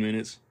 15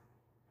 minutes.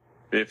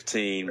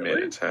 15 Really?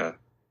 minutes, huh?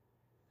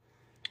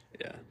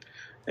 Yeah.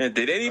 And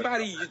did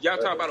anybody, y'all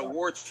talk about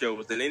award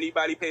shows, did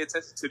anybody pay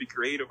attention to the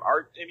Creative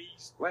Art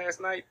Emmys last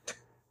night?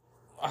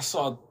 I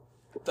saw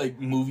like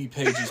movie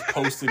pages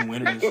posting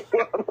winners.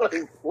 I'm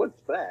like, what's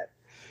that?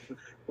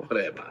 What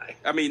am I?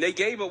 I mean, they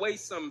gave away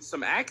some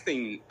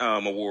acting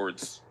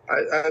awards.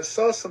 I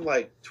saw some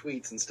like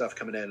tweets and stuff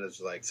coming in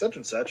as like such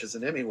and such is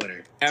an Emmy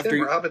winner. After-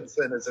 Tim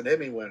Robinson is an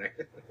Emmy winner.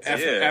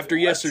 After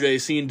what? yesterday,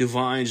 seeing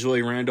Divine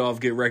Joy Randolph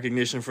get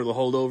recognition for The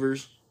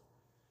Holdovers.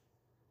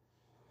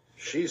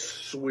 She's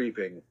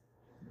sweeping.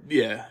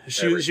 Yeah,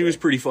 she was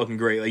pretty fucking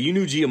great. Like you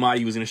knew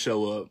Giamatti was gonna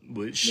show up,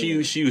 but she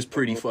was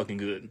pretty fucking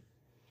good.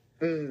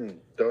 Don't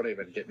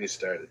even get me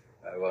started.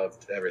 I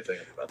loved everything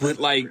about that. But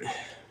like,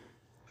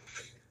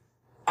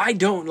 I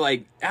don't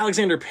like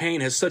Alexander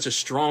Payne has such a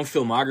strong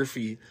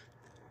filmography.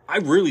 I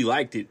really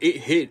liked it. It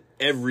hit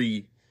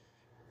every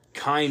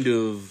kind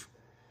of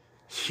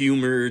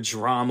humor,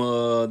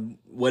 drama,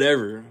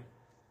 whatever,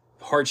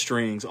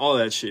 heartstrings, all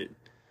that shit.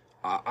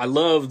 I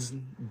loved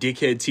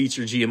dickhead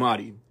teacher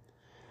Giamatti.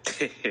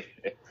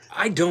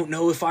 I don't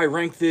know if I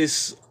rank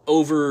this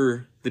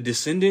over The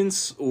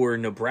Descendants or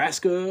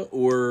Nebraska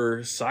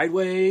or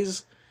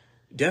Sideways.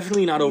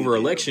 Definitely not over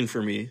Election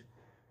for me.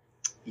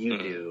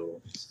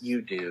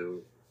 You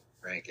do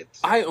rank it.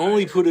 I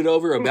only put it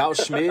over About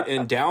Schmidt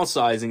and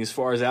Downsizing as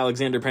far as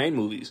Alexander Payne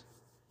movies.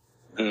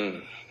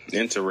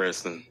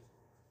 Interesting.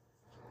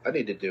 I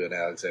need to do an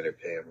Alexander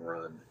Payne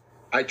run.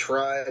 I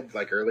tried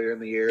like earlier in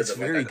the year, It's but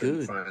like, very I couldn't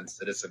good. find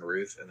Citizen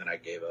Ruth, and then I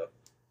gave up.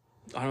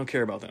 I don't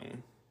care about that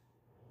one.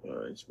 All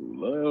right, True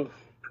Love.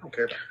 I don't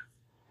care about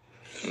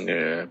it.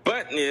 Yeah,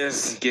 but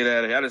yes, get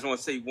out of here. I just want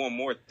to say one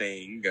more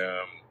thing.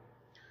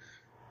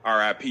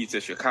 R.I.P. to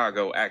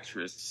Chicago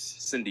actress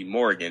Cindy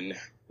Morgan,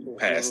 who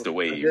passed I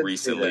away did see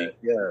recently, that,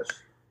 yes.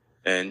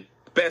 and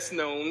best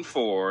known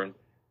for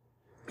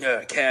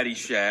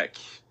Caddyshack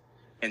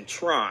and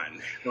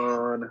Tron.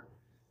 On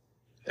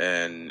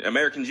And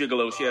American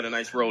Gigolo, she had a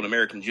nice role in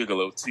American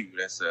Gigolo too.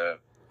 That's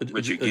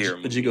Richard Gere A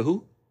movie. Giga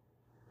who?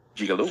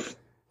 Gigolo.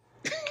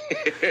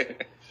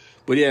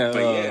 But yeah, But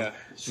yeah,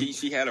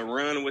 she had a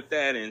run with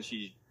that, and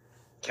she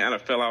kind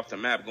of fell off the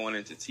map going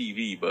into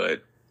TV.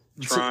 But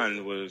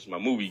Tron was my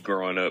movie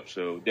growing up,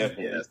 so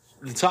definitely. yes.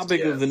 the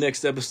topic of the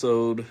next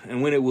episode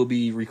and when it will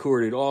be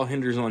recorded all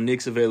hinders on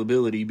Nick's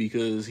availability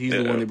because he's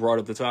the Yeah. one that brought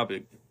up the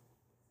topic.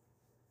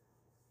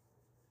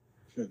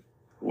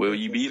 Will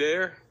you be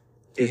there?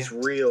 It's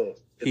real.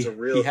 It's a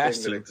real he thing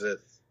has that to.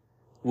 exists.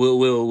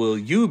 Will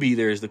you be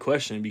there is the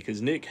question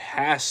because Nick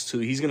has to.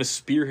 He's going to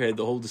spearhead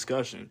the whole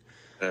discussion.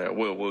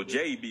 Will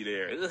Jay be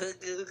there?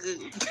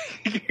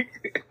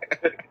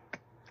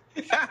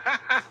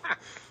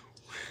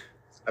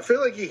 I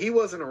feel like he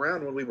wasn't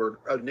around when we were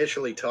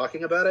initially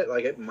talking about it.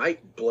 Like it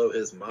might blow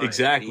his mind.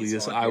 Exactly. He's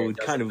Yes, on I here would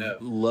and kind of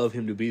doesn't know. love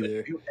him to be there.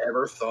 Have you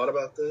ever thought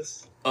about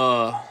this?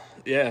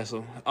 yeah,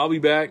 so I'll be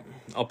back.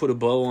 I'll put a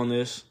bow on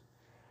this.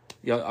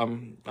 Yeah,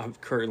 I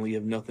currently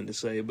have nothing to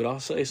say, but I'll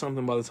say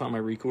something by the time I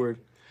record.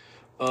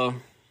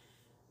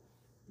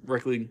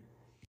 Rec League.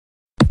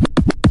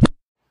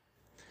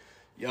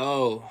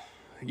 Yo.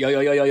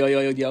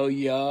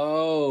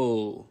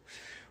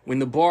 When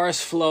the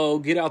bars flow,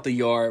 get out the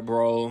yard,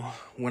 bro.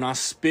 When I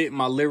spit,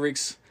 my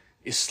lyrics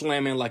is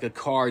slamming like a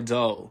car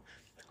door.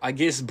 I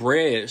guess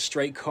bread,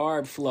 straight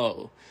carb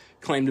flow.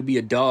 Claim to be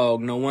a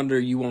dog, no wonder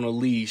you on a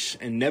leash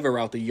and never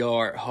out the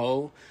yard,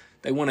 ho.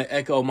 They want to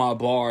echo my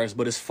bars,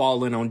 but it's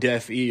falling on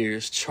deaf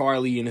ears.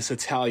 Charlie and his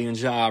Italian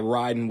job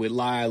riding with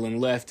Lyle in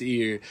left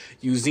ear.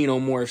 You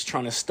xenomorphs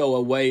trying to stow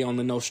away on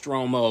the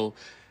Nostromo.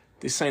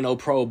 This ain't no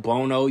pro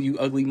bono. You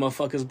ugly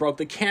motherfuckers broke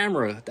the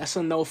camera. That's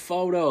a no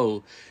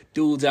photo.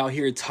 Dudes out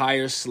here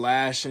tires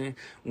slashing,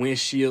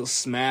 windshield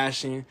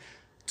smashing.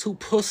 Too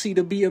pussy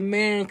to be a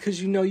man,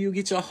 cause you know you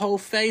get your whole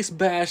face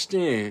bashed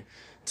in.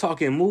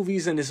 Talking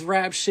movies and this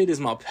rap shit is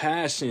my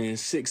passion.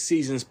 6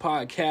 seasons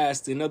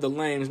podcasting, other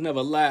lames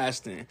never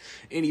lasting.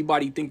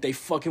 Anybody think they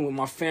fucking with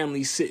my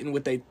family, sitting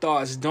with their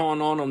thoughts, dawn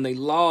on them, they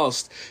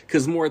lost.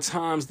 Cause more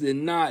times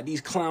than not,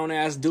 these clown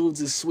ass dudes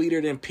is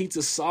sweeter than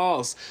pizza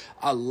sauce.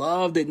 I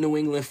love that New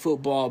England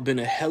football been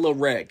a hella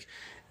wreck.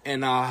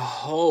 And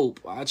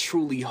I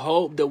truly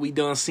hope that we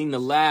done seen the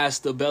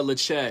last of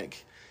Belichick.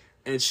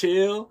 And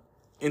chill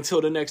until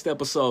the next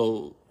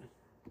episode.